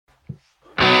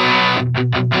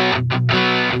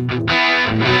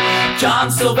John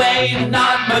Sylvain,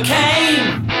 not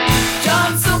McCain.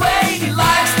 John Sylvain, he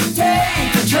likes to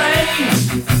take the train.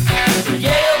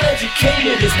 Yale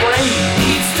educated his brain.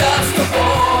 He's just a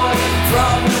boy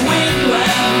from New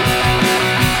England,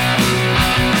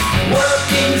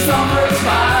 working summers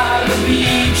by the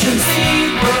beach in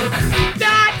Seabrook.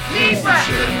 Not Seabrook!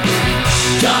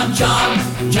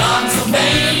 John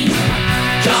Sylvain.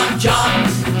 John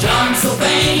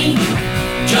Sylvain.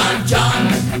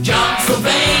 John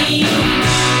Sylvain.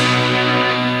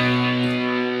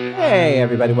 Hey,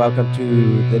 everybody, welcome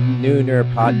to the Nooner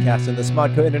Podcast on the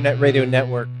Smodco Internet Radio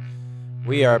Network.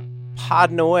 We are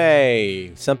podding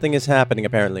away. Something is happening,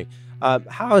 apparently.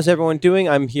 How is everyone doing?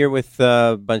 I'm here with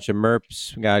a bunch of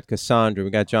merps. We got Cassandra, we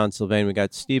got John Sylvain, we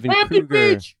got Steven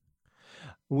Kruger.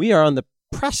 We are on the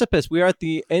precipice. We are at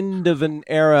the end of an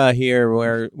era here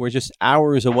where we're just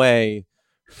hours away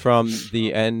from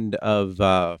the end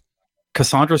of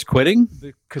Cassandra's quitting?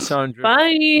 the Cassandra.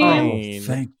 Bye. Train.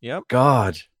 Thank Yep.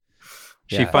 God.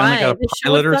 She Yeah. finally got a This show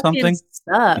pilot or fucking something?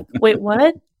 sucked. Wait,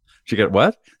 what? She got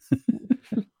what?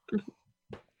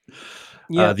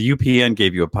 Yeah. The UPN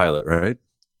gave you a pilot, right?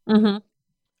 Mm-hmm.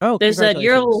 Oh, They said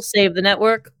your will congratulations. save the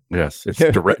network. Yes. It's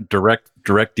direct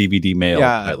DVD mail.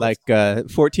 Yeah, pilot. like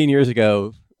 14 years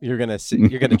ago, you're gonna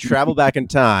travel back in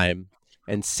time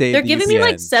and save. They're the giving me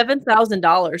like UPN.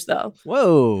 $7,000 though.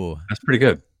 Whoa! That's pretty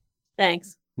good.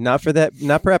 Thanks. Not for that.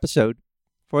 Not per episode.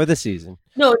 For the season.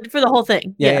 No, for the whole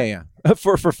thing. Yeah.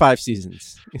 For 5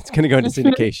 seasons, it's gonna go into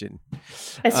syndication.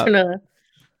 That's gonna.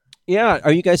 Yeah.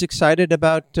 Are you guys excited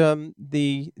about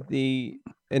the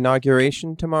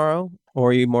inauguration tomorrow, or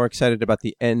are you more excited about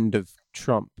the end of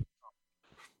Trump?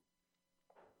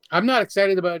 I'm not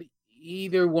excited about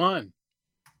either one.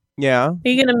 Yeah. Are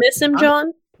you gonna miss him,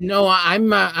 John? No,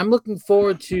 I'm looking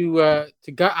forward to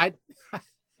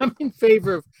I'm in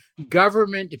favor of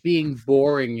government being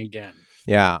boring again.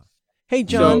 Yeah. Hey,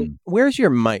 John, where's your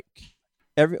mic?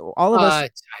 All of us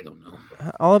I don't know.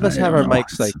 have our don't know.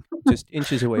 mics like just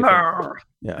inches away from.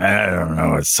 Yeah. I don't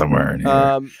know. It's somewhere in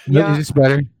here. Yeah. Is this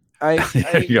better?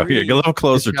 There you go. Here, get a little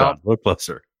closer, Good job. Tom. A little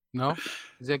closer. No,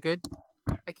 is that good?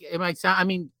 I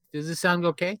mean, does this sound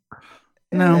okay?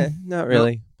 No. Not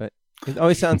really, but it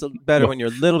always sounds better when you're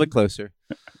a little bit closer.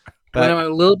 When But I'm a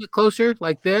little bit closer,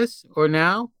 like this, or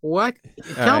now? What?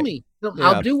 Tell right. me. Yeah.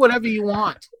 I'll do whatever you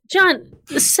want. John,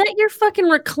 set your fucking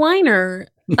recliner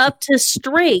up to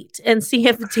straight and see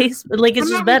if it tastes like it's I'm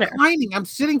just not better. reclining. I'm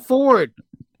sitting forward.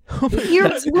 You're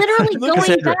literally Look, going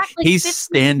Cassandra, back. Like he's 50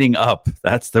 standing up.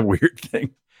 That's the weird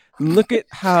thing. look at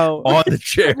how. On the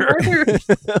chair.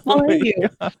 Oh my are you?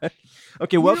 God.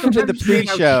 Okay, welcome to the Understand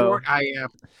how pre-show. short I am.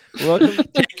 Welcome.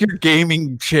 Take your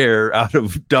gaming chair out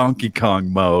of Donkey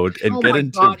Kong mode and Oh get my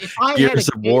into God, if I had Gears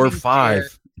a of War gaming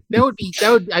 5.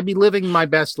 chair, I'd be living my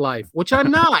best life, which I'm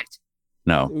not.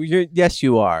 No. Yes,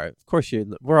 you are. Of course,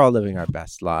 we're all living our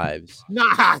best lives.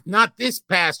 Not this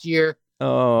past year.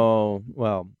 Oh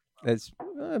well, as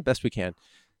best we can.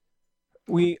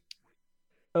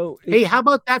 Hey, how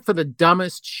about that for the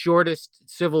dumbest, shortest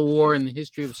civil war in the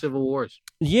history of civil wars?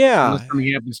 Yeah, Unless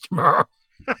something happens tomorrow.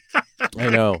 I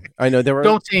know. There were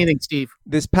Don't say anything, Steve.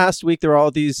 this past week. There were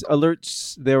all these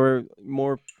alerts. There were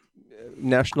more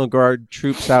National Guard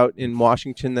troops out in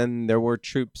Washington than there were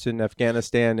troops in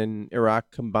Afghanistan and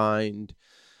Iraq combined.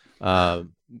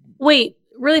 Wait,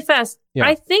 really fast. Yeah.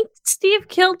 I think Steve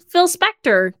killed Phil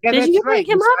Spector. Yeah, Did that's you right.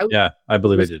 bring him up? Yeah, I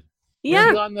believe I did. Yeah,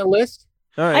 Was he on the list?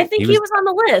 All I right. think He he was- was on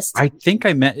the list. I think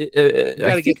I met. gotta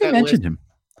I think get I that mentioned list. him.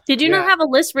 Did you not Yeah. have a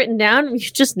list written down? You're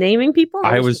just naming people?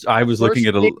 I was looking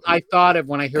at First a. thing I thought of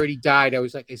when I heard he died. I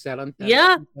was like, is that on?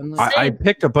 Yeah. on the- I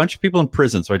picked a bunch of people in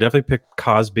prison, so I definitely picked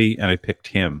Cosby and I picked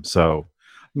him. So,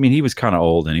 I mean, he was kind of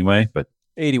old anyway, but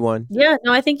 81. Yeah,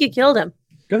 no, I think you killed him.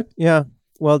 Yeah.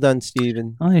 Well done,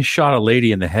 Steven. well, he shot a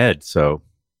lady in the head. So,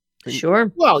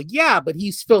 Sure. Well, yeah, but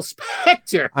he's Phil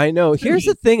Spector. I know. Here's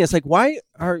the thing. It's like, why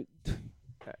are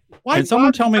Why Can someone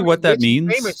bother tell me becoming what that rich and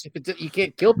means? famous if you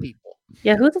can't kill people.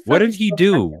 Yeah, who the fuck what did is he Phil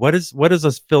do? Spector? What is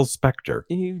a Phil Spector?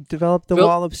 you developed the Phil-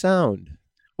 wall of sound?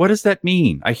 What does that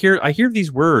mean? I hear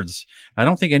these words. I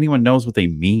don't think anyone knows what they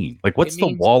mean. Like, what's It the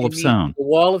means- wall it of means sound? The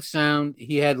wall of sound.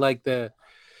 He had like the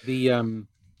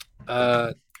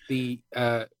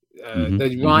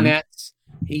Ronettes.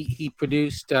 He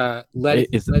produced Let It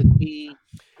Is- Be,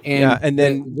 and Yeah, and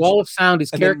then- the wall of sound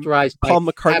is and then characterized by Paul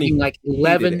McCartney having like hated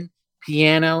 11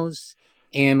 pianos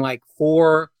and like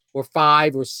 4 or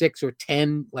 5 or 6 or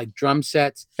 10 like drum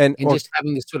sets, and and just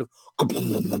having this sort of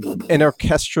and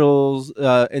orchestral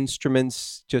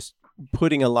instruments, just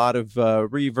putting a lot of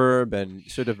reverb and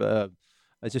sort of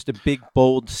just a big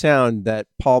bold sound that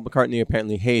Paul McCartney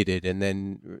apparently hated, and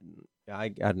then I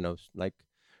don't know, like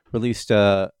released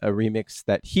a remix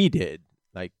that he did,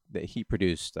 like that he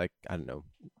produced, like I don't know,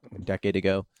 a decade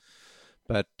ago.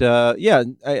 But yeah,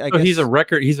 I So guess he's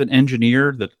an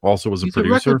engineer that also was a He's a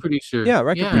producer. record producer. yeah,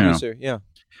 record producer. Yeah,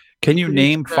 Can you produced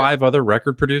name that. 5 other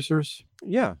record producers?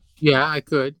 yeah. Yeah, I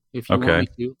could if you Okay.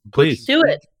 want me to. Please. Do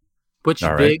it. Butch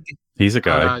All right. Vig, He's a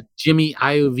guy. Jimmy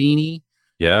Iovine,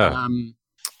 Yeah.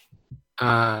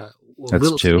 That's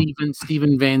Little 2.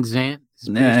 Steven Van Zandt.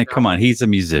 Nah, come on. He's a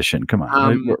musician. Come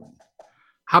on.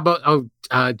 How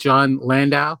about John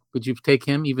Landau? Would you take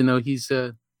him, even though he's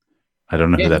I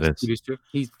don't know who that he's a is. producer.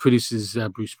 He produces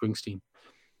Bruce Springsteen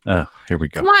Oh, here we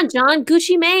Come go. on, John.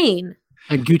 Gucci Mane.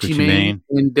 and Gucci Mane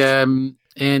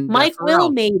and Mike Will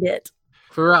made it.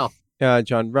 Pharrell.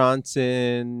 John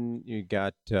Ronson. You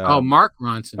got Mark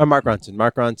Ronson Mark Ronson.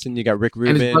 Mark Ronson. You got Rick and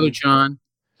his brother Rubin. John.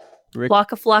 Rick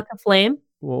Waka Flocka Flame.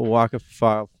 Walk of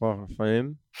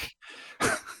Fame.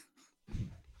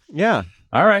 Yeah.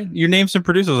 All right. You name some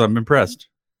producers. I'm impressed.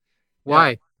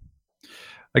 Why?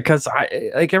 Because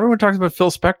everyone talks about Phil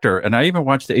Spector, and I even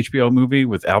watched the HBO movie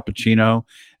with Al Pacino,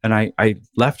 and I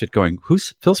left it going,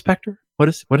 "Who's Phil Spector?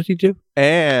 What did he do?"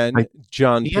 And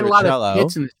John He had a lot of Pirotello.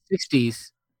 hits in the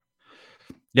 '60s.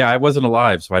 Yeah, I wasn't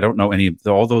alive, so I don't know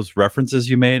all those references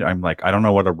you made. I'm like, I don't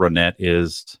know what a Ronette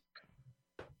is.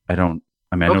 I know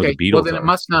Okay, the Beatles. well then are. it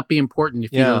must not be important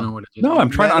if you Yeah. don't know what it is. No, I'm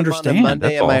trying to Met him on a understand. Monday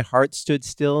That's and my all. heart stood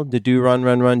still. To do run,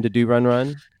 run, run. To do run,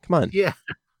 run. Come on. Yeah,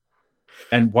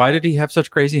 And why did he have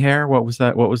such crazy hair? What was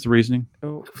that? What was the reasoning?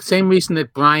 Oh, same reason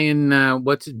that Brian,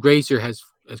 Grazer has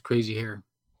crazy hair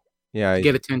yeah. to He's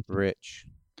get attention. rich.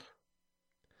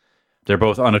 They're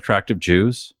both unattractive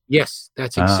Jews. Yes,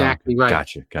 that's exactly right.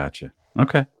 Gotcha.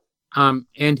 Okay.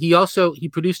 And he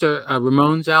produced a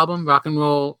Ramones album, Rock and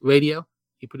Roll Radio.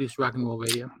 He produced Rock and Roll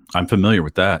Radio. I'm familiar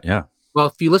with that. Yeah. Well,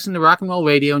 if you listen to Rock and Roll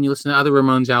Radio and you listen to other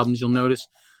Ramones albums, you'll notice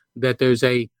that there's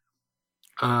a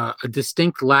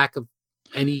distinct lack of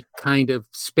any kind of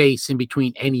space in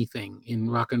between anything in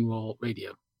Rock and Roll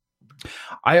Radio.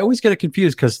 I always get it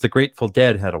confused because the Grateful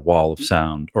Dead had a wall of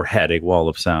sound,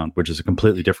 which is a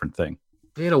completely different thing.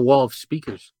 They had a wall of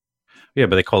speakers. Yeah,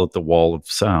 but they call it the wall of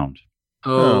sound.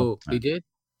 Oh, they did?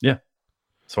 Yeah.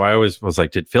 So I always was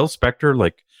like, did Phil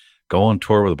Spector go on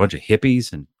tour with a bunch of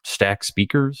hippies and stack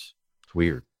speakers? It's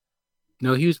weird.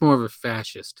 No, he was more of a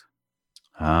fascist.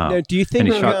 Ah. Now, do you think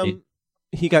And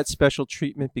he got special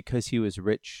treatment because he was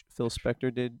rich? Phil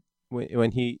Spector did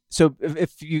when he. So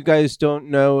if you guys don't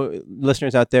know,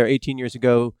 listeners out there, 18 years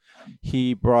ago,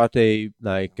 he brought a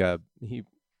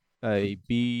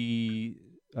movie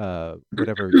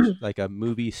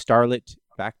starlet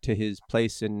back to his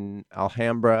place in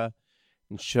Alhambra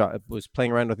and was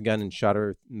playing around with a gun and shot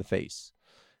her in the face.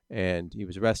 And he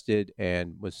was arrested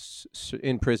and was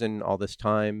in prison all this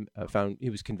time. He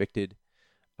was convicted.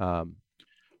 And,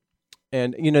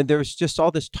 there was just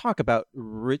all this talk about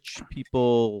rich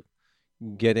people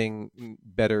getting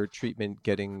better treatment,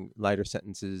 getting lighter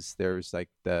sentences. There's like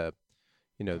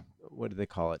what do they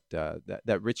call it?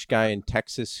 That rich guy in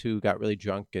Texas who got really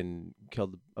drunk and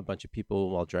killed a bunch of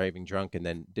people while driving drunk and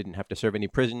then didn't have to serve any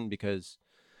prison because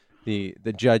the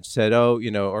judge said, or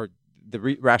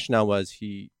the rationale was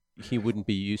he wouldn't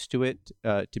be used to it,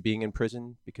 to being in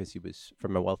prison because he was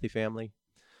from a wealthy family.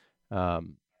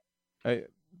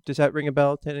 Does that ring a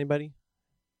bell to anybody?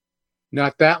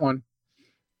 Not that one.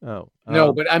 Oh,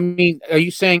 No, but I mean, do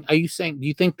you think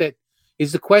that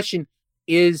is the question,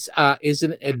 is it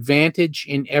an advantage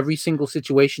in every single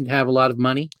situation to have a lot of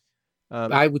money?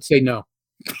 I would say no.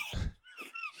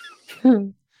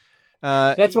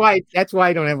 That's why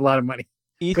I don't have a lot of money.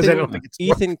 Because I don't think it's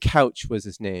Ethan Couch was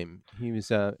his name. He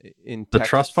was in The Texas.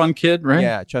 trust fund kid, right?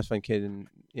 Yeah, trust fund kid, and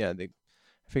yeah, I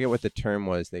forget what the term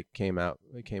was. They came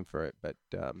for it, but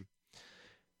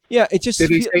yeah, it just.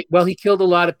 Did he say, well, he killed a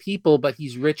lot of people, but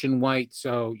he's rich and white,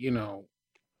 so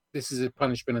this is a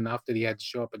punishment enough that he had to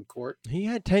show up in court. He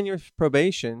had 10 years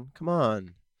probation. Come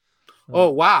on.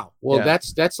 Oh wow! Well, Yeah.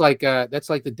 that's like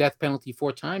the death penalty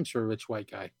 4 times for a rich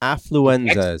white guy.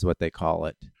 Affluenza is what they call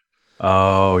it.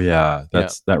 Oh yeah,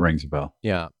 that rings a bell.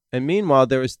 Yeah, and meanwhile,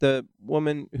 there was the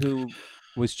woman who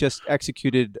was just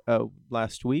executed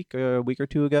last week, a week or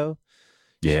two ago.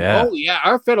 Yeah. Oh yeah,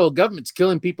 our federal government's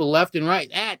killing people left and right.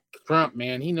 That Trump,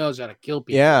 man, he knows how to kill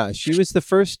people. Yeah, she was the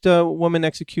first woman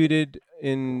executed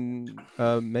in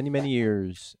many, many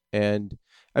years. And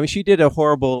I mean, she did a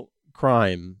horrible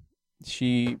crime.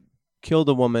 She killed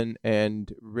a woman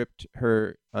and ripped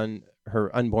her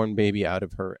unborn baby out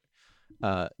of her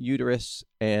uterus.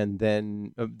 And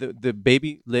then the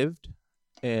baby lived.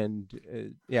 and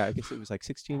I guess it was like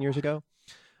 16 years ago.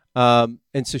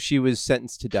 And so she was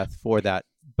sentenced to death for that.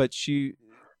 But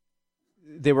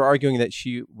they were arguing that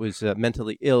she was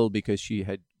mentally ill because she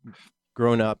had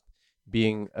grown up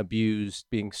being abused,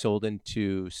 being sold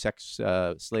into sex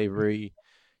slavery.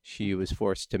 She was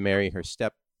forced to marry her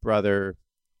stepbrother,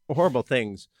 horrible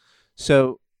things.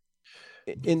 So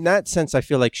in that sense, I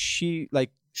feel like she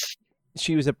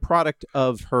was a product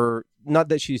of her, not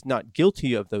that she's not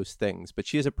guilty of those things, but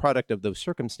she is a product of those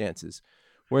circumstances.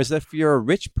 Whereas if you're a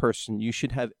rich person, you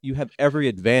have every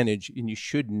advantage, and you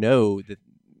should know that,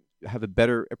 have a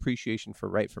better appreciation for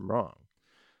right from wrong.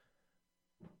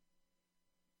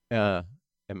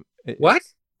 What?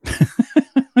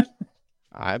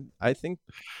 I think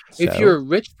If so. you're a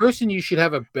rich person, you should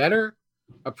have a better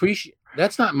appreciation.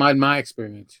 That's not my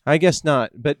experience. I guess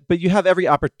not, but you have every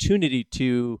opportunity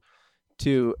to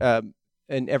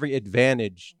and every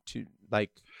advantage to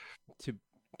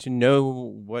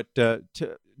know what to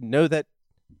know that,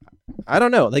 I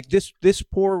don't know, like this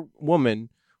poor woman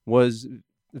was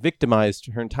victimized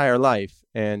her entire life,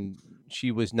 and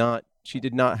she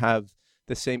did not have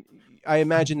the same. I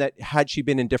imagine that had she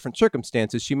been in different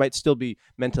circumstances, she might still be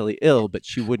mentally ill, but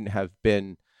she wouldn't have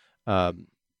been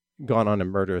gone on a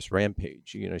murderous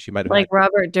rampage. You know, she might have Like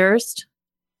Robert Durst.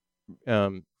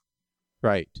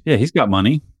 Right. Yeah, he's got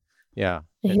money. Yeah.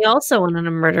 He also went on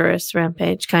a murderous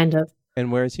rampage, kind of.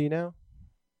 And where is he now?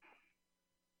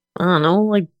 I don't know,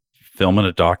 like Filming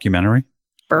a documentary.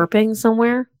 burping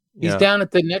somewhere. He's Yeah. down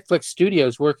at the Netflix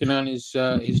studios working on his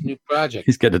new project.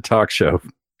 He's got a talk show.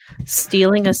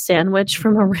 Stealing a sandwich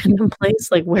from a random place,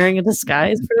 like wearing a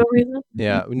disguise for no reason.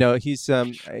 Yeah. No, he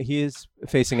is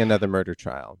facing another murder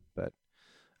trial, but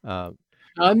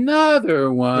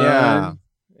Another one.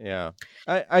 yeah.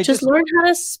 I Just learn how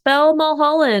to spell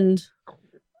Mulholland.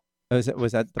 was that the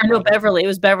Or no, problem? Beverly. It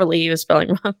was Beverly. He was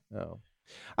spelling wrong. Oh,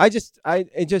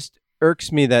 it just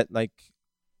irks me that like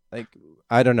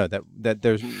I don't know that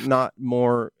there's not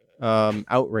more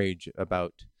outrage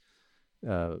about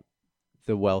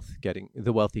the wealthy getting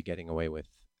away with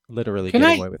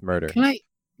getting away with murder.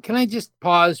 Can I just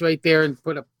pause right there and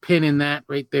put a pin in that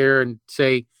right there and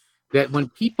say that when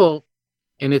people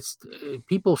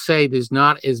say there's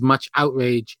not as much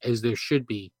outrage as there should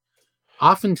be,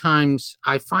 oftentimes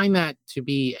I find that to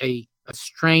be a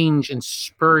strange and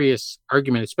spurious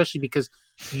argument, especially because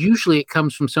usually it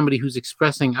comes from somebody who's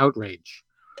expressing outrage.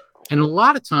 And a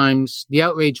lot of times the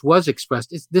outrage was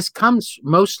expressed. This comes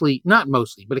not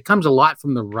mostly, but it comes a lot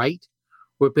from the right,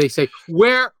 where they say,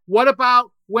 what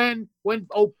about when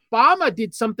Obama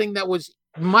did something that was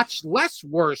much less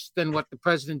worse than what the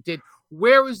president did?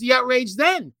 Where was the outrage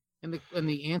then? And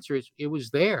the answer is, it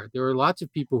was there. There were lots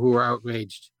of people who were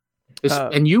outraged.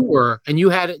 And you were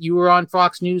on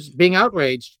Fox News being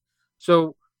outraged.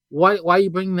 So why are you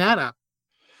bringing that up?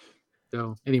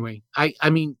 So anyway, I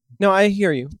mean, No, I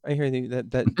hear you. I hear you.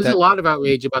 there's a lot of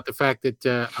outrage about the fact that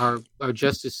our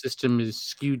justice system is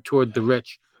skewed toward the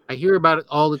rich. I hear about it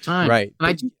all the time. Right. And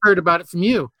I just heard about it from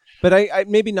you. But I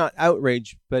maybe not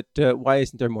outrage, but why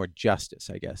isn't there more justice?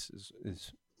 I guess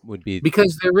would be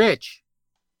Because they're rich.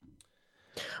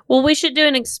 Well, we should do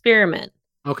an experiment.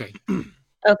 Okay.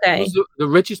 Okay. Who's the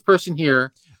richest person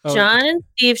here? Oh, John and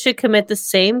Steve should commit the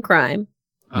same crime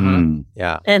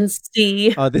Yeah. and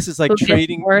see This is like who gets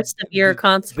trading more severe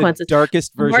consequences. the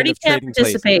darkest version Marty of can't trading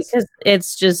participate places.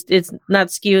 because it's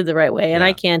not skewed the right way, and Yeah.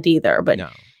 I can't either. But No,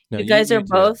 you guys are do it.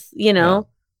 both,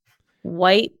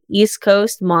 white East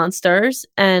Coast monsters,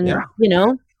 and Yeah.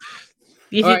 if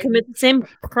you All right. commit the same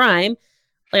crime,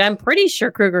 like I'm pretty sure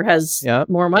Kruger has Yeah.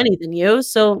 more money than you,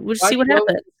 so we'll just see what Well,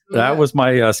 happens. That was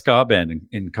my ska band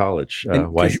in college.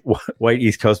 And White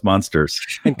East Coast Monsters.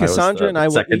 And Cassandra and I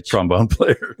will second each trombone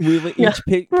player. we will each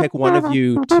pick one of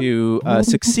you to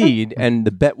succeed, and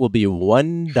the bet will be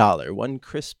 $1, one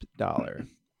crisp dollar.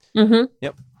 Mm-hmm.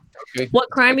 Yep. Okay. What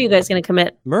crime are you guys going to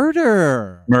commit?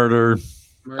 Murder. Murder.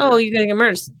 Oh, you're going to get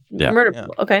murdered. Yeah. Murder. Yeah.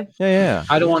 Okay. Yeah.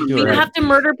 I don't want to Do do it You right. have to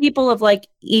murder people of like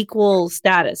equal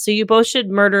status. So you both should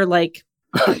murder like.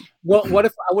 Well, what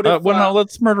if No,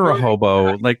 let's murder a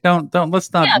hobo. Like, don't.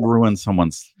 Let's not ruin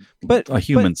someone's a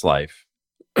human's life.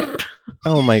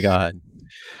 Oh my God.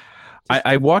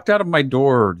 I walked out of my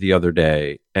door the other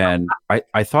day, and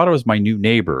I thought it was my new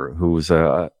neighbor, who was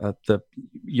the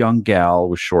young gal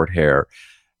with short hair,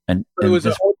 and it was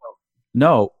a hobo?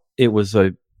 No, it was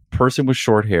a person with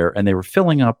short hair, and they were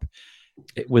filling up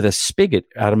with a spigot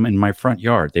at them in my front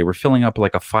yard. They were filling up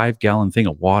like a 5-gallon thing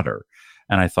of water.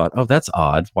 And I thought, oh, that's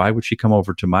odd. Why would she come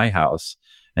over to my house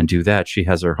and do that? She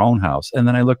has her own house. And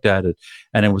then I looked at it,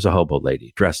 and it was a hobo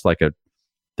lady dressed like a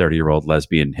 30-year-old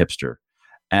lesbian hipster.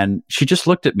 And she just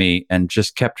looked at me and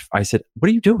just kept. I said, "What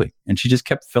are you doing?" And she just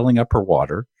kept filling up her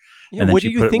water. Yeah, And then what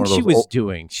she do put it you in think one of she those was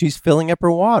doing? She's filling up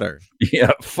her water.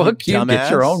 Yeah, fuck you. Get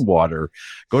your dumbass. own water.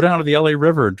 Go down to the LA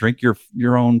River and drink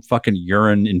your own fucking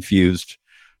urine infused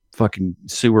fucking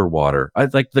sewer water. I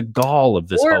like the gall of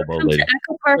this Or hobo come lady. to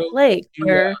Echo Park So, Lake, you,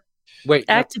 where Wait,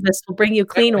 no, activists will bring you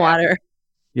clean Never happened. water.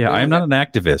 Yeah, I'm not an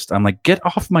activist. I'm like, get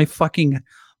off my fucking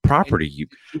property. You.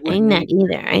 I'm not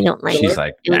either. I don't like She's it.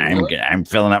 like, I'm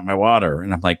filling up my water,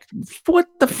 and I'm like, what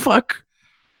the fuck?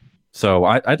 So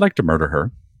I'd like to murder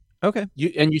her. Okay.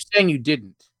 you're saying you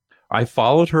didn't. I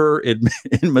followed her in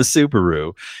my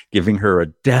Subaru, giving her a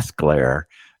death glare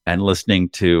and listening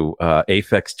to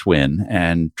Aphex Twin,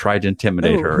 and tried to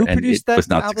intimidate Oh, her, who and it produced that was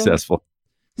not album? successful.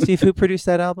 Steve, who produced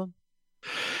that album?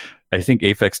 I think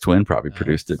Aphex Twin probably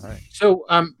produced it. All right. So,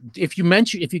 if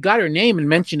you got her name and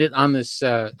mentioned it on this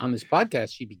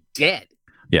podcast, she'd be dead.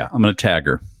 Yeah, I'm going to tag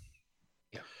her.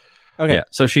 Okay. Yeah.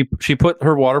 So she put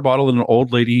her water bottle in an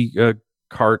old lady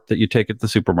cart that you take at the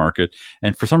supermarket,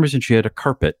 and for some reason she had a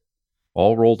carpet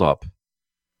all rolled up.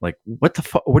 Like, what the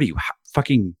fuck? What are you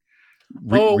fucking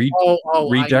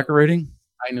redecorating?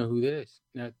 I know who that is.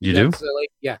 No, You do? that's,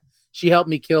 yeah, she helped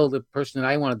me kill the person that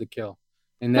I wanted to kill,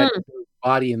 and that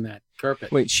body in that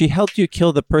carpet. Wait, she helped you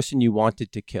kill the person you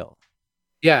wanted to kill.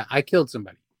 Yeah, I killed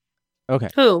somebody. Okay.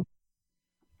 Who?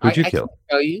 Who'd you I kill? can't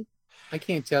tell you. I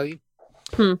can't tell you.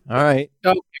 All right.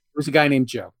 It was a guy named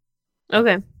Joe.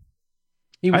 Okay.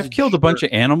 He was I've killed a bunch of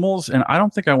animals, and I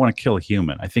don't think I want to kill a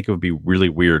human. I think it would be really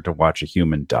weird to watch a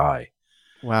human die.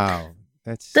 Wow.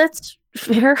 That's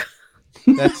fair.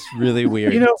 really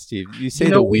weird, You know- Steve. You say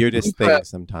you the know, we- weirdest we- things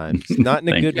sometimes. Not in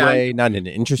a Thank good you. way, not in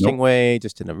an interesting way,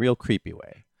 just in a real creepy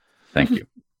way. Thank you.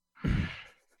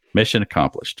 Mission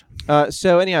accomplished.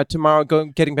 So anyhow, tomorrow,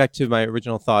 getting back to my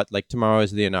original thought, like tomorrow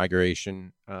is the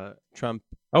inauguration. Trump.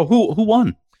 Oh, who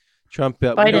won? We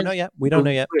Biden. don't know yet. We don't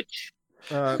know yet. Rich.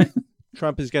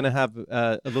 Trump is going to have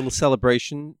a little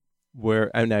celebration where,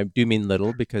 and I do mean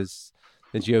little, because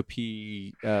the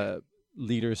GOP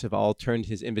leaders have all turned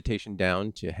his invitation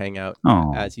down to hang out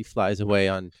Oh, as he flies away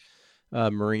on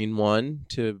Marine One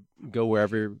to go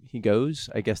wherever he goes.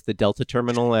 I guess the Delta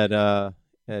terminal at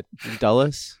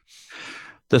Dulles.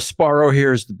 the Sparrow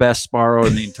here is the best Sparrow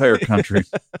in the entire country.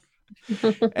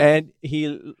 And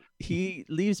he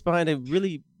leaves behind a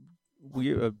really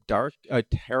weird, dark,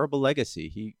 terrible legacy.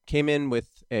 He came in with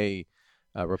a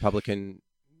Republican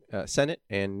Senate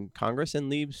and Congress, and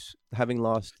leaves having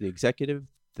lost the executive,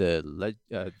 the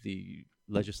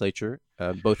legislature,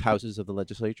 both houses of the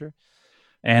legislature.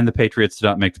 And the Patriots did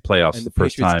not make the playoffs And the the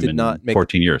first Patriots time did in not make-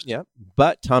 14 years. Yeah,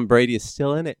 but Tom Brady is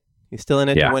still in it. He's still in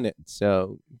it Yeah. to win it.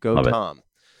 So go Love it. Tom.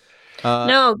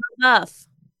 No, good enough.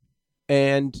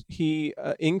 And he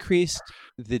increased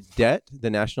the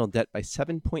national debt, by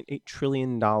 $7.8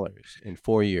 trillion in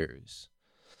 4 years.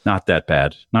 Not that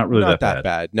bad. Not really Not that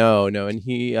bad. No. And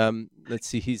he, let's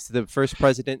see, he's the first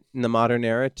president in the modern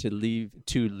era to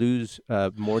lose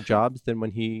more jobs than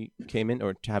when he came in,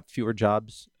 or to have fewer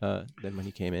jobs than when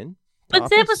he came in. But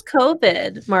that was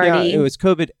COVID, Marty. Yeah, it was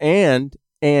COVID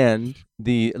and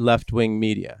the left-wing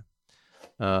media.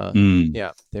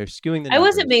 Yeah, they're skewing the I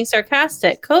wasn't numbers. being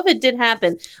sarcastic. COVID did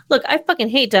happen. Look, I fucking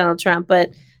hate Donald Trump,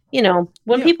 but when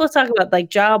Yeah. people talk about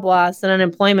like job loss and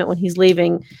unemployment when he's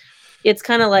leaving, it's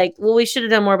kind of like, well, we should have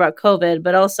done more about COVID,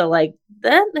 but also like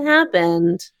that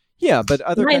happened. Yeah, but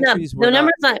other countries were the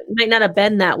numbers might not have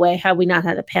been that way had we not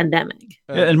had a pandemic.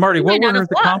 Yeah, and Marty, We might not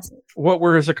have what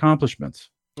were his accomplishments?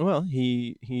 Well,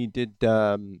 he did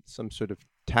some sort of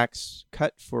tax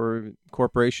cut for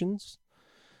corporations,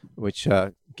 which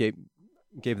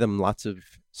gave them lots of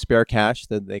spare cash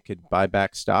that they could buy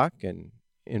back stock and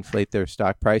inflate their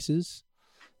stock prices,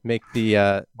 make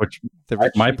the rich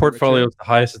My even portfolio richer. is the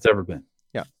highest it's ever been.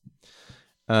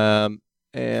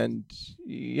 And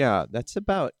yeah, that's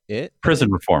about it.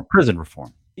 Prison reform.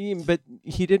 But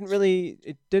it didn't really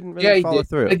Yeah, he follow did.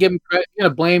 through. I give him credit. You're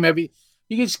gonna blame every.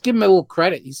 You can just give him a little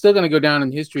credit. He's still gonna go down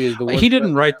in history as the worst. He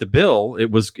didn't president. write the bill.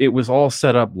 It was all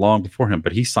set up long before him,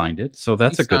 but he signed it, so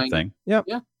that's He a good signed it. thing. Yep.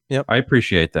 Yeah. Yep. I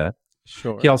appreciate that.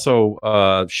 Sure. He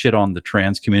also shit on the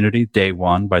trans community day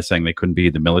one by saying they couldn't be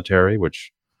in the military,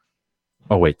 which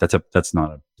that's a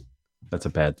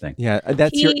bad thing. Yeah,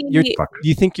 that's your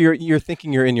you think you're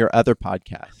thinking you're in your other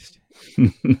podcast.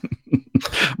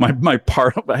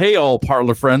 Hey all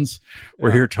parlor friends.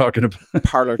 We're here talking about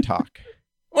Parlor Talk.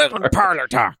 Welcome to Parlor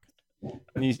Talk.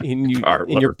 And in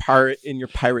your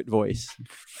pirate voice.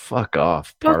 fuck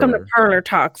off. Welcome to Parlor. Parlor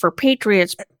Talk for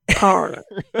Patriots Parlor.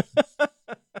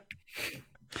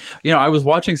 I was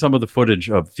watching some of the footage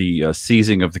of the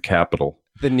seizing of the Capitol.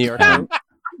 The New York one.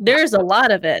 There's a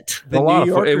lot of it. The A lot New of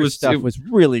Yorker it stuff was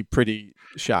really pretty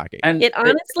shocking. And It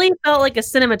honestly felt like a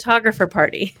cinematographer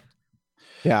party.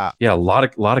 Yeah. yeah, a lot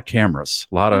of cameras,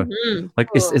 a lot of Mhm. like.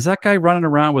 Is that guy running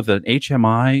around with an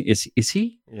HMI? Is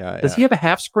he? Yeah. Does he have a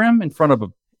half scrim in front of a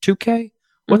 2K?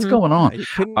 What's Mhm. going on? You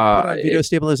couldn't put on video it-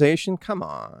 stabilization? Come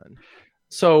on.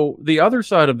 So the other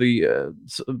side of the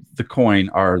coin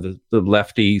are the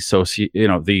lefty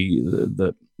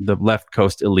the left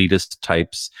coast elitist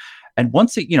types, and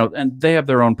and they have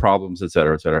their own problems, et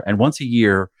cetera, et cetera. And once a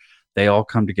year, they all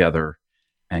come together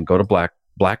and go to Black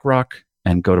Rock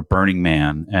and go to Burning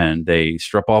Man, and they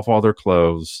strip off all their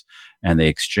clothes and they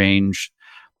exchange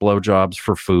blowjobs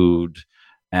for food.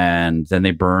 And then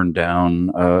they burn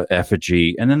down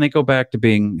effigy, and then they go back to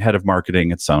being head of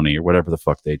marketing at Sony or whatever the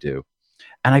fuck they do.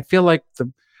 And I feel like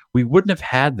we wouldn't have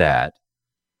had that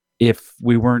if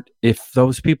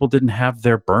those people didn't have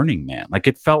their Burning Man. Like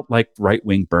it felt like right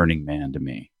wing Burning Man to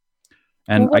me.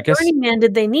 And Well, what I guess Burning Man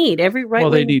did they need? Every right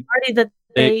wing party that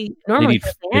they normally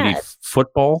they need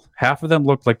football. Half of them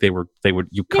looked like they would.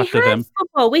 You cut to them.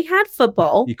 Football. We had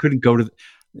football. You couldn't go to.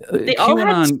 They all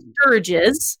had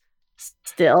scourges.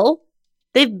 Still,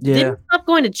 they didn't stop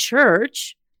going to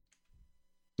church.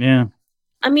 Yeah.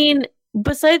 I mean,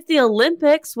 besides the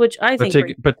Olympics, which I think,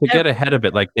 to get ahead of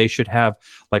it, like they should have,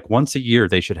 like once a year,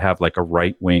 they should have like a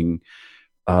right wing,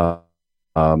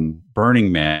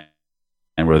 Burning Man,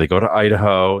 and where they go to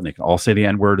Idaho and they can all say the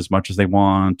N-word as much as they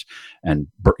want, and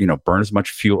burn as much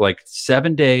fuel. Like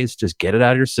 7 days, just get it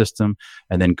out of your system,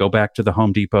 and then go back to the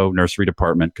Home Depot nursery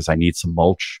department because I need some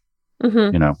mulch.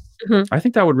 Mm-hmm. I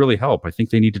think that would really help. I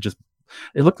think they need to just.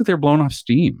 It looked like they're blowing off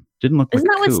steam. Didn't look. Isn't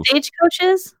like that what Stagecoach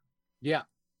is? Yeah.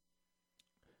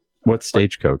 What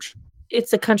Stagecoach?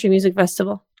 It's a country music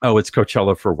festival. Oh, it's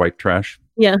Coachella for white trash.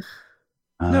 Yeah.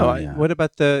 No, what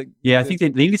about the? Yeah, I think they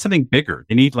need something bigger.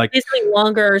 They need like something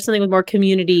longer or something with more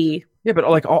community. Yeah, but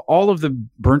like all of the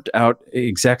burnt out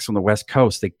execs on the West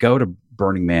Coast, they go to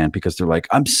Burning Man because they're like,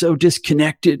 I'm so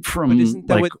disconnected from. But isn't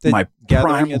that what the my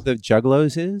gathering of the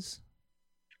Juggalos is?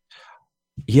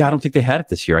 Yeah, I don't think they had it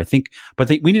this year. I think, but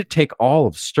we need to take all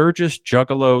of Sturgis,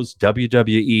 Juggalos,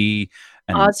 WWE,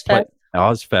 and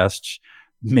Ozfest,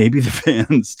 maybe the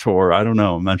Vans tour. I don't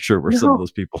know. I'm not sure where some of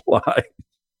those people lie.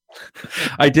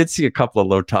 I did see a couple of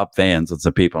low top Vans with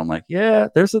some people. I'm like, yeah,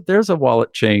 there's a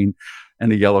wallet chain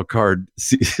and a yellow card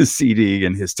CD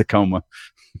in his Tacoma.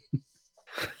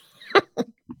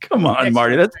 Come on,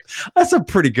 Marty. That's a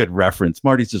pretty good reference.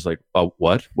 Marty's just like, oh,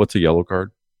 what? What's a yellow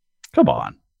card? Come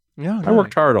on. Yeah, I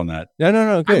worked hard on that.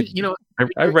 No, good.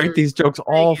 I write these jokes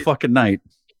all fucking night.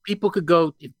 If people could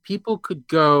go to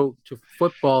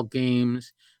football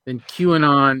games, then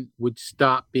QAnon would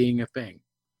stop being a thing.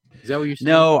 Is that what you're saying?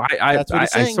 No,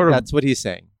 that's what he's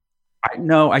saying.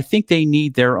 I think they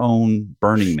need their own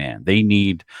Burning Man. They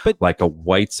need like a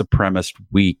white supremacist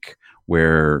week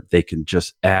where they can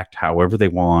just act however they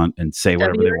want and say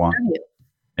whatever they want.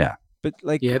 Yeah. But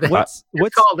like, what's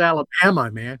called Alabama,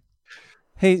 man?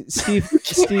 Hey, Steve,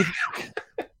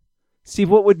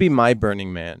 what would be my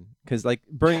Burning Man? Because like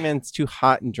Burning Man's too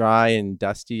hot and dry and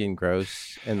dusty and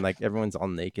gross, and like everyone's all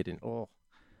naked and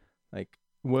like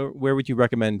where would you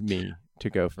recommend me to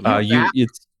go from?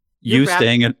 You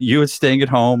staying at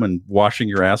home and washing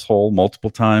your asshole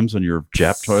multiple times on your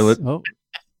Jap toilet. Oh,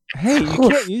 hey,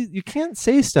 you can't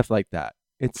say stuff like that.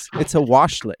 It's a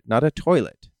washlet, not a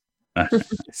toilet. I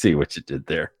see what you did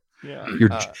there. Yeah,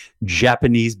 your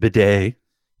Japanese bidet.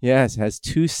 Yes, it has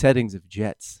 2 settings of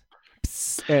jets.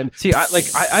 And see,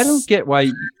 I don't get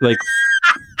why. Like,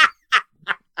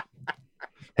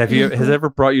 has it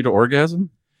ever brought you to orgasm?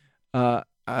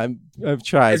 I've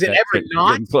tried. Has it ever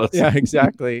not? Yeah,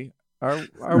 exactly.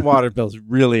 Our water bill's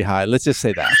really high. Let's just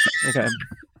say that. Okay.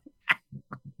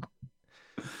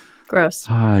 Gross.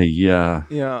 Yeah.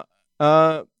 Yeah.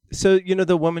 So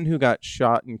the woman who got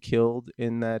shot and killed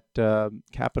in that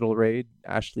Capitol raid,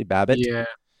 Ashley Babbitt. Yeah.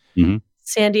 Mm-hmm.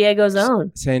 San Diego's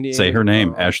own. Say her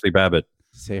name, Ashley Babbitt.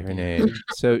 Say her name.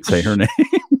 Say her name.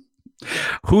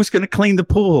 Who's going to clean the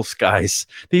pools, guys?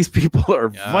 These people are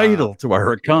vital to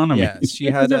our economy. Yeah, she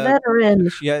had a veteran.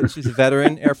 She's a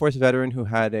veteran, Air Force veteran who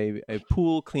had a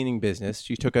pool cleaning business.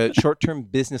 She took a short-term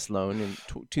business loan in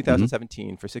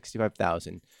 2017 for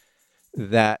 $65,000.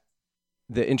 That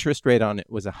the interest rate on it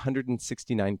was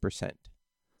 169%.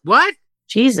 What?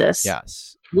 Jesus.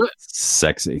 Yes. What?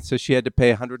 Sexy. So she had to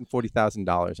pay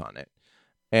 $140,000 on it.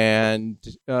 And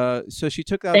so she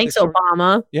took out. Thanks,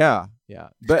 Obama. Yeah.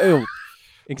 But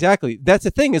exactly. That's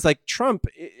the thing is like Trump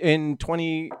in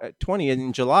 2020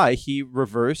 in July, he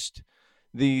reversed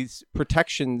these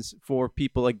protections for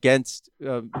people against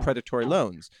predatory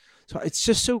loans. So it's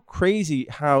just so crazy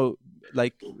how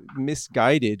like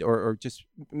misguided or just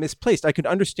misplaced. I could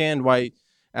understand why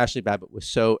Ashley Babbitt was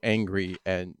so angry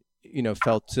and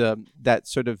felt that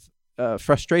sort of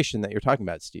frustration that you're talking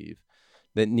about, Steve,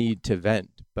 that need to vent.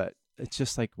 But it's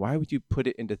just like, why would you put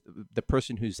it into the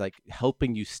person who's like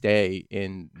helping you stay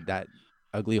in that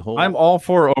ugly hole? I'm all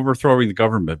for overthrowing the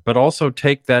government, but also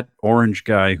take that orange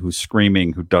guy who's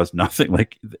screaming, who does nothing.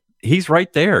 Like, he's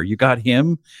right there. You got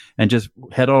him, and just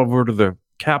head over to the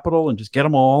Capitol and just get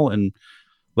them all, and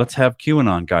let's have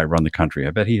QAnon guy run the country.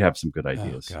 I bet he'd have some good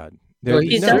ideas. Oh God. Well,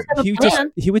 he does have a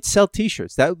plan. He would sell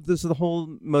T-shirts. This is the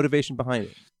whole motivation behind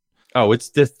it. Oh, it's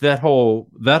this that whole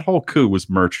coup was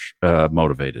merch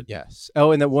motivated. Yes.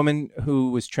 Oh, and that woman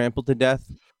who was trampled to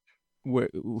death,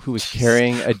 who was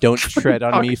carrying a "Don't Tread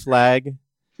on Me" flag.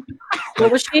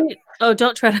 What was she? Oh,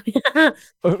 don't tread on me.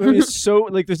 It's so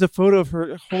like there's a photo of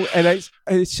her whole, and it's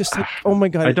just like, oh my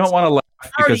God. I don't want to laugh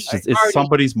because it's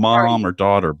somebody's mom or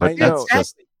daughter, but that's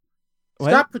just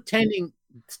stop pretending.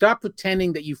 Stop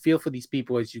pretending that you feel for these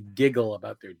people as you giggle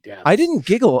about their deaths. I didn't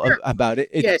giggle about it.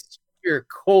 Yes, you're a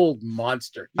cold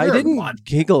monster. I didn't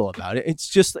giggle about it. It's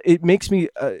just it makes me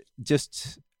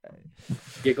just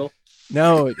giggle.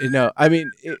 No. I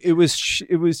mean, it was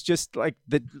just like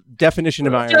the definition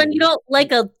of irony. John, you don't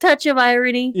like a touch of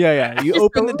irony? Yeah. You Just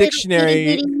open a the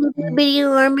dictionary. Little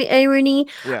irony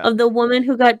of the woman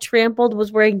who got trampled was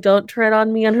wearing "Don't Tread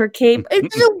on Me" on her cape.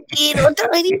 It's so little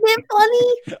tiny bit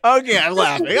funny. Okay, I'm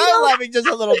laughing. I'm laughing just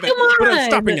a little bit. But I'm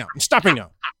stopping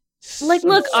now. Like,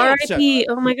 look, R.I.P.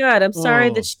 Oh my God, I'm sorry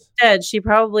that she's dead. She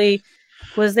probably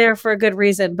was there for a good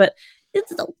reason, but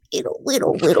it's a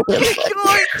little bit.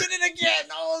 I did it again.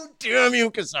 Oh, damn you,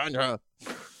 Cassandra.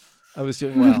 I was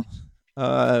doing well.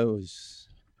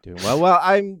 Well,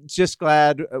 I'm just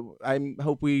glad. I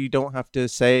hope we don't have to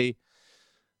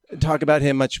talk about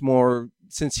him much more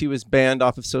since he was banned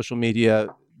off of social media.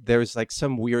 There's like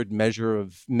some weird measure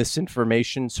of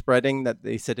misinformation spreading that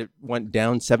they said it went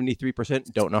down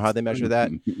 73%. Don't know how they measure that.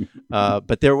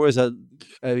 But there was a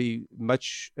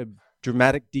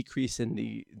dramatic decrease in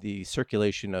the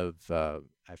circulation of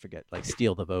I forget, like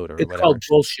steal the vote or it's whatever. Called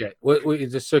bullshit. What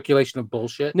is the circulation of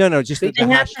bullshit? No, just they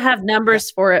have to have numbers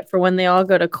for it for when they all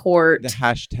go to court. The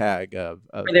hashtag of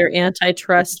for their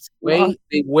antitrust. They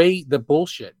weigh the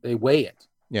bullshit. They weigh it.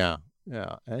 Yeah,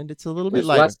 and it's a little bit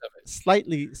less lighter, of it.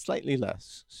 slightly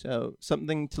less. So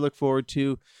something to look forward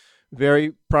to.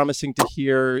 Very promising to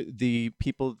hear the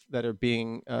people that are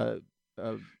being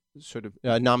sort of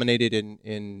nominated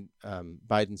in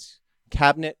Biden's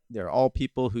cabinet. They're all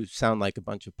people who sound like a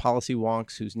bunch of policy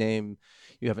wonks whose names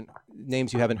you haven't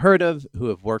heard of, who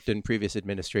have worked in previous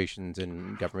administrations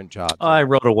and government jobs. I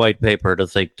wrote a white paper to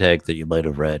think tank that you might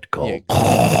have read called.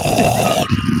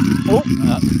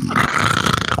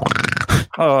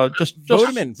 Just vote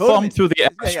him in. thumb through the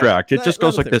abstract. It just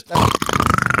goes like this.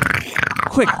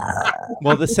 Quick.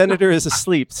 Well, the senator is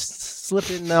asleep. Slip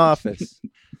in the office.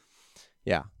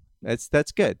 Yeah,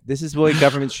 that's good. This is the way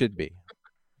government should be.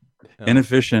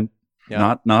 Inefficient,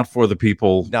 not for the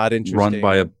people. Not interesting.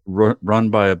 Run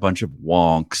by a bunch of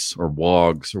wonks or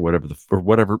wogs or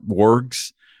whatever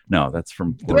wargs. No, that's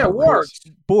from wargs.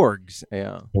 Borgs.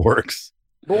 Yeah, wargs.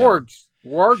 Wargs.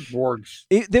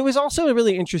 There was also a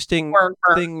really interesting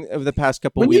thing of the past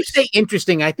couple when weeks. When you say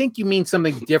interesting, I think you mean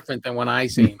something different than when I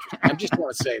say interesting. I just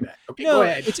want to say that. Okay, no, go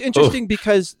ahead. It's interesting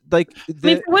because, like, I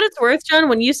mean, for what it's worth, John,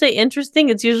 when you say interesting,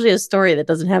 it's usually a story that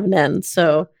doesn't have an end.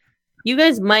 So you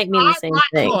guys might mean the same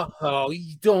thing. Oh,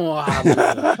 you don't.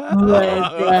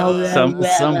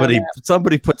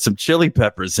 Somebody put some chili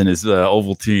peppers in his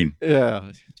Ovaltine.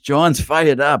 Yeah, John's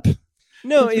fired up.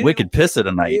 No, wicked pissa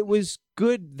tonight. It was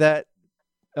good that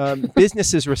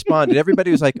businesses responded.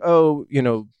 Everybody was like, "Oh,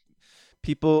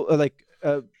 people are like,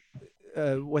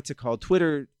 what's it called?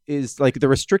 Twitter is like they're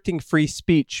restricting free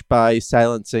speech by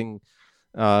silencing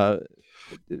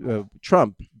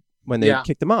Trump when they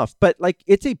kicked him off." But like,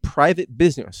 it's a private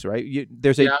business, right?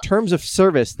 There's a terms of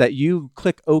service that you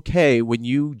click OK when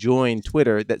you join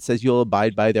Twitter that says you'll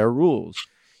abide by their rules.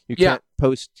 You can't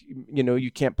post,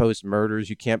 you can't post murders,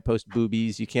 you can't post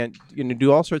boobies, you can't,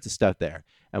 do all sorts of stuff there.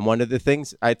 And one of the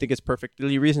things I think it's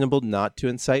perfectly reasonable not to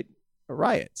incite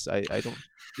riots. I don't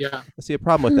see a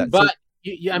problem with that. But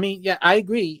I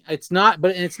agree. It's not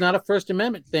a First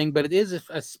Amendment thing, but it is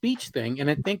a speech thing. And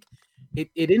I think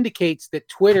it indicates that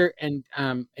Twitter and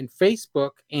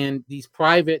Facebook and these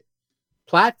private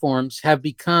platforms have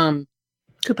become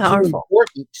too powerful,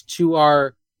 important to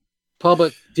our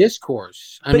public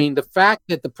discourse. I mean, the fact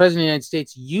that the president of the United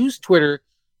States used Twitter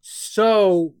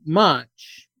so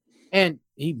much, and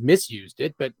he misused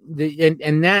it, but then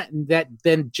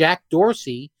Jack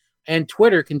Dorsey and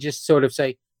Twitter can just sort of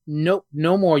say, nope,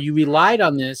 no more. You relied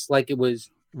on this like it was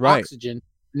oxygen.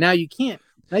 Now you can't.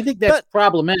 And I think that's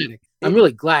problematic. I'm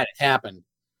really glad it happened.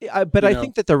 But I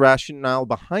think that the rationale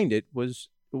behind it was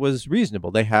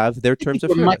reasonable. They have their terms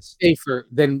of much safer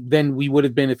than we would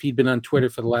have been if he'd been on Twitter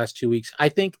for the last 2 weeks. I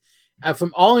think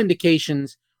from all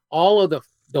indications, all of the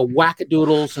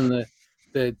wackadoodles and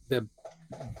the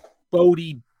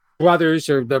Bodie brothers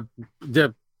or the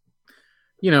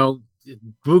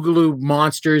Boogaloo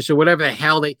monsters or whatever the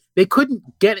hell they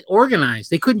couldn't get it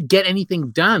organized. They couldn't get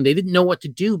anything done. They didn't know what to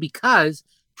do because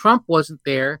Trump wasn't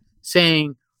there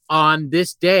saying on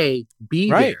this day be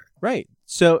there. Right.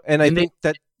 So, and I think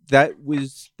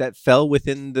that fell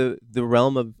within the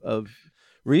realm of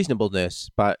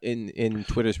reasonableness, but in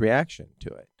Twitter's reaction to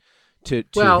it. To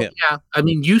him. Yeah. I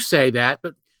mean, you say that,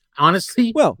 but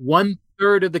honestly,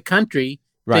 1/3 of the country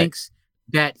thinks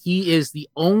that he is the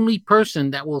only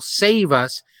person that will save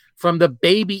us from the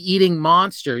baby-eating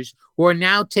monsters who are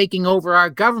now taking over our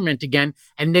government again,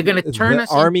 and they're going to turn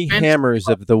us Army Hammers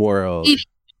of the world.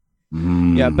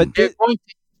 Yeah, but they're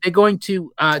going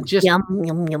to just yum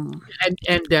yum yum.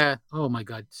 And oh my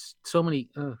God, so many.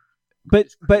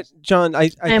 But John, I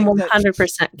am think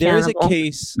 100% there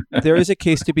is a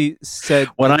case to be said.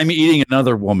 When I'm eating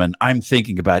another woman, I'm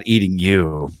thinking about eating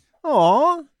you.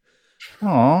 Aw.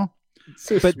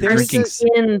 But Her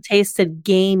skin tasted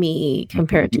gamey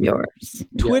compared to yours.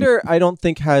 Twitter, I don't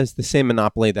think, has the same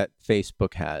monopoly that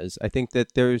Facebook has. I think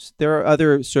that there are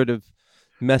other sort of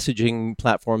messaging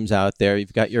platforms out there.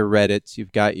 You've got your Reddits,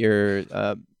 you've got your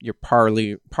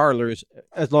Parlors,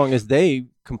 as long as they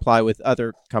comply with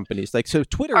other companies. Like, so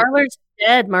Twitter. Parler's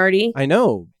dead, Marty. I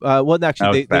know. Well,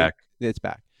 actually, it's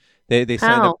back. They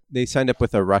signed How? up. They signed up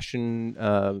with a Russian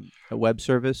web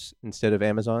service instead of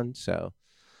Amazon. So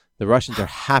the Russians are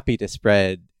happy to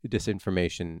spread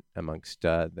disinformation amongst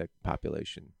the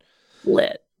population.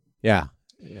 Lit. Yeah.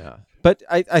 But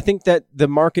I think that the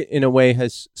market, in a way,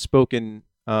 has spoken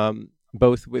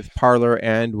both with Parler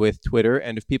and with Twitter.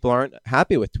 And if people aren't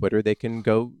happy with Twitter, they can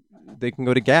go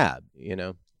to Gab.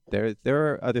 There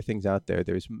are other things out there.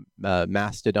 There's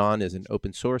Mastodon is an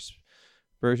open source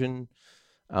version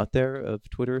out there of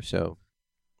Twitter. So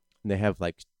they have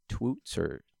like Twoots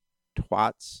or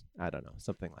Twats. I don't know,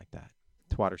 something like that.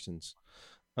 Twattersons.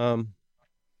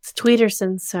 It's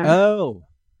Tweederson, sir. Oh,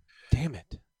 damn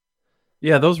it.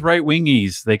 Yeah, those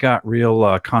right-wingies, they got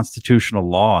real constitutional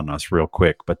law on us real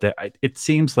quick, but it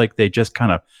seems like they just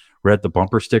kind of read the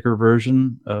bumper sticker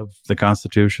version of the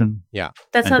Constitution. Yeah.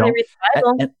 That's how they read the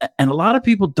Bible. And a lot of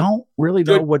people don't really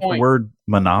know what the word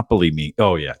monopoly means.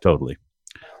 Oh, yeah, totally.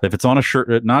 If it's on a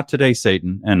shirt, not today,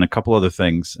 Satan, and a couple other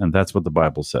things, and that's what the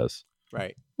Bible says.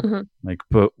 Right. Mm-hmm. Like,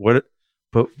 but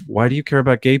why do you care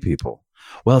about gay people?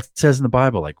 Well, it says in the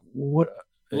Bible, like, what?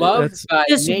 Love thy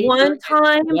Just neighbor one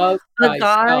time, love a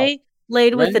guy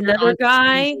laid with Render another unto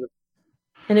guy, Caesar.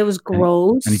 and it was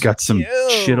gross. And he got some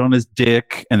shit on his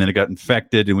dick, and then it got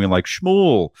infected. And we were like,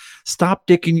 Shmuel, stop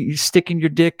sticking your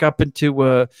dick up into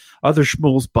other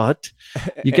Shmuel's butt.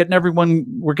 You're getting everyone.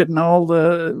 We're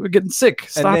getting sick.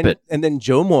 Stop it. And then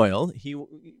Joe Moyle, he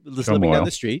was living down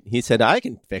the street. He said, "I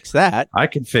can fix that. I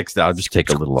can fix that. I'll just take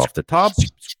a little off the top."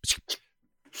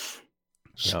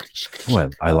 Yep. Well,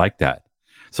 I like that.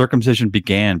 Circumcision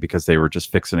began because they were just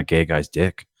fixing a gay guy's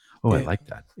dick. Oh, I like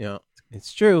that. Yeah,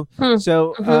 it's true.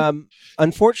 So,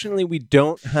 unfortunately, we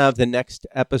don't have the next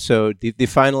episode, the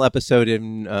final episode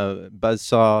in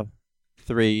Buzzsaw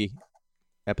 3,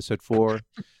 episode 4,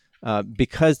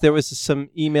 because there was some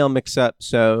email mix-up.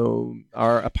 So,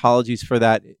 our apologies for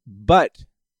that. But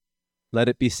let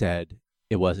it be said,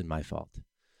 it wasn't my fault.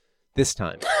 This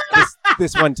time,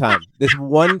 this one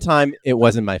time, it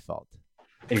wasn't my fault.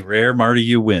 A rare Marty,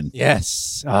 you win.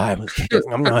 Yes, I'm delicious.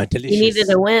 He needed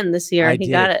a win this year. He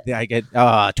got it. I get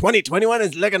 2021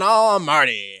 is looking all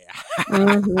Marty.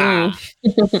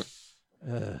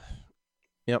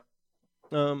 Yep.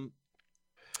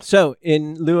 So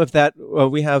in lieu of that,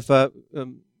 we have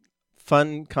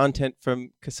fun content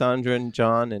from Cassandra and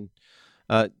John.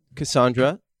 And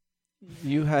Cassandra,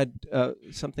 you had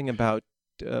something about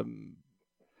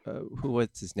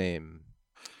what's his name?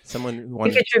 Someone who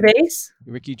wanted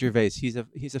Ricky Gervais. He's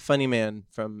a funny man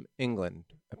from England,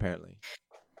 apparently.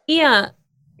 Yeah,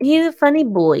 he's a funny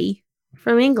boy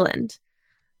from England.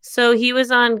 So he was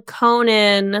on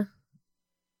Conan,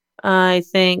 I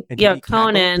think.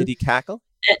 Conan. Did he cackle?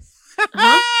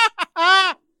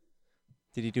 Huh?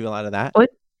 Did he do a lot of that?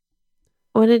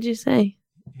 What did you say?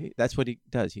 That's what he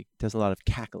does. He does a lot of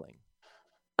cackling.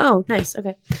 Oh, nice.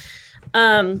 Okay.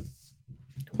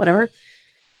 Whatever.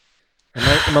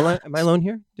 Am I alone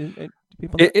here?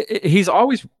 people? Know? He's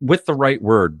always with the right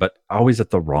word, but always at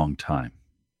the wrong time.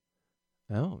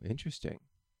 Oh, interesting.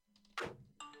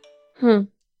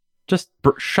 Just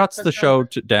shuts the show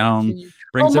down,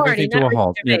 brings Marty, everything to not a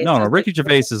halt. Ricky Gervais. No, Ricky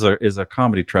Gervais is a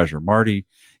comedy treasure. Marty,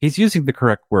 he's using the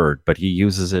correct word, but he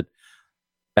uses it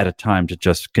at a time to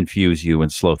just confuse you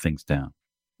and slow things down.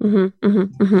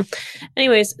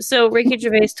 Anyways, so Ricky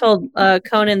Gervais told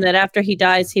Conan that after he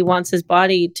dies, he wants his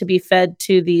body to be fed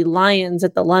to the lions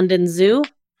at the London Zoo.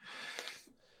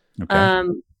 Okay.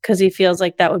 Because he feels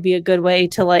like that would be a good way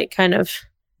to like kind of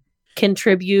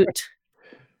contribute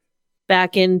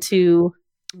back into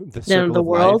the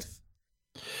world,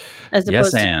 as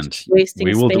opposed to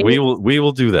wasting space. We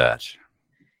will do that.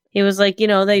 He was like,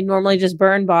 they normally just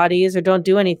burn bodies or don't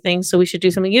do anything, so we should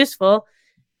do something useful.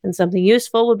 And something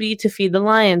useful would be to feed the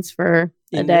lions for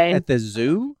a day. At the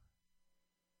zoo?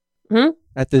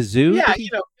 At the zoo? Yeah,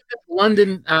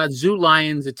 London zoo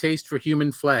lions, a taste for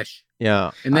human flesh.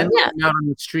 Yeah. And then out on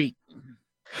the street.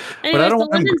 Anyways, but I don't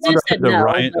want him said to no,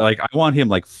 Ryan, like I want him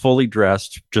like fully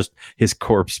dressed, just his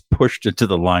corpse pushed into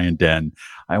the lion den.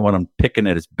 I want him picking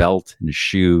at his belt and his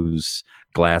shoes,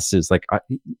 glasses. Like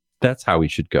that's how he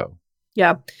should go.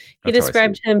 Yeah. He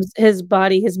described his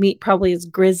body, his meat probably as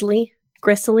gristly.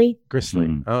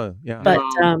 Oh, yeah. But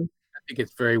I think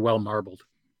it's very well marbled.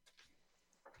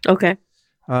 Okay.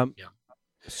 Yeah.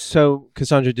 So,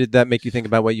 Cassandra, did that make you think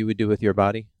about what you would do with your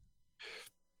body?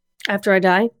 After I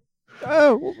die?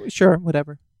 Oh, sure,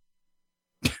 whatever.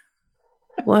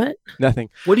 What?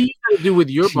 Nothing. What are you going to do with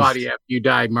your body after you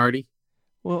die, Marty?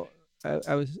 Well,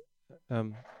 I was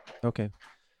okay.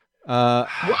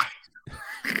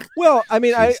 Well, I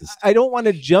mean, I don't want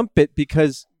to jump it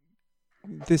because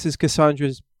this is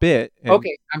Cassandra's bit.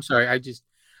 Okay, I'm sorry.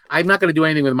 I'm not going to do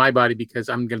anything with my body because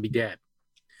I'm going to be dead.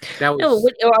 That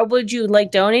was would you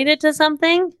like donate it to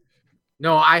something?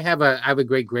 No, I have a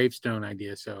great gravestone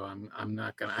idea, so I'm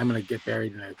gonna get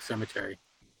buried in a cemetery.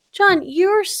 John,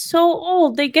 you're so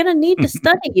old. They're gonna need to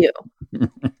study you.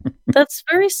 That's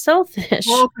very selfish.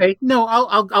 Well, okay, no,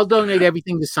 I'll donate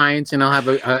everything to science, and I'll have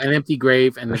an empty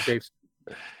grave and the grave.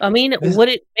 I mean, would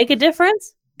it make a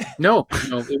difference? No,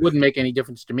 it wouldn't make any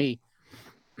difference to me.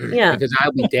 Yeah, because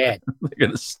I'll be dead. They're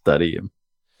gonna study him.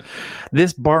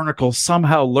 This barnacle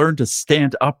somehow learned to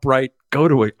stand upright, go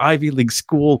to an Ivy League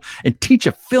school, and teach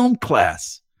a film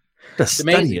class. To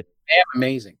study amazing. it. Damn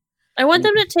amazing. I want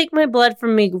them to take my blood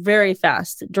from me very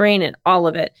fast, drain it, all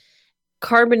of it,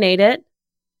 carbonate it,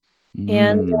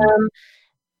 and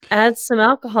add some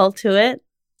alcohol to it.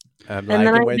 And then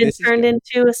I've been turned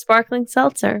into a sparkling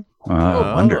seltzer.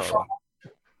 Oh, wonderful.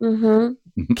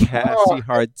 Cassie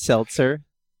hard seltzer.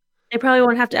 They probably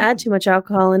won't have to add too much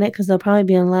alcohol in it because there'll probably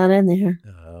be a lot in there.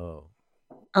 Oh.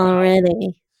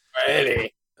 Already.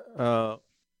 Because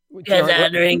I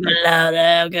drink a lot of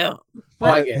alcohol.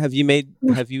 Have you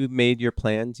made your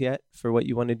plans yet for what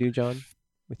you want to do, John,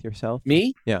 with yourself?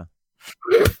 Me? Yeah.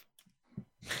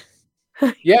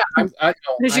 Yeah.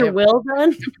 Is your will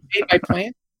done? Made my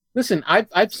plan. Listen,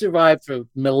 I've survived for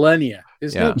millennia.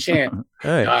 There's no chance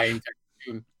dying.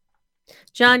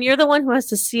 John, you're the one who has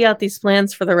to see out these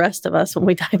plans for the rest of us when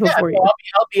we die before you.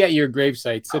 I'll be at your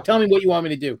gravesite. So tell me what you want me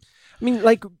to do. I mean,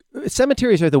 like,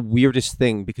 cemeteries are the weirdest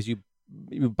thing because you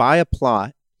buy a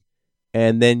plot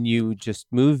and then you just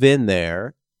move in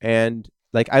there. And,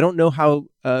 like, I don't know how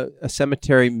a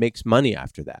cemetery makes money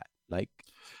after that. Like,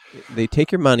 they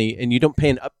take your money and you don't pay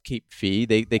an upkeep fee.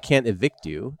 They can't evict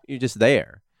you. You're just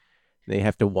there. They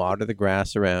have to water the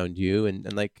grass around you.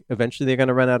 And like, eventually they're going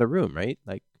to run out of room, right?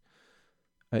 Like,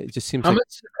 it just seems How much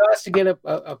does it cost to get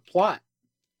a plot?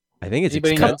 I think it's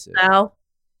Anybody expensive. Now,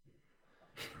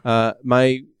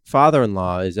 My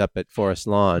father-in-law is up at Forest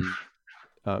Lawn,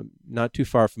 not too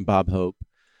far from Bob Hope.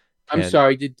 I'm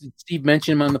sorry. Did Steve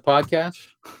mention him on the podcast?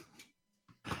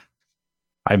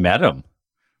 I met him.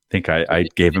 I think I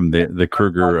gave him the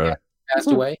Kruger.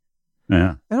 Passed away.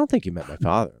 Yeah. I don't think you met my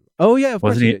father. Oh yeah, of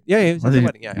course Wasn't he he? did. Yeah, he was at the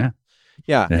wedding. Yeah.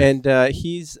 Yeah. And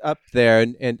he's up there,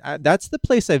 and that's the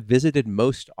place I visited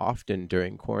most often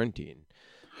during quarantine.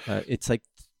 It's like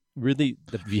really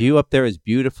the view up there is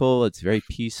beautiful. It's very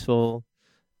peaceful,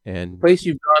 and The place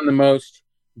you've gone the most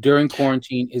during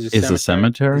quarantine is a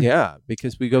cemetery. yeah,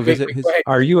 because we go visit his. Go ahead.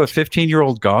 Are you a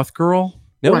 15-year-old goth girl?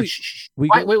 No, Hold on, we- shh. we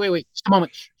Wait, go- wait. Just a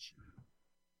moment. Shh.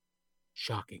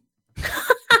 Shocking.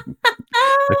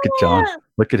 Look at John.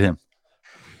 Look at him.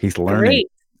 He's learning. great.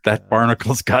 That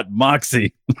barnacle's got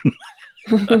moxie.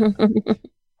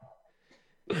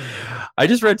 I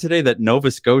just read today that Nova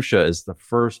Scotia is the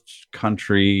first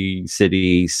country,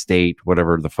 city, state,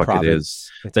 whatever the fuck it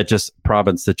is, province. that just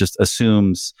province that just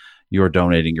assumes you're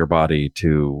donating your body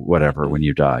to whatever when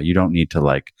you die. You don't need to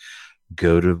like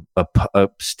go to a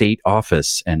state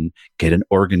office and get an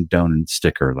organ donor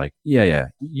sticker. Like,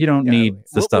 you don't need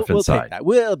the stuff we'll inside. Take that.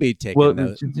 We'll be taking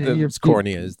those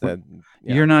corneas.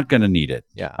 You're not going to need it.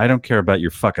 Yeah. I don't care about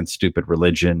your fucking stupid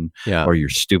religion or your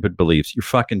stupid beliefs. You're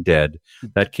fucking dead.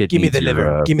 That kid Give me needs the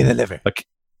liver. Give me the liver.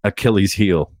 Achilles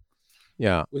heel.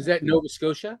 Yeah. Was that Nova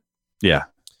Scotia? Yeah.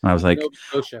 I was like, Nova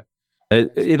Scotia.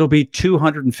 It'll be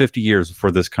 250 years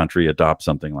before this country adopts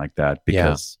something like that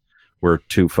because we're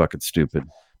too fucking stupid.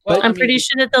 Well, I'm pretty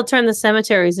sure that they'll turn the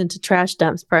cemeteries into trash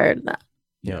dumps prior to that.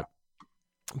 Yeah.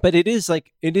 But it is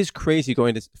crazy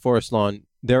going to Forest Lawn.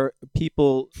 There are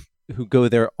people who go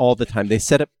there all the time. They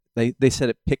set up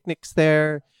picnics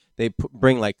there. They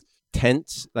bring like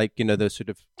tents, like, those sort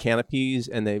of canopies,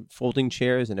 and they folding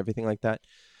chairs and everything like that.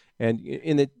 And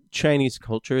in the Chinese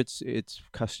culture, it's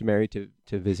customary to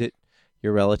visit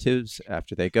your relatives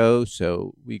after they go.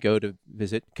 So we go to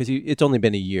visit because it's only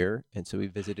been a year. And so we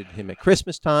visited him at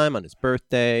Christmas time, on his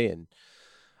birthday, and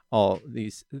all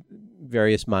these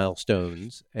various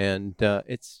milestones. And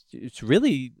it's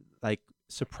really like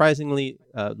surprisingly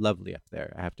lovely up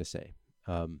there, I have to say.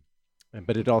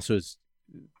 But it also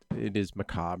is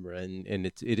macabre, and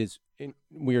it is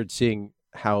weird seeing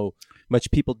how much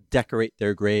people decorate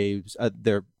their graves,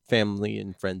 their family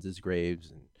and friends' graves,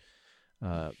 and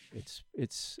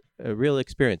it's a real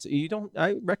experience.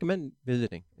 I recommend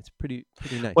visiting. It's pretty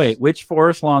nice. Wait, which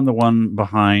Forest Lawn? The one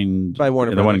behind by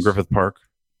Warner the Brothers. one in Griffith Park?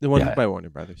 The one by Warner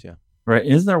Brothers, yeah. Right.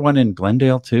 Isn't there one in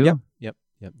Glendale too? Yep.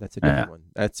 That's a different one.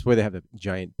 That's where they have a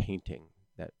giant painting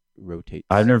that rotates.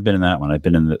 I've never been in that one. I've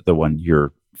been in the one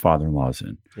your father-in-law's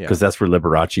in, because that's where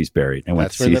Liberace's buried. I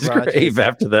went to see his grave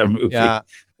after that movie. Yeah.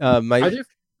 My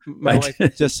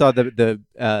wife just saw the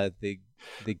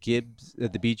Gibbs,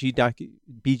 the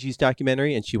Bee Gees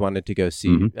documentary, and she wanted to go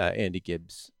see Andy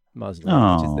Gibbs'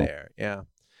 mausoleum, which is there. Yeah.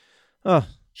 Oh,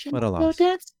 what a loss.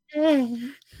 That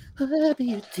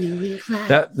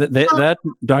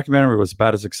documentary was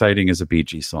about as exciting as a Bee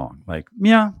Gees song. Like,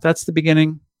 yeah, that's the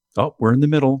beginning. Oh, we're in the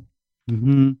middle.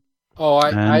 Mm-hmm. Oh,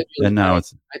 I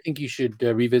think you should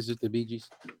revisit the Bee Gees.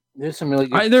 There's some really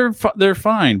good. They're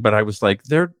fine, but I was like,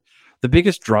 the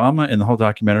biggest drama in the whole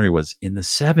documentary was in the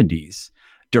 70s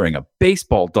during a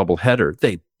baseball doubleheader.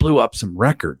 They blew up some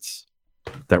records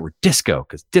that were disco,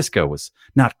 because disco was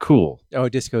not cool. Oh,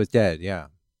 disco is dead. Yeah.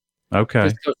 Okay.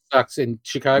 Disco sucks in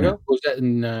Chicago. Yeah. Was that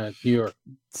in New York?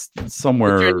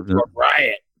 Somewhere.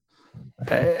 Riot.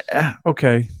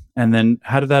 Okay. And then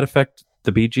how did that affect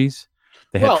the Bee Gees?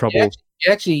 They had trouble. It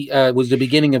actually was the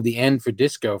beginning of the end for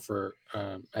disco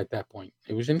at that point.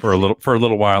 It was for a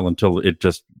little while until it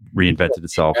just reinvented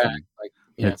itself.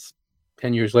 It's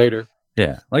 10 years later.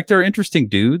 Yeah. Like, they're interesting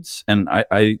dudes. And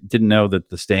I didn't know that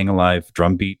the Staying Alive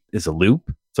drum beat is a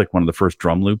loop. It's like one of the first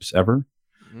drum loops ever,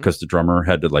 because the drummer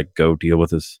had to like go deal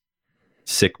with his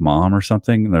sick mom or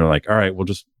something. And they're like, all right, we'll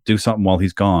just do something while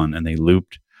he's gone. And they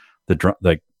looped the drum,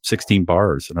 like 16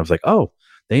 bars. And I was like, oh,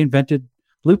 they invented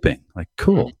looping. Like,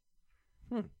 cool.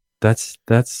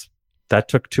 That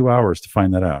took 2 hours to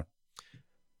find that out.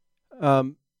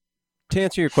 To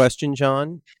answer your question,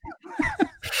 John.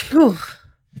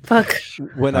 Fuck.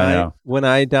 When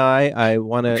I die, I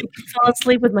want to fall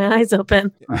asleep with my eyes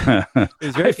open. I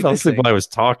fell asleep while I was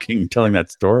telling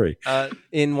that story.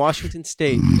 In Washington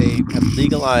State, they have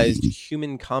legalized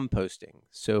human composting.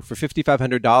 So for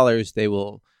 $5,500, they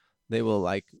will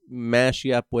like mash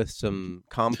you up with some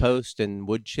compost and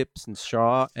wood chips and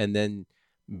straw, and then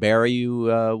bury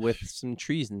you with some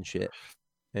trees and shit.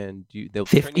 And they'll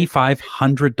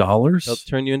 $5,500. They'll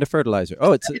turn you into fertilizer.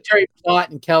 Oh, it's a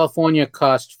plot in California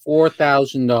costs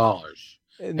 $4,000,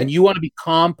 and you want to be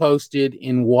composted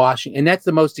in Washington, and that's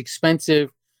the most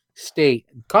expensive state.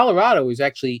 Colorado is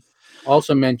actually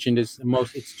also mentioned as the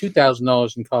most. It's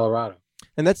 $2,000 in Colorado,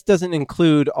 and that doesn't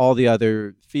include all the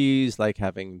other fees, like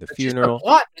having the funeral.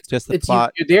 Just the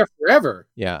plot. You're there forever.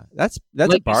 Yeah, that's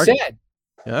like a bargain. You said.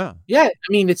 Yeah. I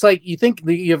mean, it's like you think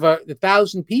you have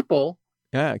 1,000 people.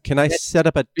 Yeah, can I set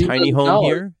up a tiny home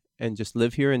here and just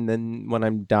live here, and then when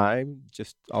I'm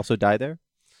just also die there?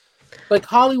 Like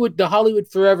Hollywood, the Hollywood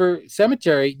Forever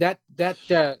Cemetery, that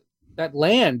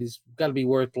land has got to be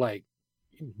worth like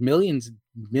millions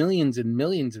and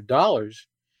millions of dollars,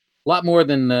 a lot more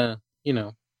than the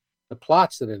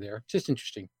plots that are there. It's just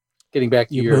interesting. Getting back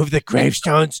to you moved the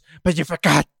gravestones, but you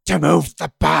forgot to move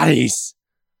the bodies.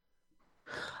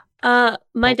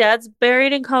 My dad's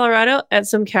buried in Colorado at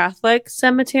some Catholic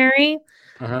cemetery.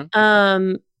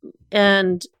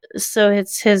 And so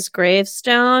it's his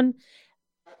gravestone.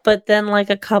 But then like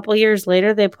a couple years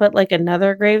later, they put like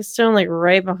another gravestone like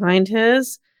right behind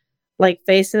his. like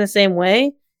facing the same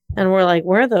way. And we're like,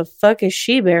 where the fuck is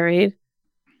she buried?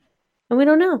 And we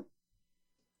don't know.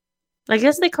 I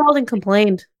guess they called and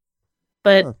complained,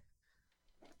 but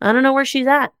I don't know where she's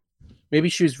at. Maybe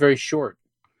she was very short.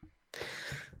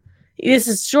 This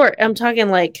is short. I'm talking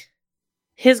like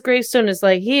his gravestone is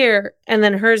like here, and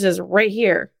then hers is right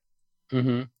here.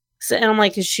 Mm-hmm. So, and I'm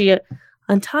like, is she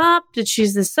on top? Did she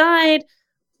the side?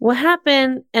 What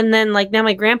happened? And then like now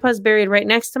my grandpa's buried right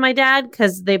next to my dad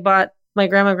because my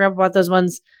grandma and grandpa bought those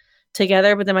ones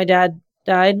together, but then my dad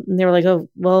died and they were like, oh,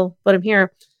 well, put him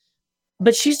here.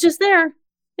 But she's just there.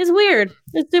 It's weird.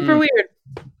 It's super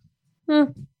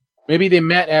weird. Maybe they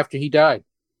met after he died.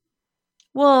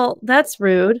 Well, that's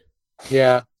rude.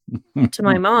 Yeah. To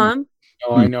my mom.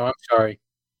 Oh, I know. I'm sorry.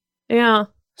 Yeah.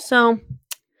 So,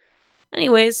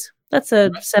 anyways, that's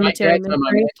a cemetery. My dad's on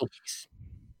my mantelpiece.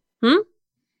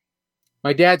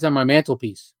 My dad's on my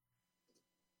mantelpiece.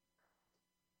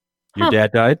 Your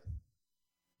dad died?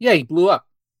 Yeah, he blew up.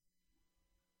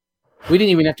 We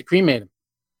didn't even have to cremate him.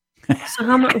 So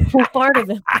how much? What part of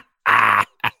it?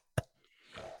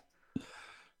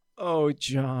 Oh,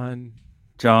 John.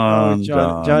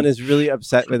 John is really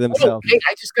upset with himself. Hey,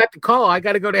 I just got the call. I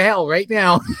got to go to hell right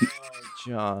now.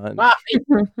 John. Bye.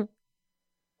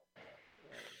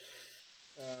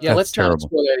 Yeah, That's let's not terrible.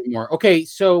 spoil that anymore. Okay,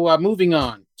 so moving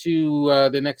on to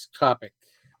the next topic.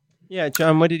 Yeah,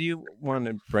 John, what did you want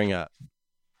to bring up?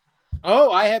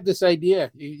 Oh, I have this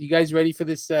idea. You guys ready for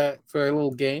this? For a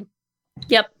little game?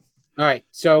 Yep. All right.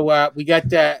 So we got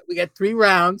 3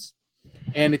 rounds,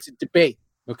 and it's a debate.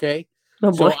 Okay.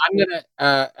 Oh So boy. I'm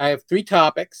gonna. I have 3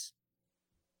 topics.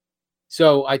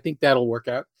 So I think that'll work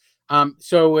out.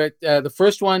 So the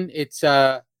first one, it's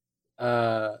who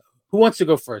wants to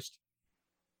go first?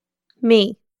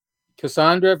 Me.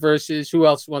 Cassandra versus who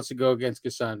else wants to go against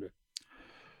Cassandra?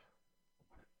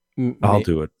 I'll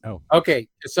do it. Okay,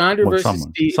 Cassandra Or versus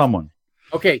Steve. someone.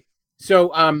 Okay,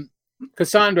 so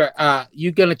Cassandra,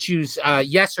 you gonna choose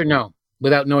yes or no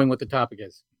without knowing what the topic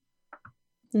is?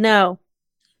 No.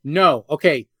 No.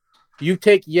 Okay, you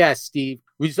take yes, Steve.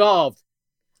 Resolved.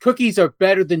 Cookies are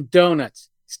better than donuts.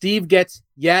 Steve gets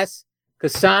yes.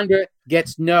 Cassandra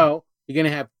gets no. You're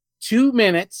gonna have 2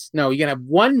 minutes. No, you're gonna have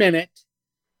 1 minute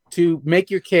to make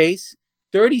your case.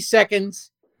 30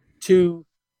 seconds to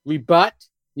rebut.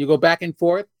 You go back and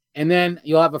forth, and then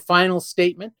you'll have a final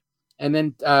statement, and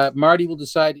then Marty will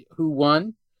decide who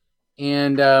won,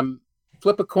 and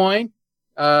flip a coin.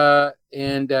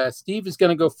 And Steve is going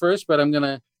to go first, but I'm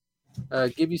going to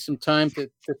give you some time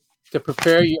to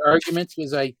prepare your arguments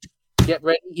as I get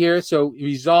ready here. So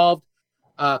resolved.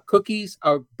 Cookies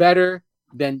are better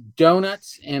than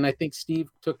donuts, and I think Steve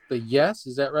took the yes.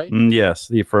 Is that right? Yes,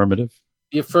 the affirmative.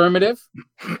 The affirmative.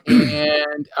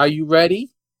 And are you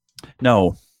ready?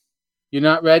 No. You're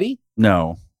not ready?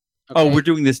 No. Okay. Oh, we're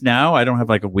doing this now? I don't have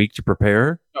like a week to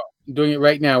prepare? No, I'm doing it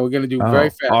right now. We're going to do very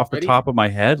fast. Off the Ready? top of my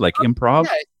head, like improv?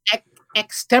 Yeah,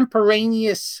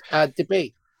 extemporaneous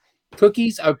debate.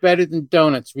 Cookies are better than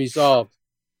donuts. Resolved.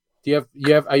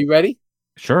 Are you ready?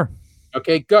 Sure.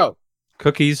 Okay, go.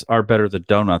 Cookies are better than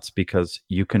donuts because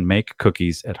you can make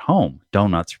cookies at home.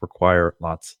 Donuts require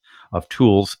lots of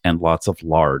tools and lots of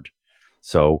lard.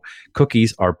 So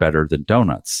cookies are better than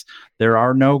donuts. There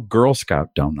are no Girl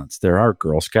Scout donuts. There are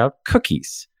Girl Scout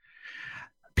cookies.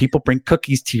 People bring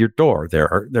cookies to your door.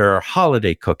 There are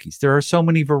holiday cookies. There are so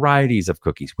many varieties of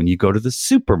cookies. When you go to the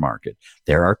supermarket,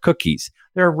 there are cookies.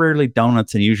 There are rarely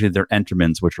donuts, and usually they're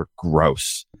Entenmann's, which are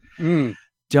gross.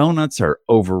 Donuts are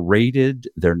overrated.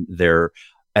 They're,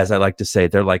 as I like to say,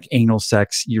 they're like anal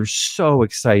sex. You're so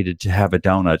excited to have a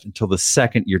donut until the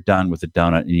second you're done with the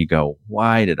donut, and you go,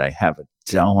 "Why did I have a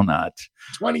donut?"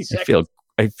 20 seconds.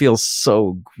 I feel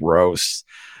so gross.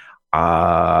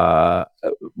 1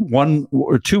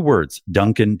 or 2 words: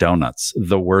 Dunkin' Donuts,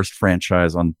 the worst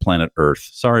franchise on planet Earth.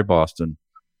 Sorry, Boston.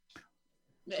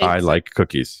 I like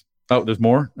cookies. Oh, there's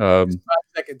more. 5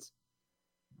 seconds.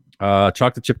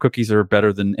 Chocolate chip cookies are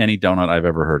better than any donut I've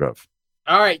ever heard of.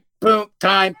 All right. Boom.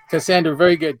 Time. Cassandra,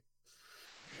 very good.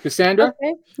 Cassandra?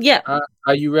 Okay. Yeah.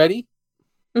 Are you ready?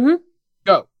 Mm-hmm.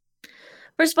 Go.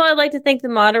 First of all, I'd like to thank the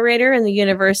moderator and the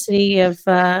University of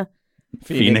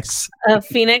Phoenix.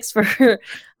 Phoenix for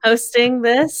hosting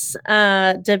this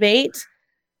debate.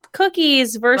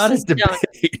 Cookies versus donuts.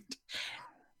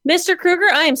 Mr.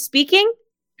 Kruger, I am speaking.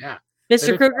 Yeah.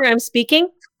 Mr. Kruger, I'm speaking.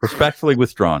 Respectfully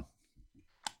withdrawn.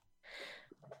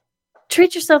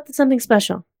 Treat yourself to something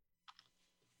special.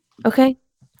 Okay?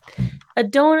 A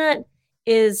donut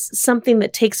is something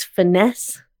that takes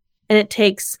finesse, and it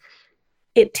takes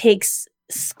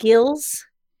skills.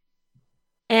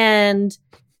 And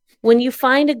when you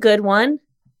find a good one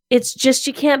It's just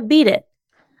you can't beat it.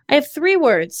 I have 3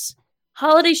 words.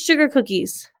 Holiday sugar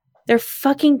cookies. They're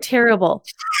fucking terrible.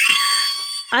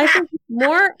 I think you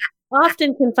more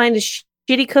often can find a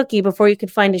shitty cookie before you can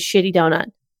find a shitty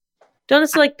donut.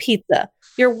 Donuts are like pizza.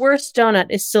 Your worst donut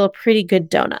is still a pretty good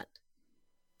donut.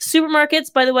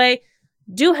 Supermarkets, by the way,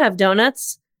 do have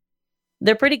donuts.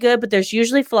 They're pretty good, but there's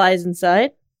usually flies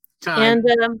inside. Time.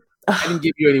 And I didn't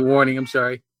give you any warning. I'm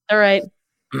sorry. all right.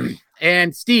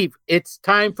 And Steve, it's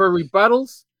time for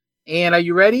rebuttals. And are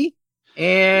you ready?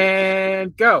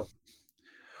 And go.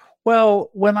 Well,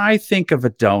 when I think of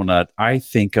a donut, I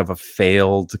think of a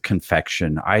failed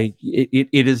confection.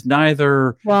 It is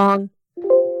neither. Wrong.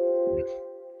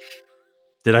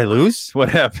 Did I lose? What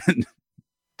happened?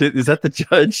 Is that the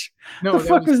judge? No, What the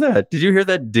fuck was that? Did you hear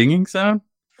that dinging sound?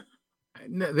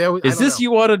 No, that was, Is this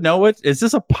you want to know it? Is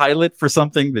this a pilot for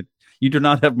something that you do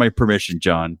not have my permission,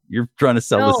 John? You're trying to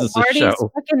sell this as a Marty's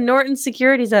show. fucking Norton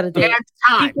Security's out of date. And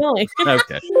time. Keep going.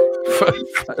 Okay.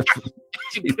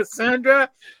 Cassandra,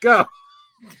 go.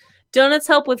 Donuts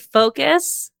help with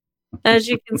focus, as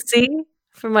you can see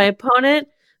from my opponent,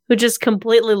 who just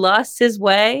completely lost his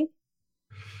way.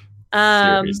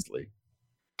 Seriously.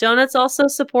 Donuts also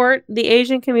support the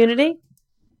Asian community.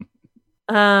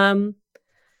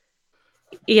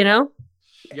 You know,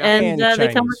 Yeah. and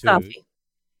they come with Chinese food. coffee.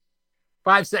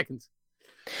 5 seconds.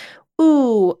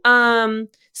 Ooh,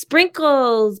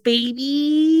 sprinkles,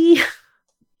 baby.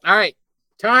 All right.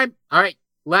 Time. All right.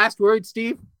 Last word,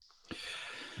 Steve.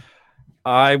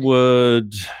 I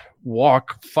would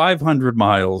walk 500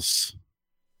 miles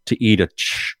to eat a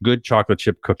good chocolate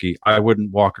chip cookie. I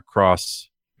wouldn't walk across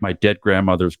my dead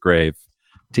grandmother's grave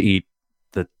to eat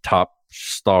the top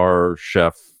star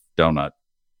chef donut.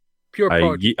 Pure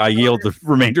poetry. I yield the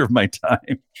remainder of my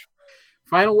time.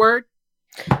 Final word.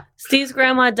 Steve's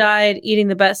grandma died eating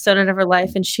the best donut of her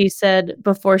life, and she said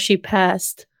before she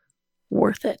passed,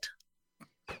 worth it.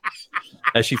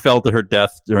 As she fell to her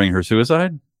death during her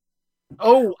suicide.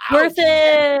 Oh, Worth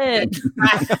it.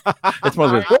 It's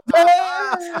one of those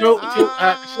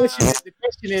the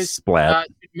question is, splat.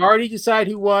 should Marty decide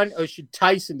who won, or should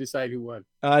Tyson decide who won?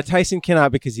 Tyson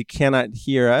cannot, because he cannot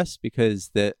hear us,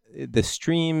 because the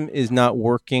stream is not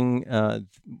working.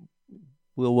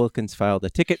 Will Wilkins filed a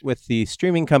ticket with the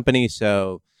streaming company,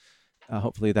 so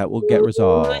hopefully that will get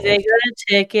resolved. Ooh, they got a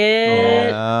ticket.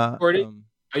 Yeah, Recorded?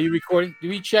 Are you recording? Do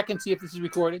we check and see if this is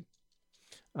recorded?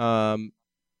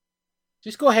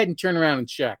 Just go ahead and turn around and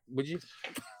check, would you?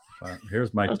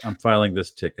 Here's I'm filing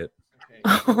this ticket.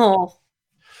 Oh,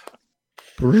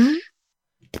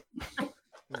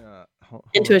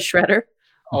 into a shredder.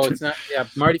 Oh, it's not. Yeah,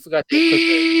 Marty forgot to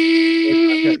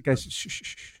put the. guys, shh, shh,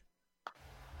 shh.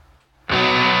 All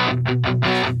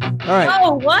right.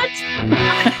 Oh, what?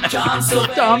 John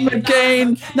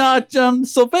McCain, not John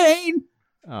Sylvain.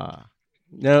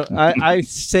 No, I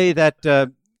say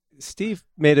that Steve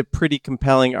made a pretty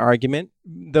compelling argument,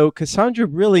 though Cassandra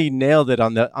really nailed it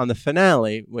on the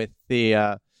finale with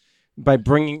the by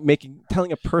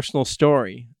telling a personal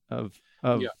story of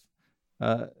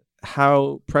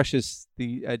how precious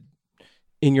the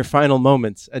in your final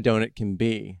moments a donut can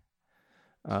be.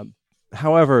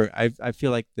 However, I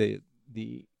feel like the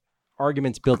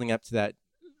arguments building up to that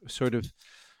sort of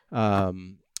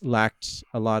lacked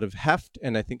a lot of heft,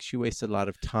 and I think she wasted a lot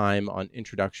of time on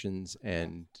introductions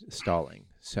and stalling.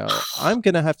 So I'm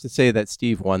gonna have to say that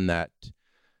Steve won that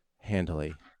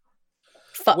handily.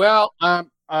 Well,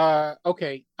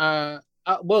 okay.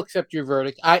 We'll accept your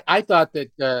verdict. I thought that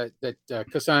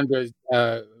Cassandra's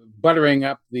buttering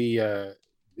up the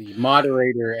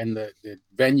moderator and the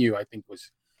venue, I think,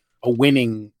 was a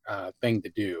winning thing to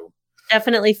do.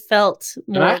 Definitely felt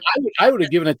more. I would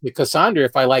have given it to Cassandra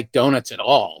if I liked donuts at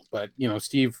all, but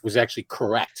Steve was actually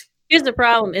correct. Here's the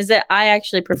problem: is that I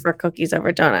actually prefer cookies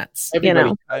over donuts.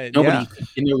 Nobody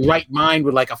in their right mind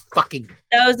would like a fucking.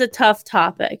 That was a tough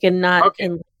topic and not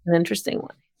an interesting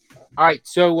one. All right,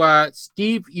 so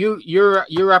Steve,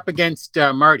 you're up against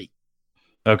Marty.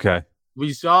 Okay.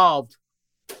 Resolved.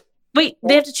 Wait,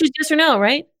 they have to choose yes or no,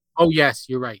 right? Oh yes,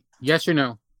 you're right. Yes or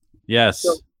no? Yes.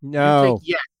 So No.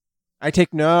 yes. I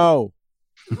take no.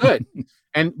 Good.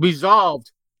 And resolved.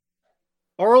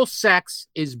 Oral sex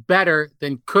is better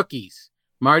than cookies.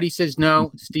 Marty says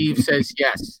no. Steve says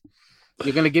yes.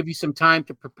 You're going to give you some time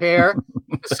to prepare.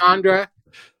 Cassandra,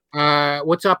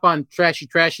 what's up on Trashy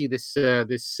this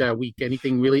week?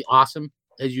 Anything really awesome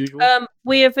as usual?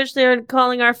 We officially are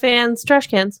calling our fans trash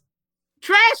cans.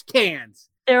 Trash cans.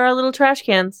 There are little trash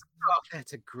cans. Oh,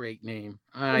 that's a great name.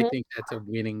 I think that's a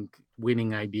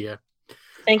winning idea.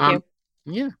 Thank you.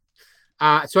 Yeah.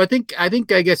 So I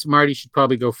guess Marty should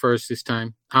probably go first this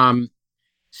time.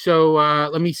 So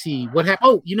let me see what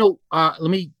happened. Oh,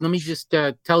 let me just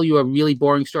tell you a really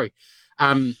boring story.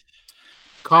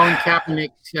 Colin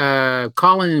Kaepernick,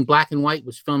 Colin in black and white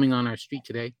was filming on our street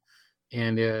today,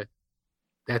 and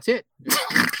that's it.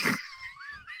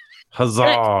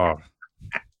 Huzzah!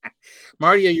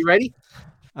 Marty, are you ready?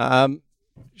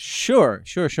 Sure.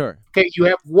 Okay, you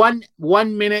have one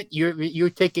minute. You're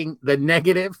taking the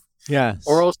negative. Yes.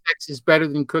 Oral sex is better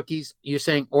than cookies. You're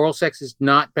saying oral sex is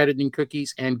not better than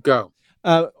cookies, and go.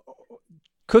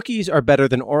 Cookies are better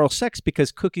than oral sex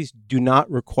because cookies do not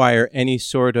require any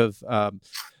sort of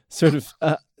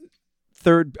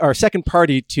third or second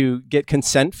party to get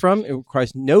consent from. It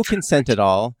requires no consent at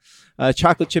all.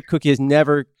 Chocolate chip cookie has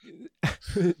never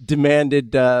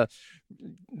demanded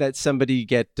that somebody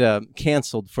get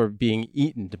canceled for being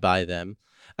eaten by them.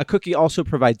 A cookie also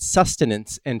provides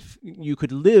sustenance, and you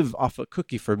could live off a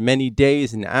cookie for many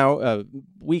days and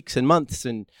weeks and months.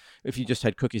 And if you just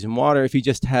had cookies and water, if you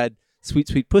just had sweet,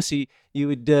 sweet pussy, you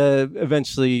would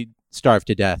eventually starve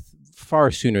to death far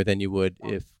sooner than you would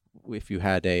if you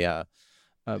had a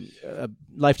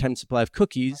lifetime supply of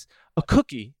cookies. A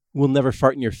cookie will never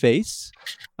fart in your face.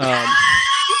 And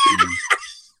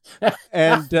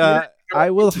I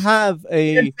will have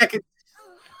an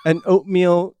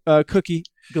oatmeal cookie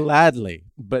gladly,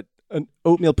 but an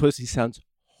oatmeal pussy sounds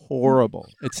horrible.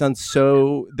 It sounds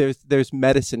so there's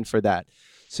medicine for that.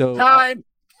 So time.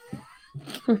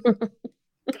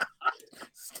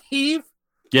 Steve?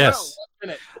 Yes.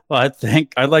 No, well,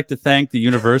 I'd like to thank the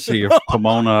University of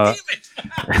Pomona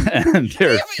and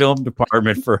their film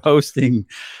department for hosting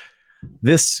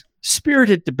this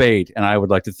spirited debate. And I would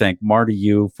like to thank Marty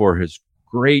Yu for his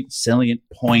great salient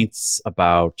points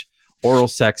about oral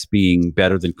sex being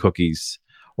better than cookies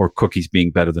or cookies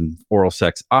being better than oral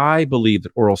sex. I believe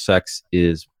that oral sex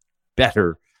is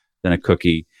better than a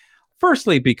cookie.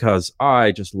 Firstly, because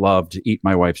I just love to eat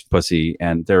my wife's pussy,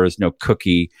 and there is no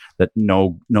cookie that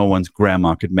no one's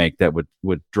grandma could make that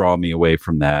would draw me away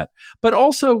from that. But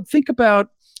also think about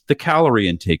the calorie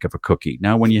intake of a cookie.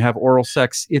 Now, when you have oral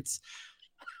sex, it's,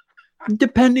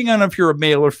 depending on if you're a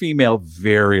male or female,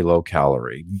 very low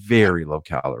calorie.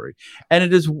 And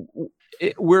it is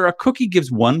where a cookie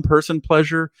gives one person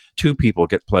pleasure, two people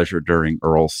get pleasure during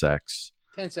oral sex.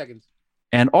 10 seconds.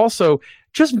 And also,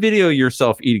 just video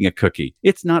yourself eating a cookie.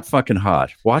 It's not fucking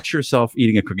hot. Watch yourself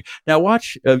eating a cookie. Now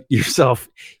watch yourself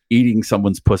eating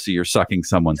someone's pussy or sucking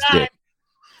someone's dick.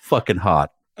 Fucking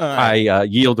hot. Right. I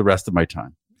yield the rest of my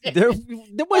time. There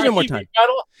wasn't more time.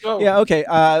 Yeah, okay.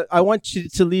 I want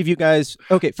to leave you guys.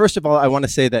 Okay, first of all, I want to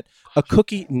say that a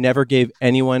cookie never gave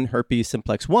anyone herpes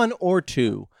simplex 1 or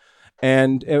 2.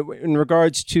 And in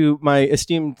regards to my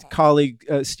esteemed colleague,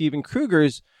 Steven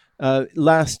Kruger's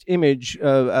last image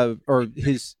or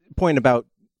his point about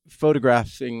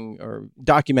photographing or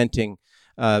documenting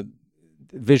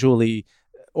visually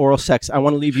oral sex, I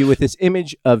want to leave you with this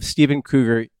image of Steven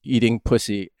Kruger eating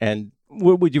pussy. And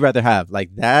what would you rather have,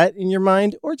 like that in your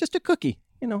mind, or just a cookie?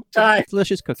 You know, a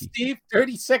delicious cookie. Steve,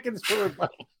 30 seconds for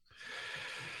rebuttal.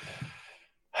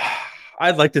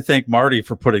 I'd like to thank Marty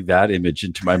for putting that image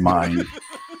into my mind.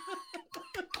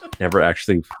 Never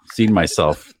actually seen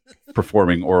myself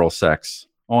performing oral sex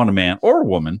on a man or a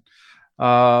woman.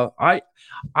 I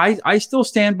still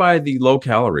stand by the low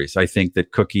calories. I think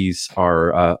that cookies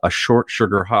are a short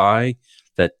sugar high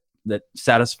that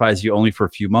satisfies you only for a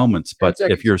few moments. But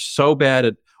if you're so bad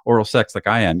at oral sex like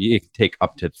I am, you can take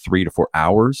up to 3 to 4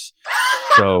 hours.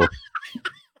 So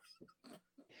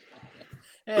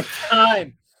and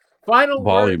time. Final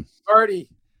volume. Word, Marty.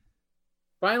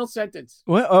 Final sentence.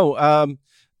 Well,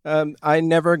 I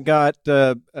never got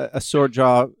a sore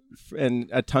jaw and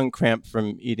a tongue cramp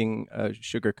from eating a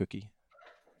sugar cookie.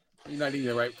 You're not eating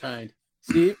the right kind.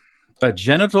 Steve? A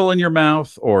genital in your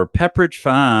mouth or Pepperidge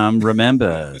Farm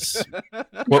remembers.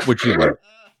 What would you like?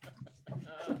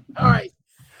 All right.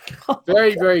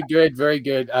 Very, very good. Very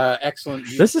good. Excellent.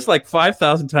 This is like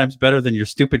 5,000 times better than your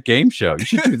stupid game show. You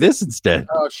should do this instead.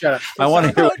 Oh, shut up. I want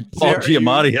to hear what Paul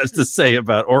Giamatti has to say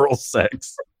about oral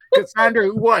sex. Cassandra,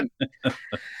 who won?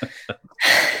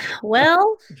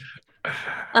 Well,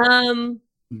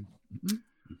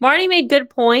 Marty made good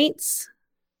points.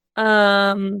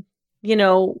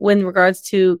 When regards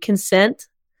to consent.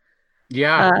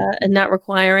 Yeah. And not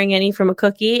requiring any from a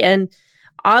cookie. And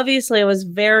obviously I was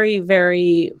very,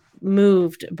 very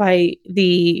moved by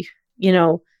the,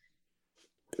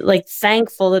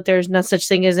 thankful that there's no such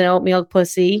thing as an oatmeal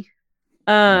pussy.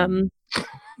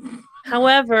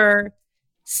 However,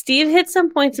 Steve hit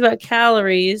some points about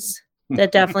calories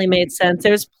that definitely made sense.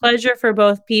 There's pleasure for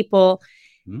both people.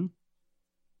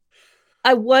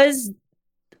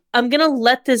 I'm going to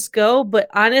let this go, but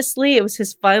honestly, it was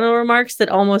his final remarks that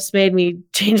almost made me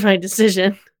change my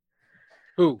decision.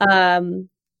 Who?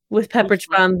 With Pepperidge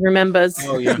Farm remembers.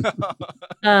 Oh yeah.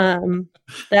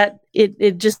 That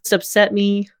it just upset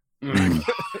me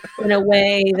in a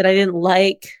way that I didn't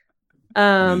like.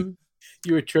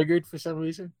 You were triggered for some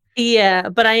reason? Yeah,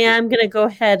 but I am going to go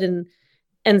ahead and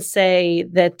say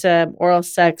that oral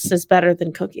sex is better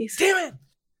than cookies. Damn it!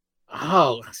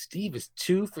 Oh, Steve is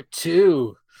 2 for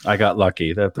 2. I got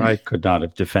lucky. That I could not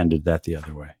have defended that the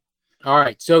other way. All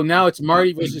right, so now it's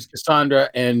Marty versus Cassandra,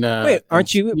 and wait,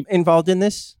 aren't you involved in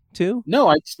this too? No,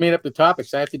 I just made up the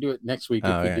topics. I have to do it next week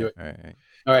if we do it.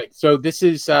 All right. So this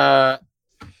is yes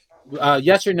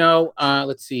or no.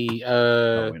 Let's see.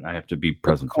 I have to be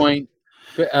present. Coin.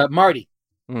 Marty,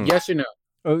 yes or no?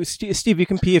 Oh, Steve, you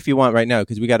can pee if you want right now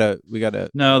because we gotta.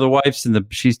 No, the wife's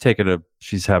she's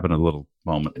having a little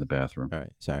moment in the bathroom. All right,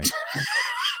 sorry.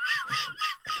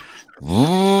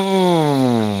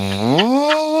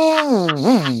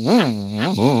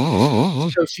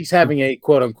 So she's having a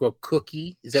quote unquote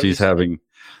cookie. Is that she's having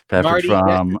Pepperidge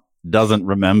Farm doesn't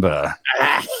remember.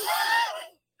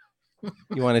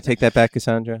 You want to take that back,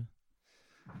 Cassandra?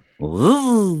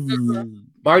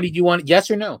 Marty, do you want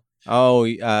yes or no? Oh,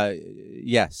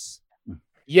 yes.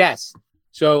 Yes.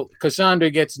 So Cassandra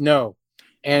gets no,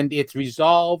 and it's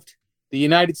resolved. The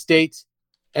United States,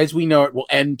 as we know it, will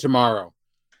end tomorrow.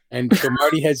 And so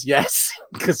Marty has yes,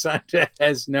 Cassandra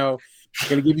has no. I'm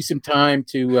going to give you some time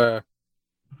to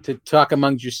talk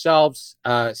amongst yourselves.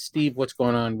 Steve, what's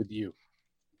going on with you?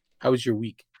 How was your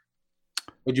week?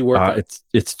 What'd you work on?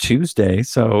 It's Tuesday,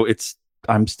 so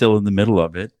I'm still in the middle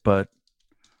of it, but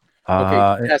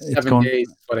okay, past 7 days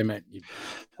is what I meant.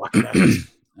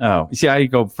 Oh, see, I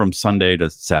go from Sunday to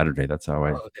Saturday. That's how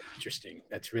I. Oh, that's interesting.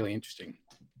 That's really interesting.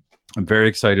 I'm very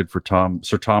excited for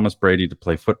Sir Thomas Brady to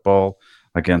play football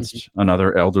against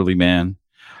another elderly man,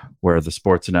 where the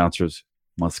sports announcers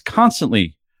must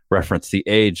constantly reference the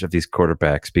age of these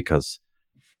quarterbacks because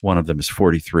one of them is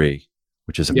 43,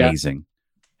 which is amazing.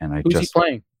 And Who's he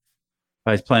playing?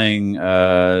 He's playing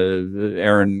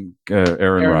Aaron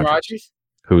Rodgers,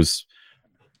 who's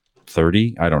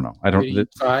 30. I don't know. I don't.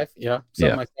 35. Yeah,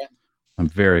 something like that. I'm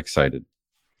very excited.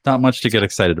 Not much to get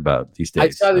excited about these days. I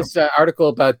saw this article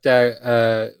about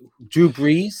Drew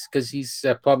Brees because he's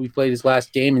probably played his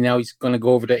last game and now he's going to go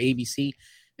over to ABC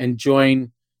and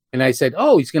join. And I said,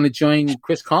 oh, he's going to join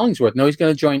Chris Collinsworth. No, he's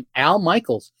going to join Al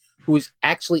Michaels, who is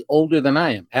actually older than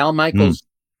I am. Al Michaels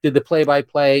did the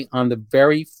play-by-play on the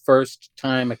very first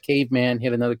time a caveman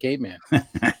hit another caveman.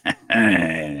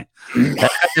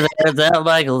 It's Al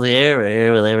Michaels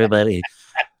here with everybody.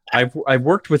 I've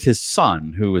worked with his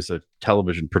son, who is a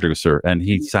television producer, and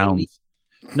he has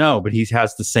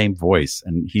the same voice,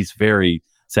 and he's very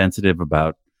sensitive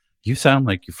about. You sound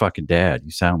like your fucking dad.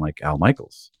 You sound like Al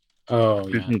Michaels. Oh,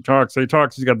 yeah. He talks. He's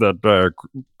got that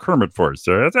Kermit voice.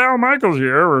 It's Al Michaels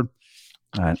here.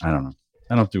 I don't know.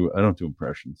 I don't do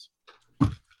impressions.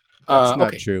 That's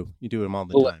not true. You do them all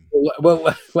the time.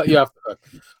 We'll let you off the hook.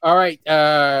 All right.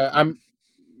 I'm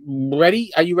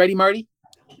ready. Are you ready, Marty?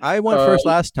 I went first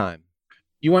last time.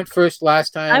 You went first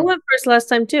last time? I went first last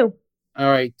time, too. All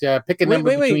right. Pick a number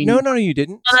between... No, you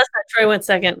didn't. Oh, that's not true. I went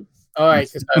second. All right,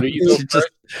 Cassandra, you go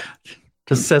first.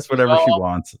 Just says whatever she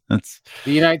wants.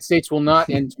 The United States will not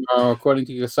end tomorrow, according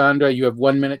to Cassandra. You have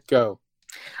 1 minute. Go.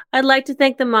 I'd like to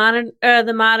thank the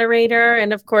moderator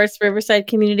and, of course, Riverside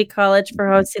Community College for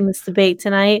hosting this debate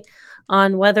tonight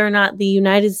on whether or not the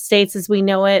United States as we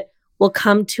know it will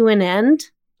come to an end.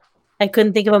 I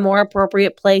couldn't think of a more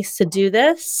appropriate place to do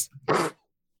this.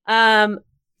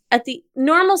 At the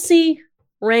normalcy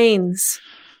reigns.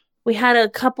 We had a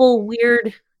couple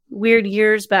weird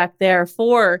years back there,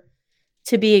 4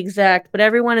 to be exact, but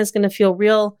everyone is going to feel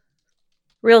real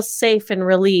safe and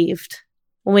relieved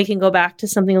when we can go back to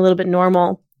something a little bit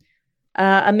normal.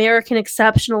 American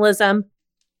exceptionalism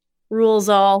rules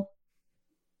all.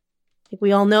 I think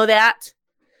we all know that.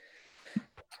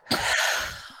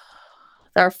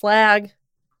 Our flag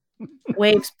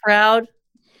waves proud,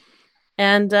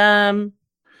 and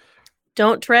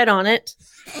don't tread on it.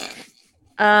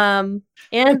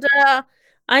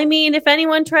 I mean, if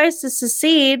anyone tries to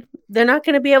secede, they're not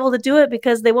going to be able to do it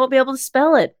because they won't be able to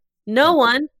spell it. No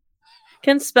one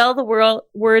can spell the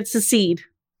word secede.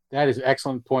 That is an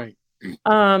excellent point.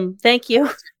 Thank you.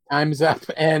 Time's up.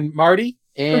 And Marty,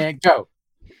 and go.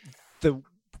 The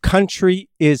country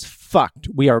is fucked.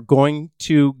 We are going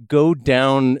to go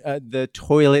down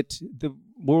the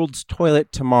world's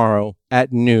toilet tomorrow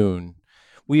at noon.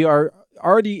 We are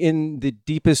already in the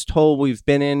deepest hole we've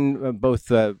been in,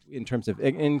 both in terms of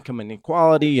income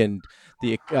inequality and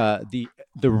the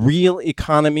the real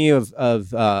economy of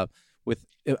with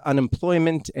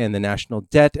unemployment and the national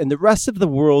debt, and the rest of the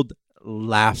world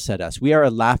laughs at us. We are a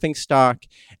laughing stock,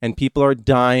 and people are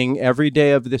dying every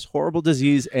day of this horrible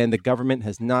disease, and the government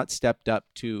has not stepped up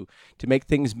to make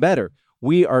things better.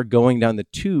 We are going down the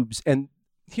tubes. And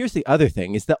here's the other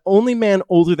thing, is the only man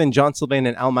older than John Sylvain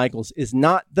and Al Michaels is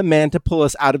not the man to pull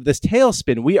us out of this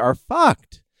tailspin. We are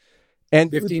fucked. And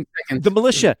 15 seconds. The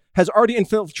militia has already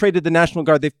infiltrated the National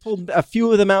Guard. They've pulled a few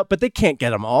of them out, but they can't get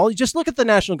them all. You just look at the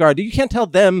National Guard. You can't tell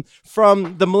them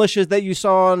from the militias that you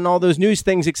saw on all those news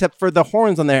things, except for the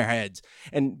horns on their heads.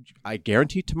 And I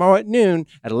guarantee tomorrow at noon,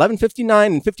 at 11:59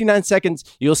 and 59 seconds,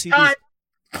 you'll see these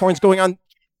horns going on.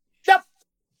 Yep.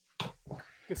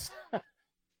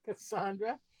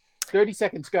 Cassandra, 30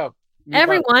 seconds, go.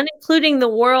 Everyone, including the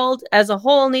world as a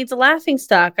whole, needs a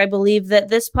laughingstock. I believe that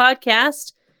this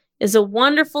podcast is a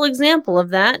wonderful example of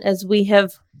that, as we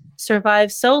have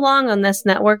survived so long on this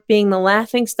network being the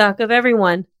laughingstock of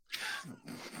everyone.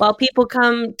 While people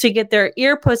come to get their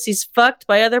ear pussies fucked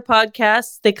by other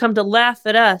podcasts, they come to laugh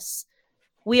at us.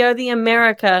 We are the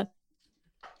America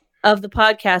of the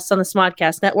podcasts on the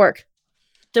Smodcast network.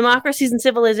 Democracies and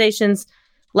civilizations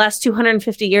last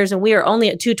 250 years, and we are only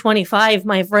at 225,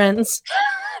 my friends.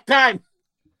 Time.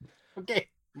 Okay,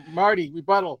 Marty,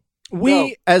 rebuttal.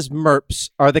 We as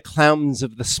MERPs are the clowns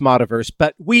of the Smodiverse,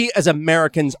 but we as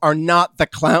Americans are not the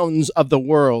clowns of the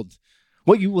world.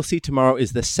 What you will see tomorrow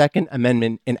is the Second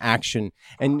Amendment in action.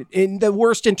 And in the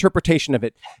worst interpretation of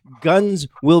it, guns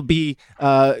will be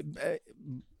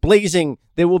blazing.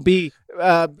 They will be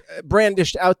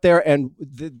brandished out there, and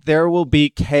there will be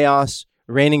chaos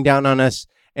raining down on us.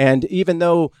 And even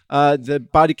though the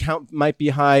body count might be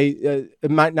high,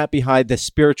 it might not be high, the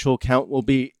spiritual count will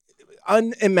be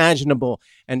unimaginable.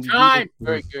 And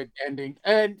very good ending.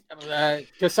 And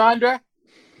Cassandra,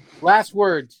 last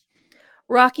words.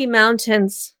 Rocky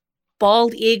Mountains,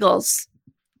 bald eagles,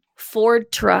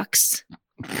 Ford trucks.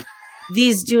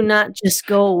 These do not just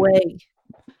go away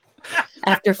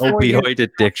after 4 years. Opioid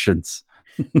addictions.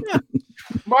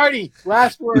 Marty,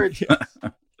 last words.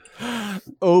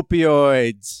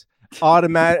 Opioids,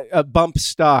 automatic bump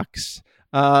stocks,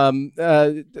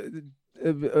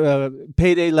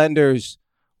 payday lenders.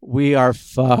 We are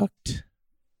fucked.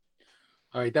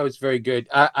 All right, that was very good.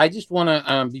 I just want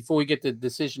to, before we get the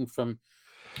decision from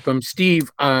Steve,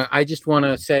 I just want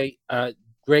to say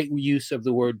great use of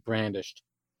the word brandished.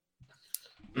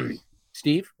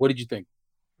 Steve, what did you think?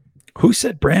 Who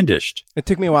said brandished? It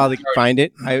took me a while to find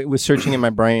it. I was searching in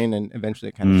my brain, and eventually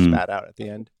it kind of spat out at the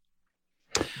end.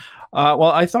 Well,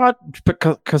 I thought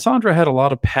Cassandra had a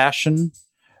lot of passion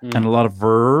and a lot of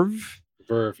verve.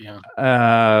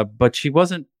 Yeah. But she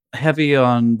wasn't heavy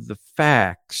on the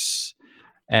facts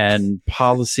and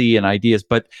policy and ideas,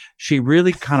 but she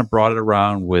really kind of brought it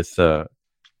around with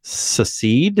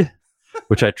secede,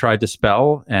 which I tried to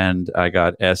spell, and I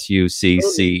got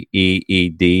SUCCEED,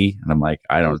 and I'm like,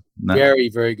 I don't know. Very,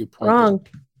 very good point. Wrong.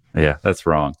 Yeah, that's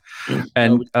wrong.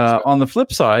 And on the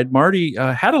flip side, Marty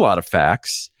had a lot of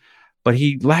facts, but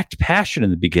he lacked passion in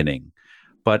the beginning.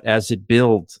 But as it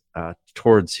built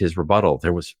towards his rebuttal,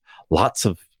 there was lots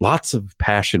of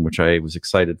passion, which I was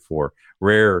excited for.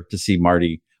 Rare to see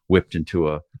Marty whipped into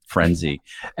a frenzy.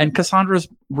 And Cassandra's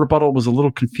rebuttal was a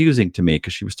little confusing to me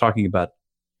because she was talking about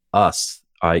us,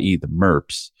 i.e. the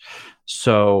MERPs.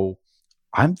 So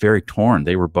I'm very torn.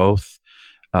 They were both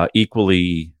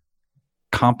equally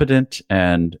competent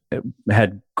and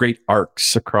had great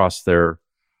arcs across their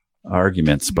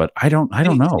arguments, but I don't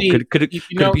know. Could it be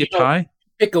a tie?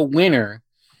 Pick a winner.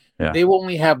 Yeah. They will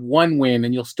only have one win,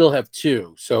 and you'll still have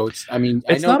two. So it's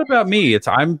not about me.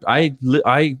 I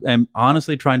am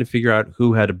honestly trying to figure out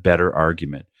who had a better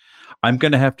argument. I'm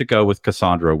going to have to go with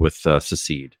Cassandra with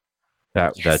secede. I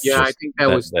think that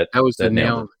was the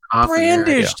nail in the coffin.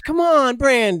 Brandished, yeah. Come on,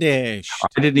 brandished.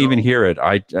 I didn't even hear it.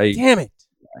 I damn it.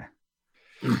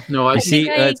 No, I see.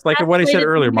 It's like what I said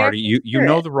earlier, Marty. You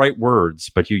know the right words,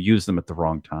 but you use them at the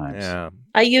wrong times. Yeah.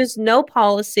 I used no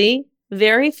policy,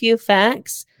 very few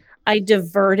facts. I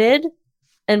diverted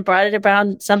and brought it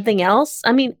about something else.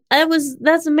 I mean,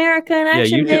 that's America in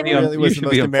action. Yeah, you should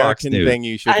be on Fox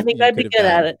News. I think I'd be good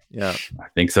at it. Yeah, I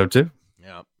think so too.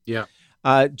 Yeah.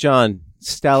 John,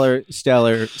 stellar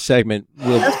segment.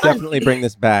 We'll definitely bring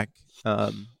this back. Yeah.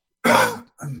 All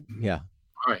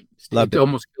right. Loved it.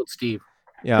 Almost killed Steve.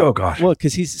 Yeah. Oh gosh. Well,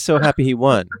 because he's so happy he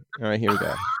won. All right, here we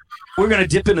go. We're gonna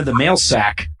dip into the mail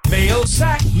sack. Mail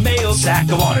sack.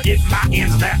 I wanna get my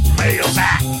hands on that mail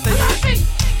sack.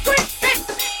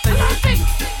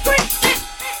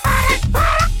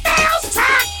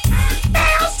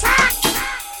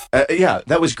 Yeah,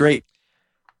 that was great.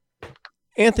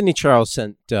 Anthony Charles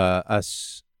sent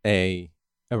us a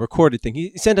recorded thing.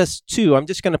 He sent us two. I'm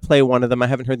just going to play one of them. I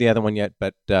haven't heard the other one yet,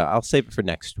 but I'll save it for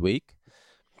next week.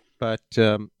 But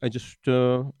I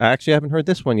actually haven't heard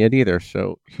this one yet either.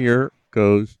 So here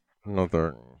goes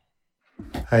another.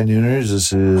 Hi, Nooners.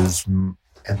 This is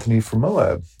Anthony from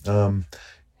Moab.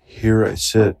 Here I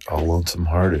sit, all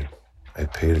lonesome-hearted. I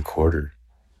paid $0.25,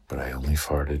 but I only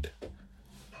farted.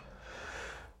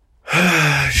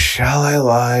 Shall I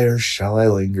lie, or shall I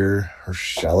linger, or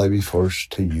shall I be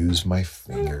forced to use my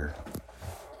finger?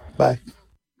 Bye.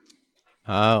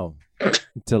 Oh,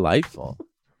 delightful.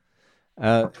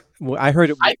 Well, I heard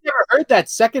it. I never heard that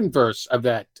second verse of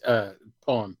that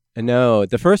poem. No,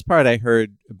 the first part I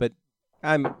heard, but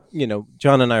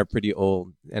John and I are pretty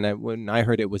old, and when I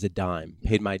heard it was a dime,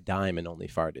 paid my dime and only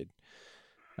farted.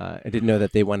 I didn't know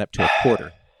that they went up to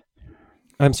 $0.25.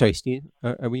 I'm sorry, Steve.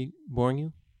 Are we boring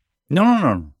you?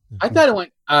 No. I thought it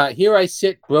went, here I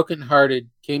sit, broken-hearted,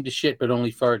 came to shit, but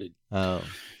only farted. Oh.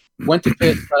 Went to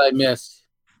piss, but I missed.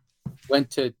 Went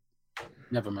to,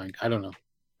 never mind. I don't know.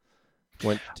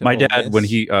 My dad, when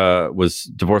he was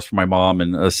divorced from my mom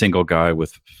and a single guy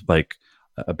with like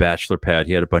a bachelor pad,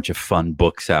 he had a bunch of fun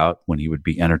books out when he would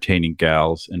be entertaining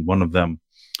gals. And one of them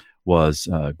was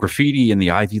graffiti in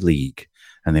the Ivy League.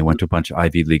 And they went to a bunch of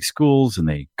Ivy League schools and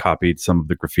they copied some of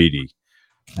the graffiti.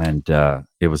 And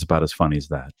it was about as funny as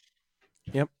that.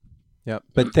 Yep.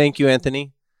 But thank you,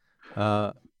 Anthony.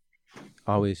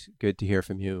 Always good to hear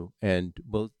from you. And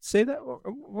we'll say that,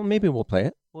 well, maybe we'll play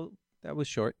it. Well, that was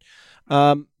short.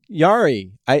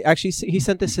 Yari, he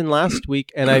sent this in last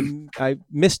week, and I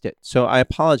missed it, so I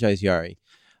apologize, Yari.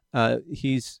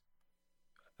 We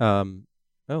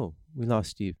lost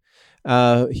Steve.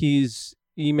 He's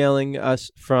emailing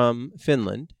us from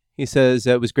Finland. He says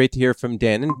it was great to hear from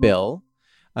Dan and Bill.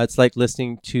 It's like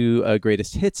listening to a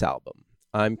greatest hits album.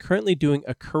 I'm currently doing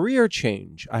a career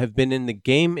change. I have been in the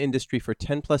game industry for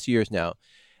 10 plus years now,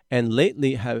 and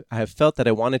lately I have felt that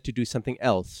I wanted to do something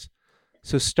else.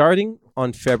 So starting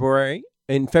in February,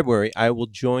 I will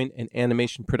join an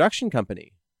animation production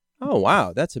company. Oh,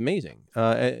 wow. That's amazing.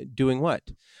 Doing what?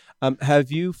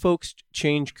 Have you folks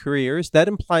changed careers? That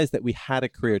implies that we had a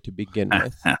career to begin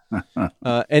with.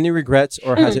 Any regrets,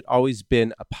 or has it always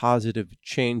been a positive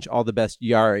change? All the best,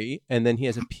 Yari. And then he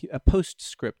has a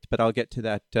postscript, but I'll get to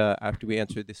that after we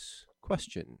answer this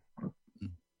question.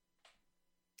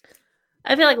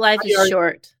 I feel like life is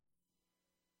short.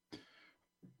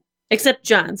 Except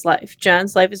John's life.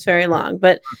 John's life is very long,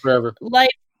 but forever. Life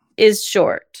is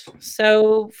short.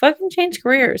 So fucking change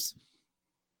careers.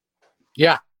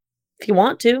 Yeah. If you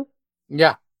want to.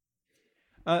 Yeah.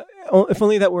 If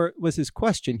only that was his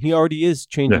question. He already is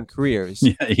changing careers.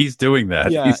 Yeah, he's doing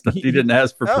that. Yeah, he didn't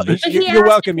ask for permission. You're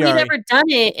welcome, Yari. We've never done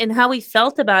it and how we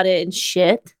felt about it and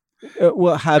shit.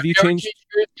 Well, have you changed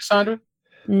careers, Cassandra?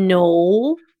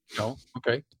 No. No.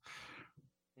 Okay.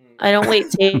 I don't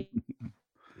wait to.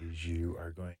 You are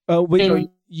going. Oh,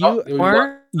 wait.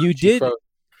 You did.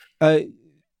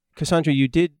 Cassandra, you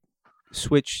did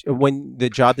switch when the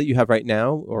job that you have right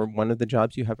now, or one of the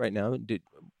jobs you have right now,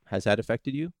 has that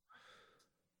affected you?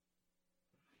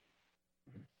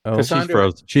 Oh,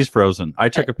 she's frozen. I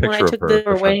took a picture of her.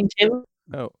 We're waiting too.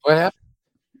 Oh, what happened?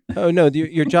 Oh no,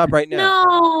 your job right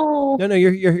now. No,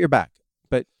 you're back.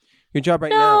 But your job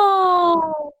right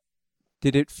now.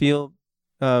 Did it feel?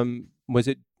 Was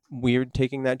it weird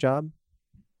taking that job?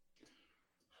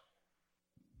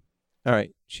 All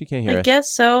right, she can't hear us. I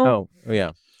guess so. Oh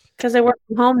yeah. Because I work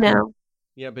from home now.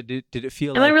 Yeah, but did it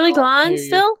feel? Am I really gone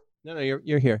still? No,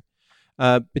 you're here.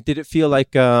 But did it feel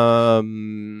like I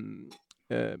don't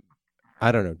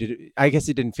know? I guess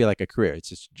it didn't feel like a career. It's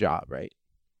just a job, right?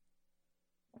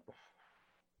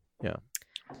 Yeah.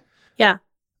 Yeah.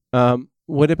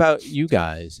 What about you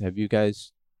guys? Have you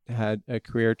guys had a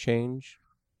career change?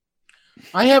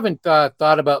 I haven't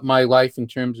thought about my life in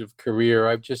terms of career.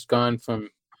 I've just gone from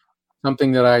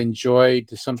something that I enjoyed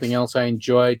to something else I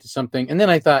enjoyed to something. And then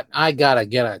I thought, I gotta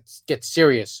get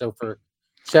serious. So for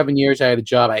 7 years, I had a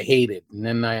job I hated. And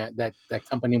then that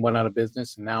company went out of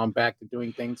business. And now I'm back to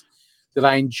doing things that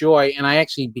I enjoy. And I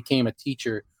actually became a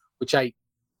teacher, which I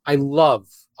love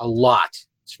a lot.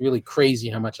 It's really crazy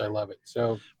how much I love it.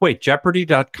 So wait,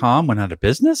 Jeopardy.com went out of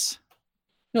business?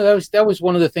 No, that was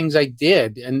one of the things I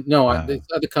did. And no, the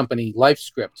other company,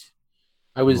 LifeScript.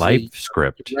 I was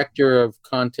LifeScript director of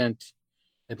content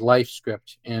at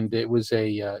LifeScript, and it was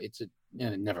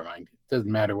never mind. It doesn't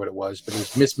matter what it was, but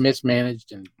it was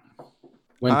mismanaged and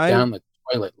went down the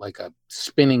toilet like a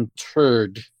spinning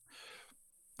turd.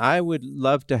 I would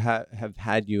love to have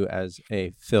had you as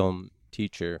a film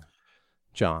teacher,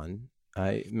 John.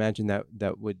 I imagine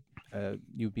that would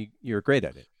you're great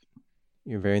at it.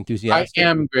 You're very I enthusiastic.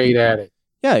 am great at it.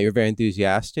 Yeah, you're very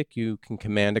enthusiastic. You can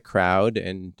command a crowd,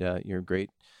 and you're a great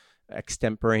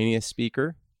extemporaneous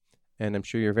speaker. And I'm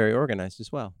sure you're very organized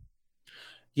as well.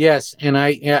 Yes, and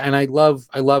I love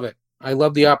it. I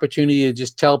love the opportunity to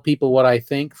just tell people what I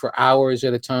think for hours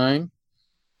at a time.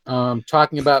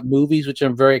 Talking about movies, which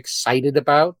I'm very excited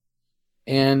about,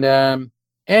 and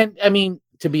I mean,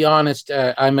 to be honest,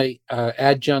 I'm a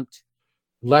adjunct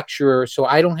lecturer, so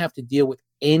I don't have to deal with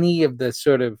any of the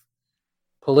sort of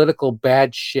political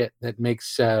bad shit that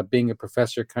makes being a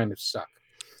professor kind of suck.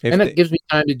 It gives me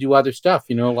time to do other stuff,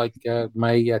 like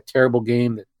my terrible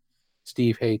game that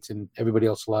Steve hates and everybody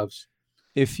else loves.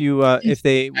 If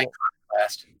they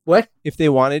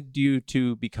wanted you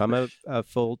to become a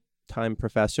full-time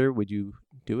professor, would you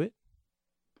do it?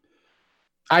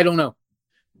 I don't know.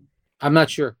 I'm not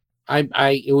sure.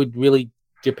 It would really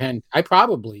depend. I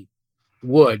probably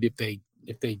would if they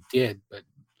did, but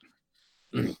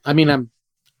I mean,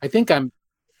 I think I'm.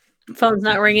 Phone's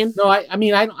not ringing. No, I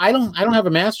mean, I don't have a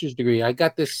master's degree. I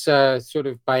got this sort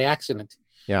of by accident.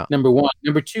 Yeah. Number one.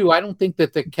 Number two, I don't think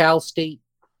that the Cal State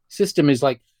system is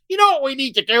like, what we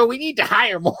need to do? We need to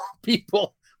hire more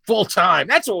people full time.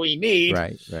 That's what we need.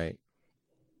 Right.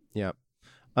 Yeah.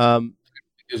 If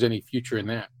there's any future in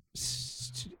that.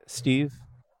 Steve,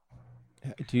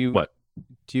 do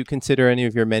you consider any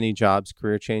of your many jobs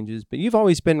career changes? But you've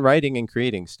always been writing and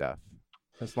creating stuff,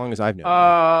 as long as I've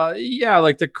known. Yeah,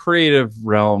 like the creative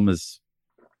realm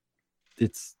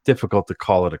it's difficult to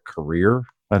call it a career.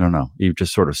 I don't know. You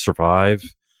just sort of survive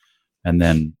and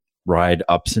then ride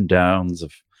ups and downs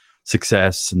of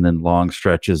success and then long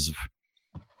stretches of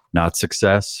not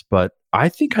success. But I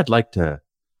think I'd like to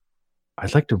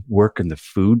work in the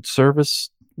food service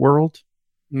world.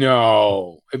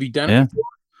 No. Have you done it before?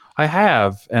 I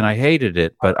have, and I hated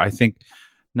it, but I think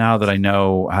now that I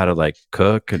know how to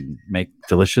cook and make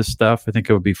delicious stuff, I think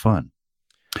it would be fun.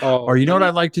 Oh, or what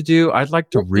I'd like to do? I'd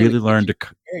like to really learn to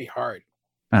cook. Very hard.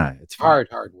 It's fun.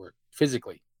 Hard work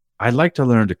physically. I'd like to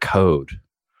learn to code.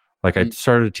 I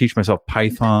started to teach myself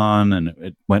Python, and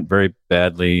it went very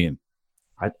badly. And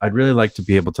I'd really like to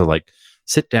be able to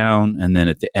sit down, and then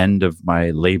at the end of my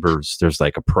labors, there's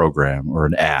a program or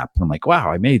an app. And I'm like,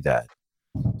 wow, I made that.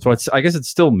 So I guess it's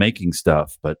still making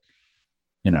stuff, but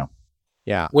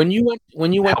yeah. When you went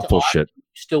helpful to shit. You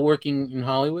still working in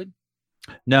Hollywood?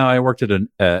 No, I worked at an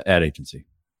ad agency.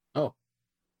 Oh,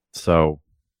 so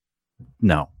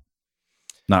no,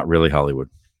 not really Hollywood.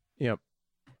 Yep.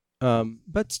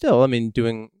 But still, I mean,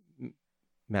 doing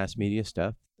mass media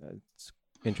stuff, it's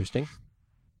interesting.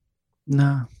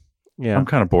 No. Yeah. I'm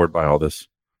kind of bored by all this.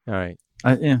 All right.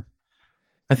 I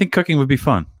think cooking would be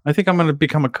fun. I think I'm going to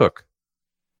become a cook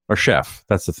or chef.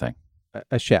 That's the thing.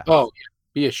 A chef. Oh, yeah.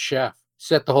 Be a chef.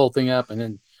 Set the whole thing up and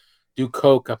then do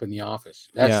coke up in the office.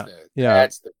 That's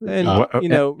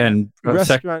and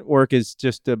restaurant work is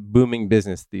just a booming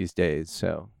business these days.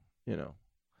 So,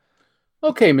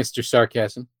 Okay, Mr.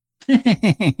 Sarcasm.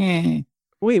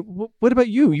 Wait, what about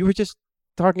you? You were just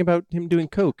talking about him doing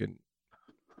coke.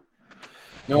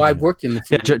 No, I've worked in the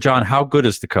food. Yeah, John, how good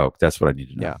is the coke? That's what I need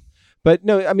to know. Yeah. But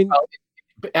no, I mean,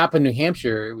 up in New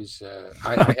Hampshire, it was.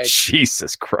 I had...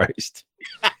 Jesus Christ!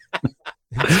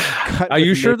 Are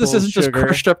you sure this isn't just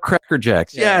crushed up Cracker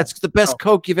Jacks? Yeah, it's the best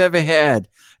Coke you've ever had.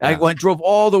 Yeah. I drove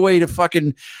all the way to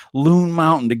fucking Loon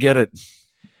Mountain to get it.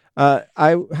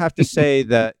 I have to say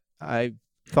that I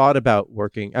thought about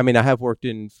working. I mean, I have worked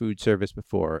in food service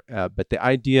before, but the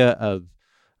idea of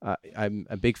I'm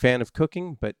a big fan of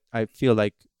cooking, but I feel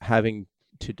like having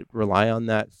to rely on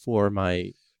that for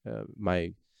my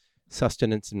my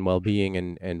sustenance and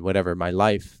well-being and whatever my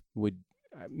life would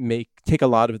take a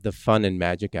lot of the fun and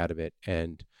magic out of it,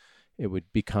 and it would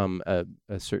become there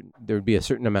would be a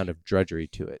certain amount of drudgery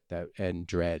to it and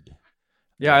dread.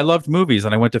 Yeah, I loved movies,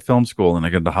 and I went to film school, and I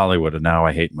got to Hollywood, and now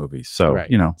I hate movies. So right.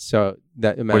 So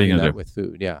that what are you gonna do with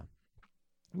food?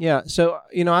 Yeah. So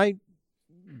I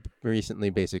recently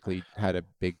basically had a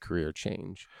big career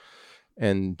change,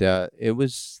 and it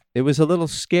was a little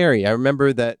scary. I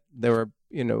remember that there were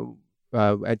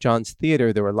at John's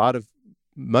Theater there were a lot of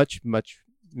many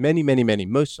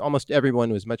almost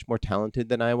everyone was much more talented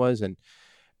than I was,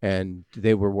 and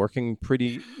they were working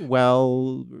pretty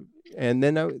well, and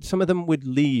then some of them would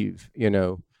leave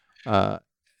the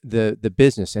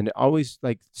business, and it always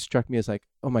struck me as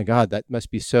oh my God, that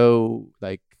must be so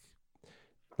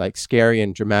scary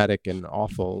and dramatic and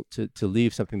awful to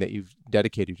leave something that you've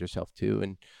dedicated yourself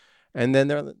to. And then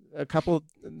there are a couple,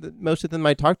 most of them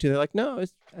I talk to, they're like, no,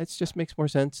 it just makes more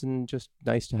sense and just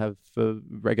nice to have a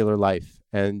regular life.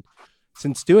 And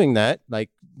since doing that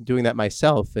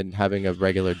myself and having a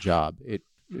regular job, it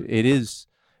is,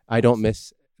 I don't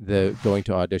miss the going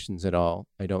to auditions at all.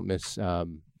 I don't miss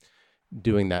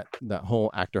doing that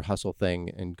whole actor hustle thing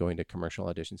and going to commercial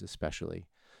auditions especially.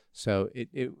 So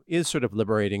it is sort of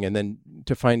liberating, and then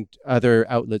to find other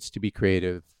outlets to be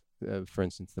creative, for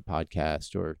instance, the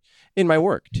podcast, or in my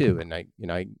work too. And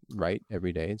I write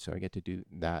every day, and so I get to do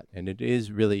that. And it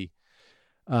is really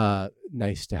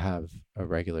nice to have a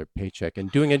regular paycheck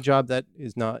and doing a job that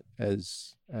is not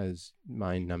as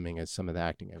mind numbing as some of the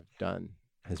acting I've done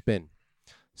has been.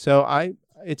 So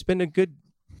it's been a good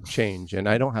change, and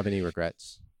I don't have any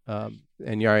regrets.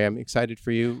 And Yari, I'm excited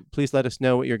for you. Please let us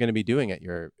know what you're going to be doing at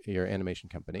your animation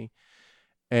company.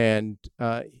 And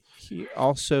he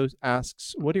also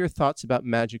asks, what are your thoughts about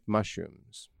magic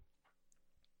mushrooms?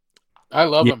 I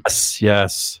love them.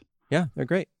 Yes. Yeah, they're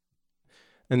great.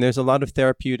 And there's a lot of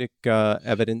therapeutic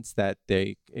evidence that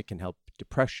it can help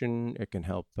depression. It can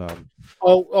help.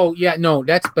 Yeah, no,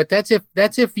 that's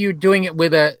if you're doing it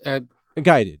with a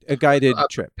guided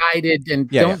trip. Guided,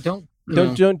 and yeah,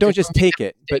 don't just take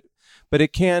it, but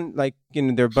it can, like,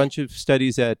 there are a bunch of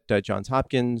studies at Johns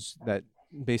Hopkins that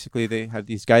basically they have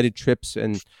these guided trips,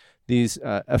 and these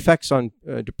effects on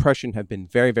depression have been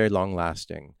very, very long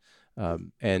lasting.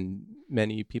 And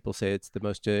many people say it's the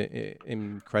most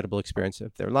incredible experience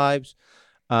of their lives.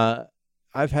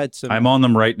 I've had some. I'm on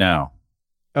them right now.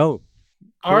 Oh,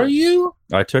 are you?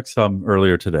 I took some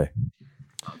earlier today.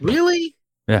 Really?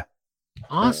 Yeah.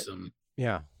 Awesome.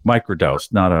 Yeah.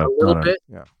 Microdose, not a little bit.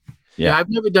 Yeah. I've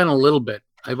never done a little bit.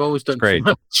 I've always done great.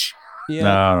 too much. Yeah.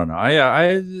 No.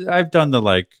 I've done the,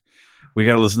 like, we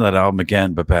got to listen to that album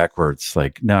again, but backwards.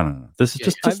 Like, no. This is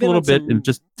just a little bit, and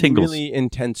just tingles. Really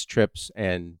intense trips,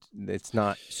 and it's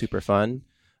not super fun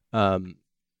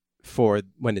for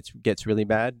when it gets really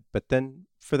bad. But then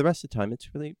for the rest of the time, it's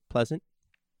really pleasant.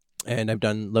 And I've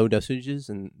done low dosages,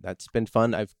 and that's been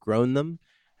fun. I've grown them,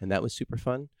 and that was super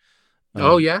fun.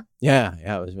 Oh yeah, yeah,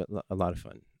 it was a lot of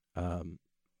fun.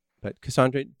 But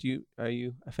Cassandra, are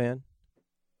you a fan?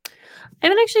 I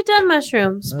haven't actually done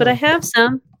mushrooms, but I have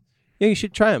some. Yeah, you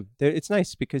should try them. It's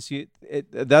nice because the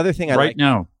other thing I right like,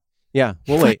 now. Yeah,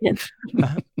 we'll wait.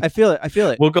 I feel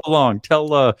it. We'll go long. Tell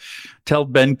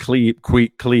Ben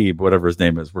Klebe, whatever his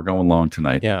name is, we're going long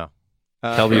tonight. Yeah.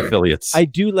 Tell the affiliates. I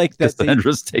do like that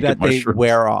they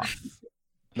wear off.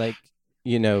 Like,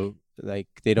 like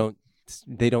they don't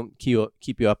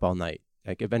keep you up all night.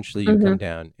 Like, eventually you come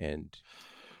down and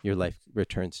your life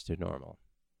returns to normal.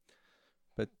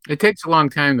 But it takes a long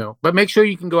time though. But make sure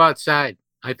you can go outside.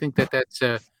 I think that's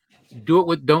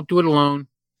don't do it alone,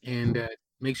 and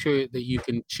make sure that you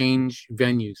can change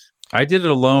venues. I did it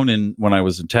alone when I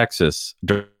was in Texas.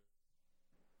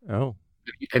 Oh.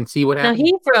 And see what happened. No,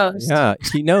 he froze. Yeah,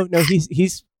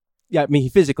 he's yeah. I mean, he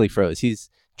physically froze. He's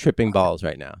tripping balls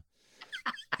right now.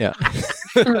 Yeah.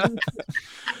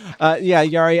 Yeah,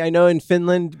 Yari. I know in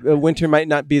Finland, winter might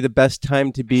not be the best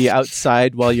time to be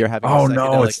outside while you're having. Oh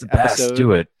no, it's the best. Episode.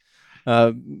 Do it.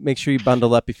 Make sure you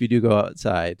bundle up if you do go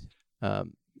outside.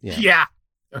 Yeah.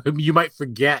 You might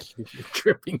forget if you're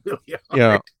tripping really hard.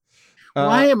 Yeah.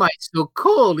 Why am I so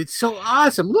cold? It's so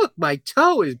awesome. Look, my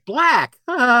toe is black.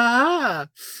 I'm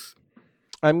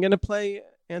going to play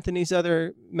Anthony's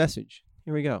other message.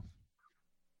 Here we go.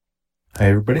 Hi,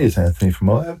 everybody. It's Anthony from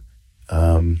Moab.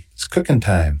 It's cooking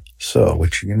time. So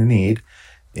what you're going to need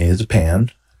is a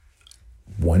pan,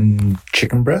 1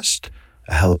 chicken breast,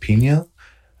 a jalapeno,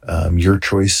 your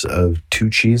choice of 2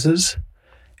 cheeses,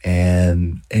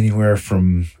 and anywhere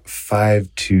from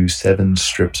 5 to 7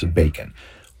 strips of bacon.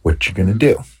 What you're going to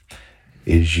do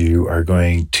is you are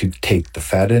going to take the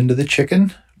fat end of the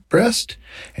chicken breast,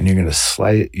 and you're going to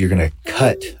slide it. You're going to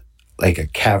cut like a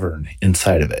cavern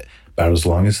inside of it, about as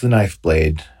long as the knife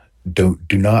blade. Do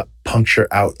not puncture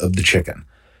out of the chicken.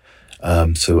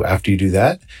 So after you do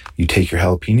that, you take your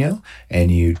jalapeno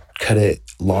and you cut it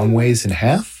long ways in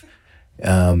half.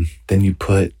 Then you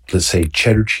put, let's say,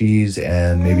 cheddar cheese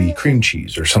and maybe cream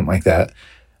cheese or something like that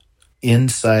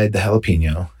inside the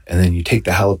jalapeno. And then you take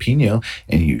the jalapeno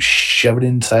and you shove it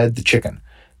inside the chicken.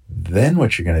 Then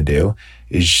what you're going to do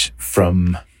is,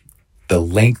 from the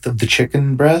length of the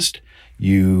chicken breast,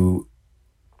 you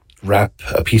wrap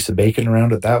a piece of bacon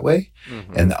around it that way.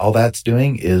 Mm-hmm. And all that's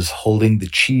doing is holding the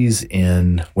cheese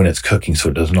in when it's cooking so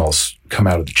it doesn't all come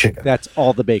out of the chicken. That's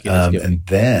all the bacon is doing. And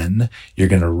then you're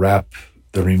going to wrap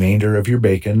the remainder of your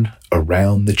bacon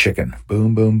around the chicken.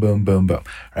 Boom, boom, boom, boom, boom.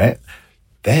 Right?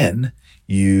 Then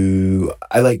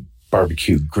I like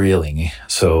barbecue grilling.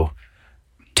 So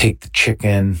take the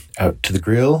chicken out to the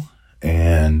grill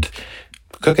and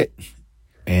cook it.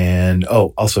 And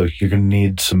also you're going to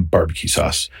need some barbecue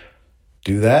sauce.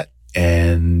 Do that,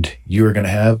 and you are going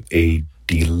to have a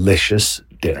delicious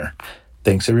dinner.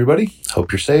 Thanks, everybody.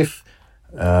 Hope you're safe.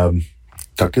 Talk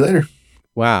to you later.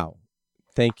 Wow.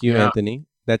 Thank you, Yeah. Anthony.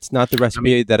 That's not the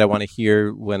recipe that I want to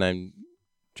hear when I'm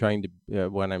trying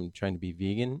to be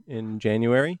vegan in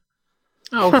January.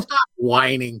 Oh, stop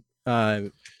whining.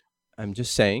 I'm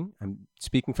just saying. I'm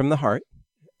speaking from the heart.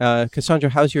 Cassandra,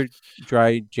 how's your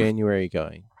dry January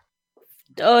going?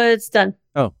 Oh, it's done.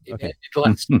 Oh, okay.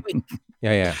 Last week.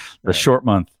 Yeah. The short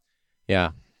month.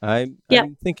 Yeah. I'm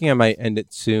thinking I might end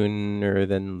it sooner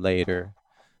than later.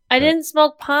 I didn't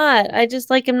smoke pot. I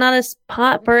just am not a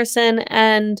pot person,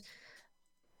 and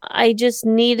I just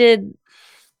needed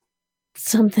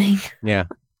something. Yeah.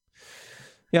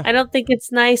 I don't think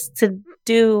it's nice to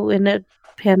do in a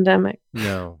pandemic.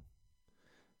 No,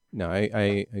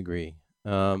 I agree.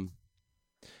 But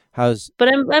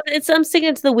I'm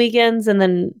sticking to the weekends and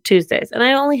then Tuesdays, and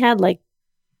I only had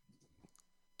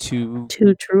two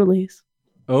Trulies.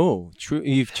 Oh, true.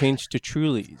 You've changed to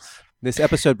Trulies. This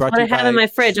episode brought What to I you have by in my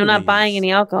fridge. I'm not buying Trulies.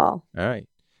 any alcohol. All right.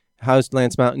 How's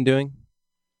Lance Mountain doing?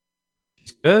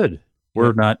 Good.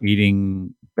 We're not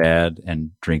eating bad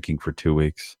and drinking for 2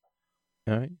 weeks.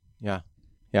 All right. Yeah.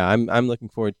 I'm looking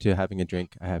forward to having a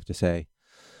drink, I have to say.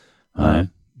 Right.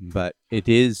 But it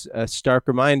is a stark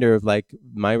reminder of my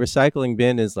recycling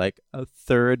bin is a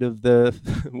third of the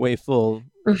way full.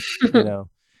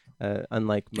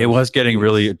 Unlike It was most getting weeks.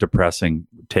 really depressing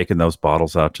taking those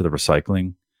bottles out to the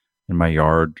recycling in my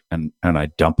yard, and I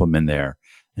dump them in there,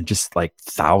 and just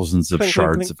thousands of Clink,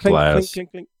 shards clink, of clink, glass.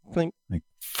 clink, clink, clink, clink.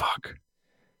 Fuck.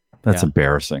 That's Yeah.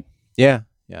 embarrassing. Yeah.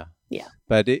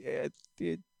 But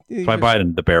So I buy it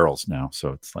in the barrels now,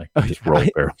 so it's just roll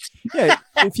barrels. Yeah,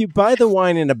 if you buy the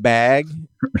wine in a bag,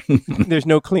 there's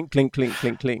no clink, clink, clink,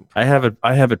 clink, clink. I have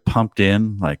it pumped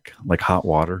in like hot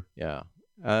water. Yeah.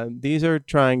 These are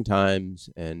trying times,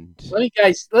 and Let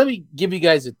me give you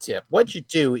guys a tip. What you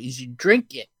do is you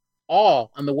drink it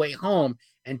all on the way home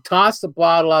and toss the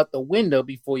bottle out the window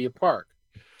before you park.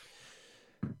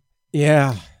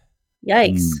 yeah,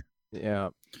 Yikes. yeah.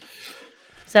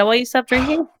 Is that why you stopped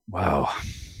drinking? Wow.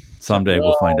 Someday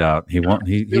we'll find out. He won't.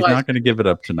 He's not going to give it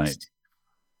up tonight.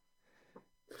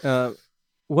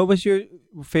 What was your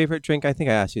favorite drink? I think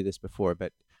I asked you this before,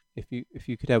 but if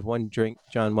you could have one drink,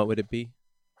 John, what would it be?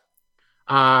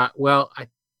 Well,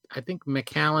 I think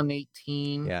Macallan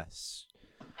 18 Yes.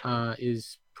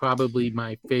 is probably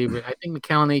my favorite. I think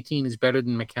Macallan 18 is better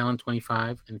than Macallan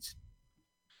 25, and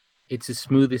it's the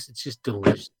smoothest. It's just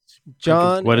delicious.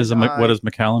 John, What is and what is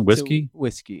Macallan whiskey?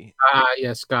 Whiskey.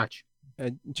 Yeah, Scotch.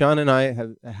 John and I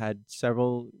have had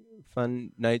several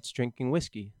fun nights drinking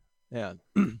whiskey. Yeah.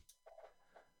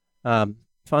 Fun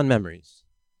memories.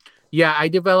 Yeah, I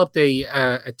developed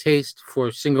a taste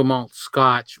for single malt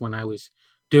Scotch when I was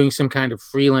doing some kind of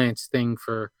freelance thing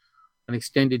for an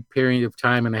extended period of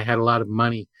time, and I had a lot of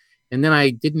money. And then I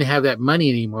didn't have that money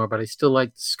anymore, but I still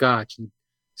liked the Scotch. And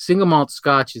single malt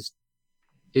Scotch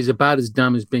is about as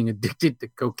dumb as being addicted to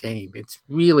cocaine. It's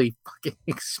really fucking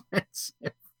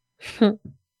expensive.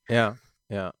 Yeah.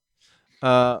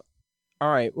 All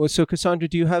right. Well, so Cassandra,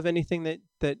 do you have anything that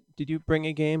did you bring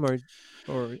a game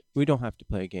or we don't have to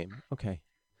play a game? Okay.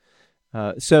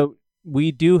 So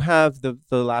we do have the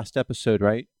last episode,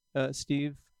 right,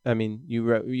 Steve? I mean, you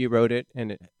wrote it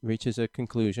and it reaches a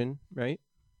conclusion, right?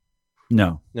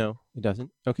 No. No, it doesn't.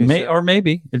 Okay. Or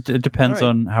maybe. It depends All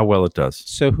right. on how well it does.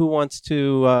 So who wants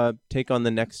to take on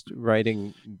the next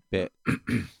writing bit?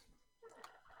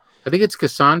 I think it's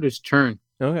Cassandra's turn.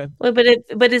 Okay. Wait,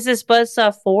 but is this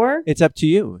Buzzsaw 4? It's up to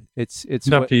you. It's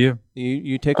Up to you.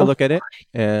 You take a look at it,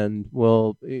 and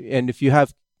if you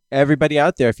have everybody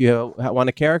out there, if you want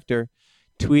a character,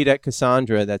 tweet at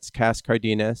Cassandra. That's Cass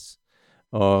Cardenas,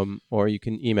 or you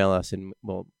can email us, and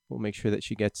we'll make sure that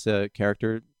she gets a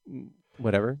character,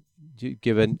 whatever.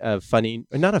 Give a funny,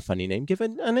 or not a funny name. Give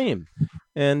it a name,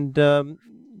 and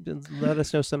let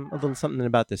us know a little something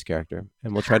about this character,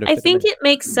 and we'll try to. I think it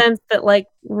makes sense that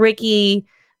Ricky,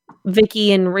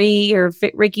 Vicky, and Ree, or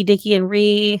Ricky, Dicky, and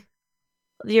Ree,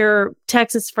 your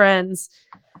Texas friends,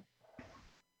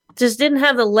 just didn't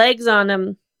have the legs on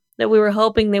them that we were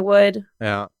hoping they would.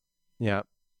 Yeah.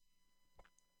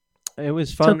 It was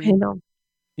It's fun. okay though.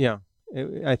 Yeah,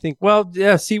 I think. Well,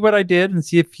 yeah. See what I did and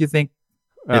see if you think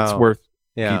it's Oh, worth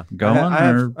yeah. keep going.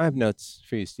 I have notes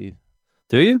for you, Steve.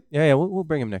 Do you? Yeah. We'll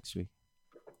bring him next week.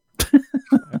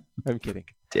 I'm kidding.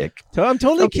 Dick. I'm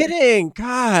totally kidding.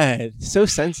 God, so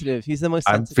sensitive. He's the most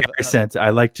I'm sensitive. very sensitive. I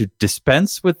like to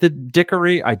dispense with the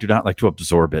dickery. I do not like to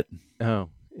absorb it. Oh,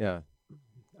 yeah.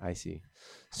 I see.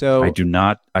 So I do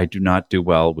not do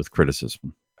well with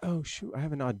criticism. Oh shoot! I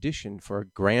have an audition for a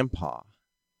Grandpa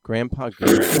Green.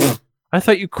 I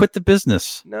thought you quit the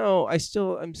business. No, I'm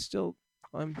still.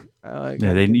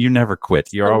 Yeah, you never quit.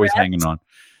 You're always hanging on.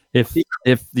 If the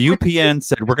UPN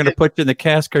said we're going to put you in the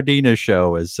Cass Cardina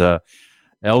show as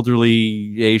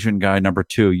elderly Asian guy number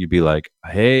 2, you'd be like,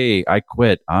 "Hey, I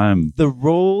quit. I'm the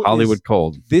role Hollywood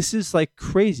cold." This is like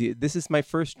crazy. This is my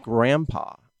first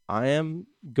Grandpa. I am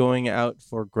going out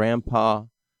for Grandpa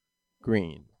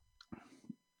Green.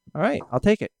 All right, I'll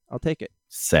take it.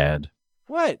 Sad.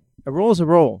 What? A roll is a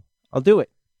roll. I'll do it.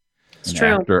 It's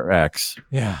true. Actor X.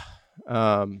 Yeah.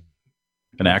 An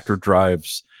actor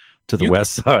drives to the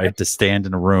west side to stand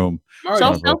in a room.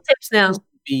 Self-help tips now.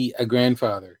 Be a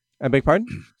grandfather. I beg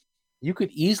pardon? You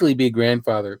could easily be a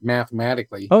grandfather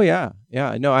mathematically. Oh, yeah.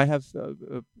 Yeah. No, I have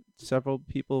several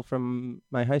people from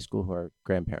my high school who are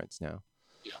grandparents now.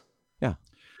 Yeah.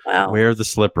 Wow. Wear the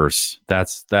slippers.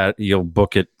 That you'll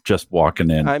book it just walking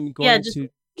in. I'm going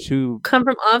to come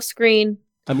from off screen.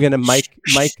 I'm going to mic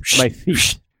my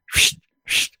feet.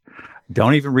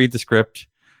 Don't even read the script.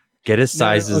 Get his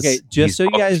sizes. Okay, just so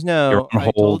you guys know, I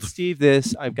told hold. Steve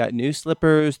this. I've got new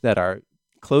slippers that are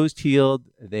closed-heeled.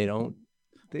 They don't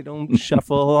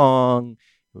shuffle along.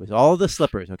 It was all the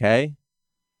slippers, okay?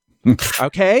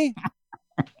 Okay?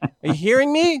 Are you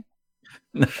hearing me?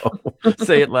 No.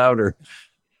 Say it louder.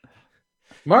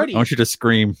 Marty, I want you to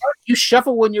scream. You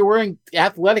shuffle when you're wearing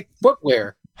athletic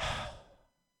footwear.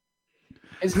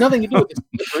 It has nothing to do with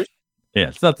the slippers. Yeah,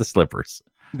 it's not the slippers.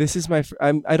 This is my.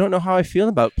 I don't know how I feel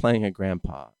about playing a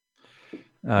grandpa.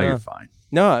 Oh, you're fine.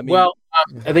 No, I mean. Well,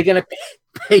 are they going to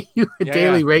pay you a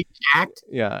daily rate to act?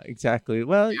 Yeah, exactly.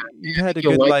 Well, you've had a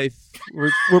good life.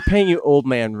 We're paying you old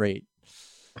man rate.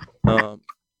 Oh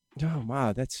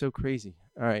wow, that's so crazy.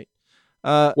 All right.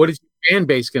 What is your fan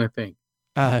base going to think?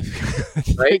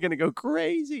 They're going to go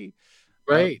crazy.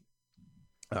 Right.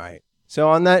 All right. So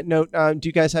on that note, do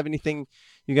you guys have anything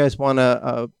you guys want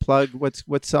to plug?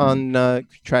 What's on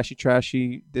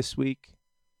Trashy this week?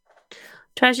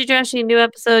 Trashy new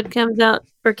episode came out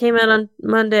on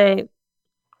Monday.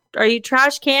 Are you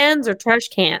trash cans or trash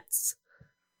cans?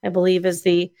 I believe is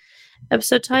the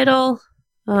episode title.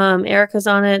 Erica's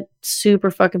on it. Super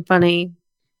fucking funny.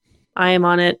 I am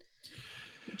on it.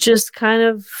 Just kind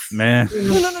of man.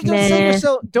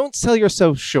 No, don't sell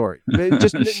yourself short.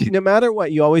 Just no matter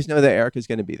what, you always know that Erica's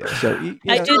going to be there. So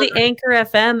I do the Anchor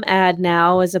FM ad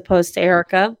now as opposed to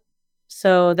Erica.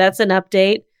 So that's an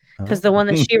update because the one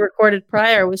that she recorded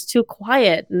prior was too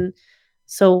quiet, and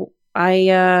so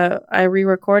I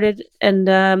re-recorded, and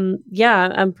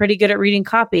I'm pretty good at reading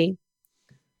copy.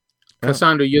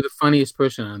 Cassandra, you're the funniest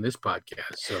person on this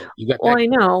podcast, so you got. Well, I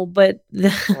know, but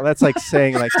well, that's like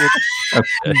saying like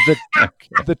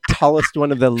the tallest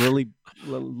one of the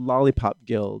lollipop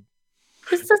guild.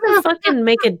 This doesn't fucking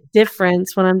make a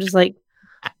difference when I'm just like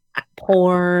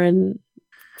poor and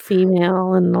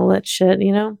female and all that shit,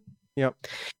 you know? Yep.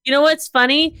 You know what's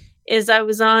funny is I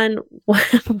was on one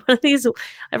of these.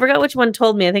 I forgot which one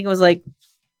told me. I think it was like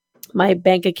my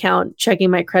bank account checking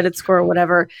my credit score or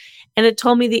whatever. And it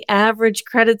told me the average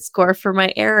credit score for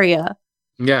my area.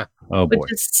 Yeah. Oh, boy.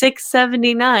 Which is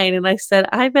 679. And I said,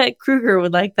 I bet Kruger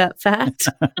would like that fact.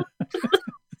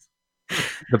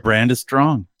 The brand is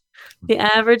strong. The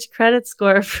average credit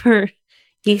score for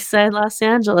Eastside Los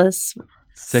Angeles.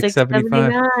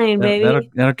 679, baby.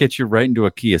 That'll get you right into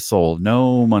a Kia Soul.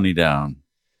 No money down.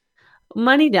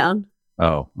 Money down.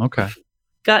 Oh, okay.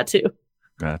 Got to.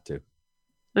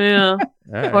 Yeah.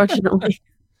 Right. Fortunately.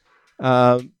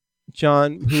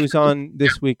 John, who's on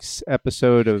this week's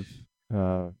episode of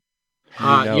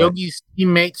Yogi's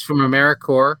teammates from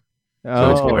AmeriCorps.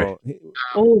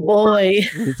 Oh boy.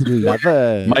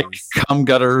 Lover. Mike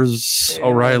Cumgutters,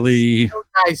 O'Reilly.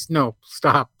 Guys, no,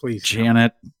 stop, please.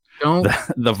 Janet. Don't.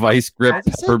 The vice grip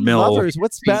Pepper Mill. Lovers.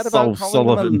 What's bad about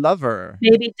calling him a lover?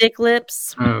 Baby dick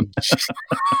lips. Now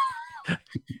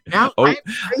I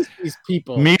face these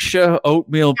people. Misha,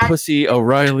 Oatmeal, Pussy,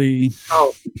 O'Reilly.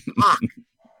 Oh, fuck.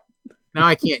 Now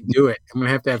I can't do it. I'm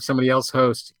gonna have to have somebody else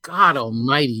host. God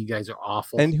Almighty, you guys are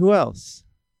awful. And who else?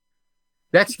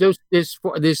 That's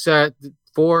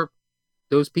four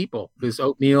those people. There's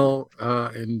Oatmeal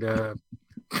and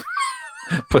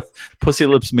Pussy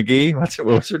Lips McGee.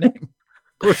 What's her name?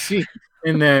 Pussy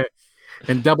and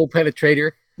Double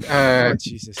Penetrator.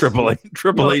 Jesus.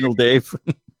 Triple Anal Dave.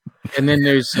 And then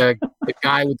there's the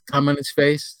guy with cum on his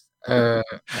face. I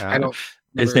don't.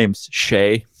 His name's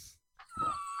Shay.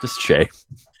 Just Shay.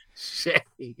 Shay,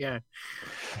 yeah.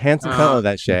 Handsome fellow,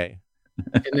 that Shay.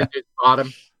 And then there's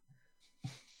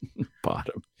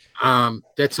Bottom.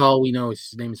 That's all we know. Is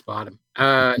his name is Bottom.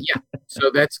 Yeah.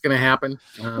 So that's gonna happen.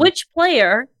 Which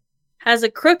player has a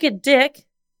crooked dick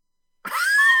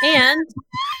and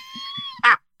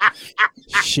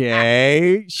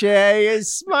Shay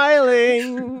is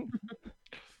smiling.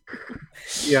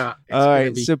 Yeah. All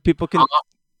right, so people can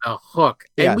a hook.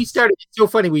 And Yeah. we started, it's so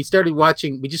funny. We started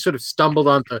watching, we just sort of stumbled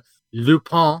onto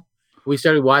Lupin. We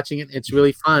started watching it. It's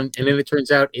really fun. And then it turns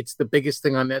out it's the biggest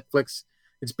thing on Netflix.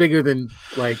 It's bigger than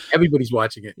like everybody's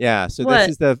watching it. Yeah, so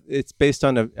What? it's based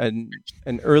on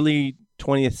an early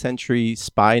 20th century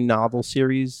spy novel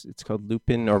series. It's called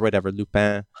Lupin or whatever,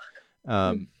 Lupin.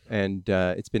 And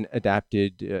it's been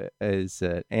adapted as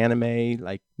an anime.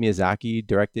 Like Miyazaki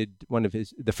directed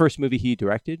the first movie he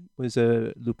directed was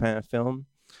a Lupin film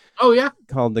Oh, yeah.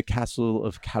 called The Castle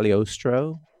of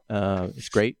Cagliostro. It's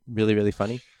great, really, really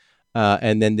funny.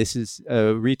 And then this is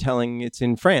a retelling. It's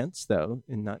in France, though,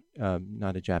 and not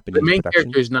a Japanese The main production.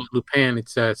 character is not Lupin.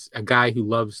 It's a guy who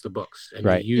loves the books. And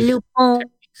Right. he uses Lupin.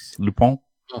 techniques. Lupin.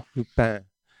 Lupin.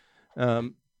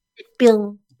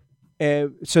 Bill.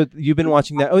 So you've been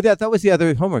watching that. Oh, that was the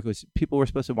other homework. Was people were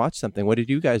supposed to watch something. What did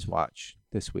you guys watch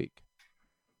this week?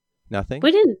 Nothing.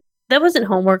 We didn't. That wasn't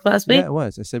homework last week. Yeah, it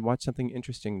was. I said watch something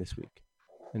interesting this week,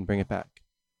 and bring it back.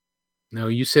 No,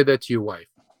 you said that to your wife.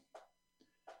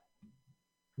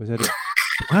 Was that it?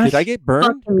 Did I get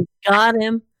burned? Fucking got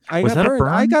him. I Was got that a burned.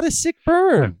 I burn? got a sick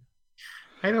burn.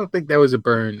 I don't think that was a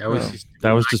burn. That was Oh. just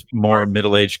That was just more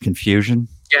middle-aged confusion.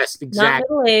 yes, Not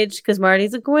exactly. middle aged because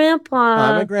Marty's a grandpa.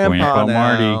 I'm a grandpa Grandpa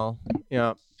now.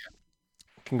 Yeah.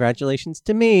 Congratulations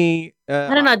to me. I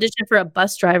had an audition for a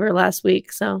bus driver last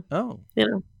week, so Oh, you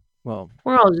know well.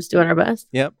 we're all just doing our best.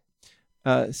 Yep.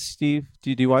 Steve,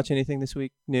 did you watch anything this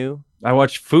week new? I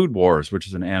watched Food Wars, which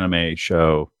is an anime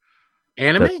show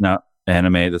Anime?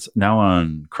 that's now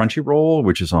on Crunchyroll,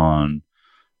 which is on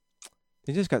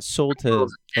It just got sold to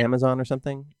Amazon or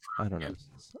something. I don't know.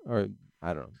 Or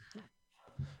I don't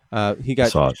know. You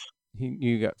got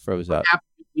froze up.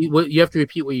 You have to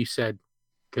repeat what you said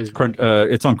because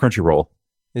it's on Crunchyroll.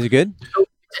 Is it good?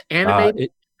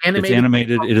 animated. It's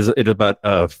animated. It is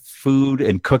about food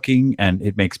and cooking, and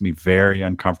it makes me very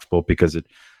uncomfortable because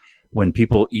when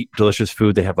people eat delicious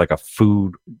food, they have like a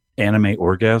food anime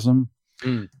orgasm,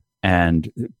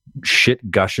 and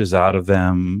shit gushes out of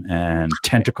them, and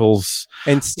tentacles.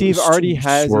 And Steve already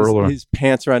has his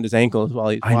pants around his ankles while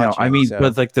he's watching. I know. I mean, so.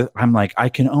 but I'm like, I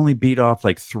can only beat off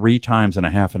like 3 times in a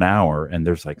half an hour, and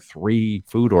there's like 3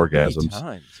 food 3 orgasms.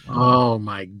 times. Oh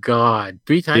my God!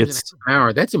 3 times in a half an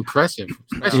hour. That's impressive.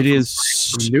 It is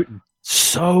From Newton.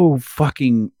 so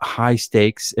fucking high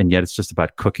stakes, and yet it's just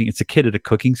about cooking. It's a kid at a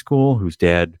cooking school whose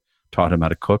dad taught him how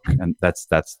to cook, and that's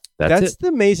it. The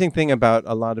amazing thing about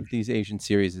a lot of these Asian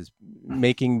series is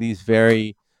making these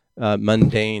very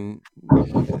mundane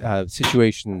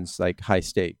situations like high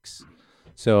stakes.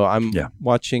 So I'm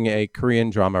watching a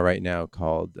Korean drama right now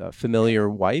called Familiar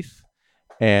Wife,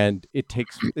 and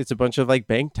it's a bunch of like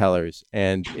bank tellers,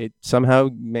 and it somehow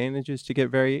manages to get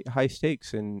very high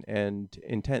stakes and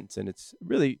intense, and it's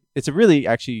really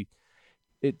actually.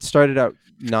 It started out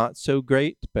not so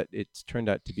great, but it's turned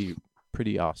out to be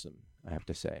pretty awesome, I have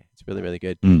to say. It's really, really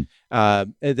good.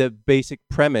 The basic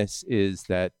premise is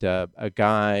that a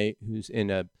guy who's in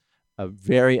a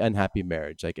very unhappy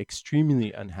marriage, like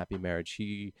extremely unhappy marriage,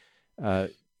 he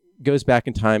goes back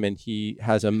in time and he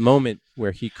has a moment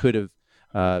where he could have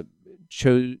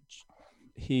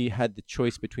he had the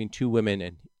choice between 2 women,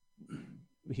 and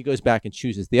he goes back and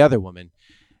chooses the other woman,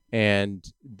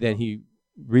 and then he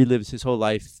relives his whole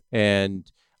life,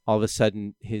 and all of a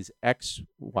sudden his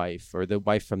ex-wife, or the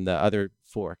wife from the other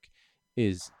fork,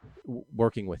 is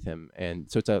working with him, and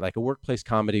so it's like a workplace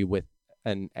comedy with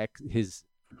his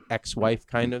ex-wife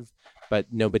kind of,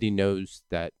 but nobody knows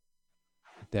that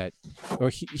or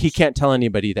he can't tell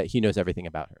anybody that he knows everything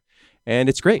about her, and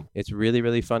it's great. It's really,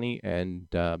 really funny, and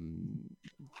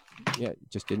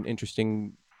just an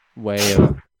interesting way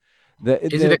of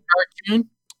Is it a cartoon?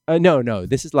 No,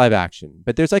 this is live action.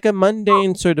 But there's like a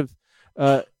mundane sort of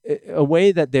a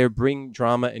way that they bring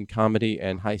drama and comedy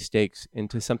and high stakes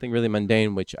into something really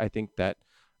mundane, which I think that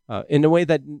in a way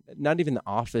that not even The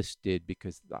Office did,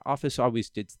 because The Office always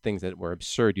did things that were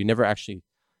absurd. You never actually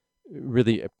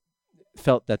really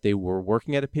felt that they were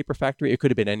working at a paper factory. It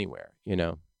could have been anywhere,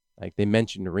 like they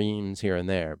mentioned Reams here and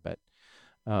there, but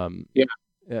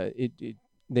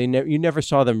you never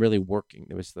saw them really working.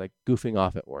 It was like goofing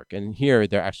off at work, and here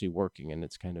they're actually working, and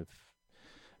it's kind of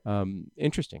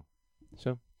interesting.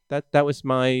 So that was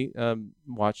my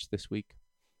watch this week.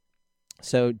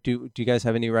 So do you guys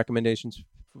have any recommendations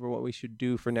for what we should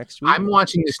do for next week? I'm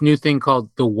watching this new thing called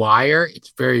The Wire.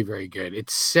 It's very, very good.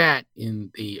 It's set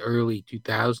in the early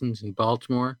 2000s in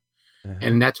Baltimore,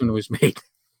 and that's when it was made.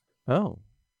 Oh,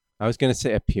 I was going to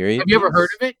say a period. Have you ever heard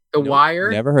of it? The Wire?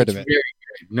 Never heard of it. Very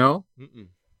good. No? Mm-mm.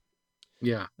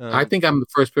 Yeah. I think I'm the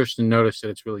first person to notice that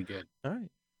it's really good. All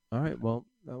right. Well,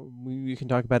 we can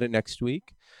talk about it next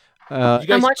week.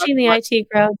 I'm watching the IT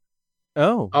Crowd.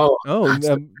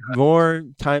 More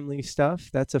timely stuff.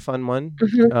 That's a fun one.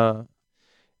 Mhm.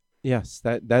 Yes,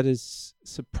 that is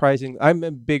surprising. I'm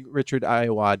a big Richard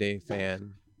Ayoade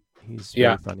fan. He's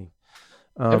very funny.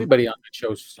 Everybody on that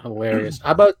show is hilarious.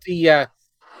 How about the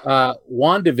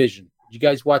WandaVision? Did you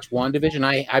guys watch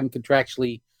WandaVision? I'm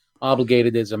contractually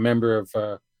obligated as a member of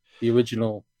the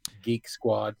original Geek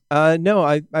Squad. No,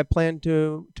 I plan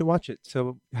to watch it.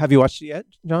 So have you watched it yet,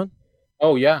 John?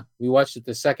 Oh yeah, we watched it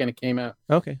the second it came out.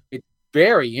 Okay, it's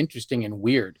very interesting and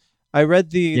weird. I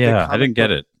read the I didn't get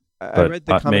it. I read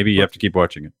the comic maybe you book. have to keep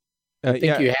watching it. I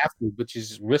think you have to, which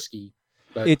is risky.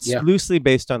 But It's loosely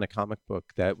based on a comic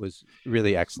book that was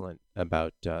really excellent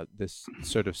about this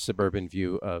sort of suburban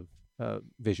view of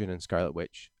Vision and Scarlet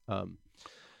Witch.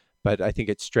 But I think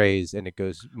it strays and it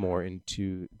goes more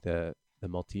into the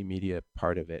multimedia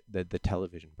part of it, the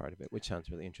television part of it, which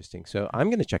sounds really interesting. So I'm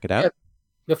going to check it out. Yeah.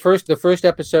 The first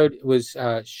episode was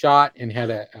shot and had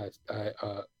a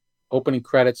opening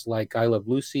credits like I Love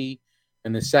Lucy,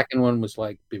 and the second one was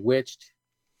like Bewitched.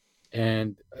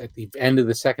 And at the end of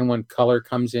the second one, color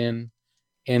comes in,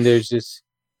 and there's this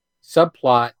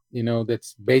subplot,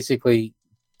 that's basically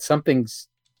something's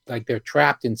like they're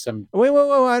trapped in some. Wait!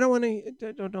 I don't want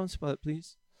to. Don't spoil it,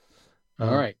 please.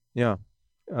 All right. Yeah.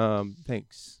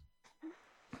 Thanks.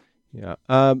 Yeah.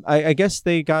 I guess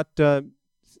they got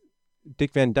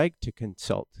Dick Van Dyke to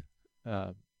consult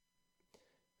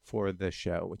for the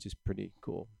show, which is pretty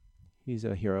cool. He's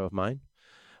a hero of mine.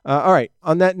 All right.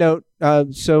 On that note,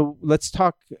 so let's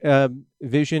talk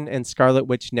Vision and Scarlet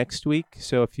Witch next week.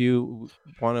 So if you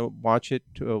want to watch it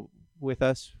with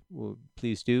us,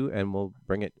 please do, and we'll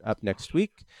bring it up next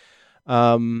week.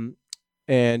 And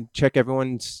check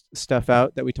everyone's stuff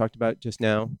out that we talked about just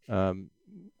now.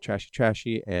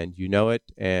 Trashy, and You Know It,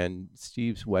 and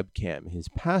Steve's webcam. His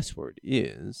password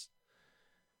is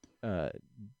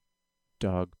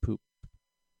dog poop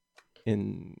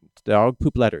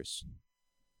letters.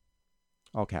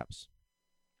 All caps.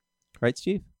 Right,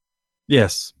 Steve?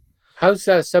 Yes. How's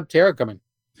Subterra coming?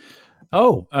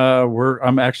 Oh,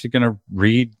 I'm actually going to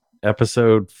read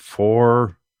episode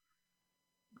 4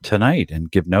 tonight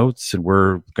and give notes, and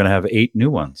we're going to have 8 new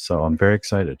ones. So I'm very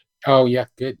excited. Oh yeah,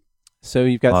 good. So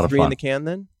you've got 3 in the can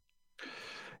then?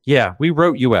 Yeah, we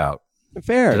wrote you out.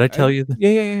 Fair. Did I tell you that?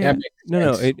 Yeah.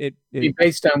 No. It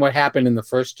based on what happened in the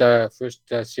first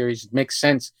series, it makes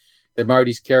sense that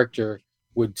Marty's character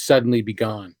would suddenly be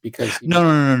gone because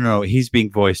no. He's being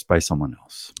voiced by someone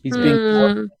else. He's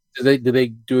being. Do they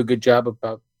do a good job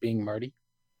about being Marty?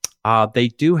 They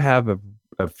do have a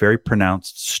very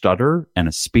pronounced stutter and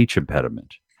a speech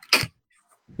impediment.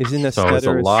 Isn't a so stutter it's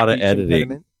a lot of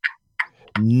editing?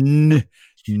 It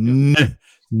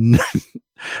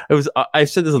was. I've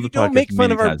said this on the podcast. Don't make fun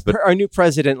many of times, but our new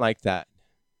president like that,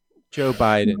 Joe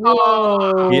Biden.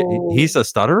 He's a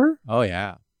stutterer. Oh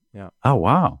yeah. Oh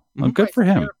wow. Well, good for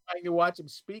him. Terrifying to watch him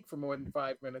speak for more than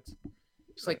 5 minutes.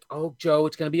 It's like, oh Joe,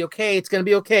 it's gonna be okay. It's gonna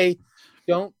be okay.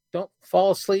 Don't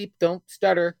fall asleep. Don't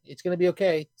stutter. It's gonna be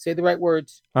okay. Say the right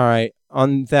words. All right.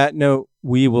 On that note,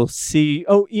 we will see.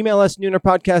 Oh, email us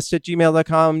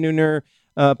noonerpodcast@gmail.com. Nooner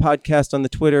podcast on the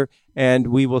Twitter, and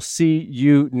we will see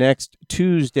you next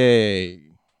Tuesday.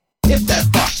 Hit that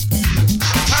fuck.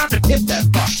 Time to hit that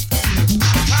fuck.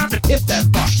 Time to hit that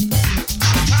fuck.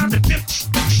 Time to hit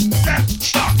that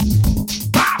fuck.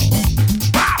 Bow. Bow.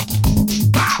 Bow.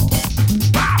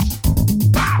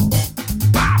 Bow. Bow. Bow.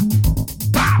 Bow.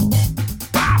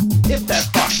 Bow. Hit that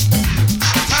fuck.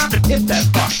 Time to hit that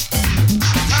fuck.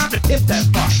 Time to hit that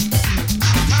fuck.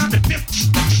 Time to hit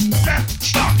that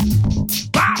fuck.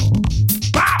 Bow.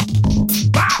 Bow.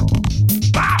 Bow.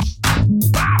 Bow. Bow. Bow.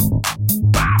 Bow.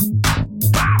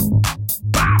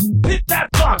 Bow. Hit that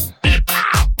fuck.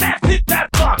 Bow. Hit that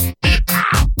fuck.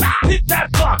 Bow. Hit that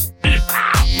fuck.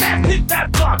 Bow. Hit that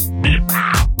fuck.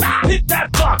 Bow. Hit that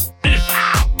fuck.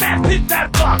 Bow. Hit that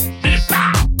fuck. Bow.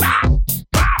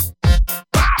 Bow.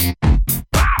 Bow.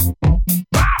 Bow.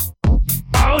 Bow.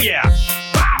 Oh yeah.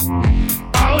 Bow.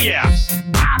 Oh yeah.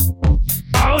 Bow.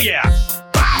 Oh yeah.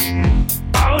 Bow.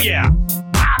 Oh yeah.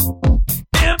 Bow.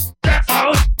 Imp that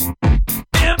out.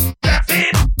 Imp that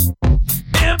it.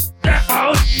 Imp that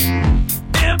out.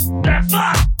 Imp that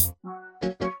fuck.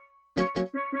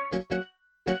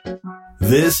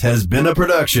 This has been a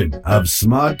production of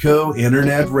Smodco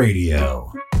Internet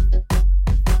Radio.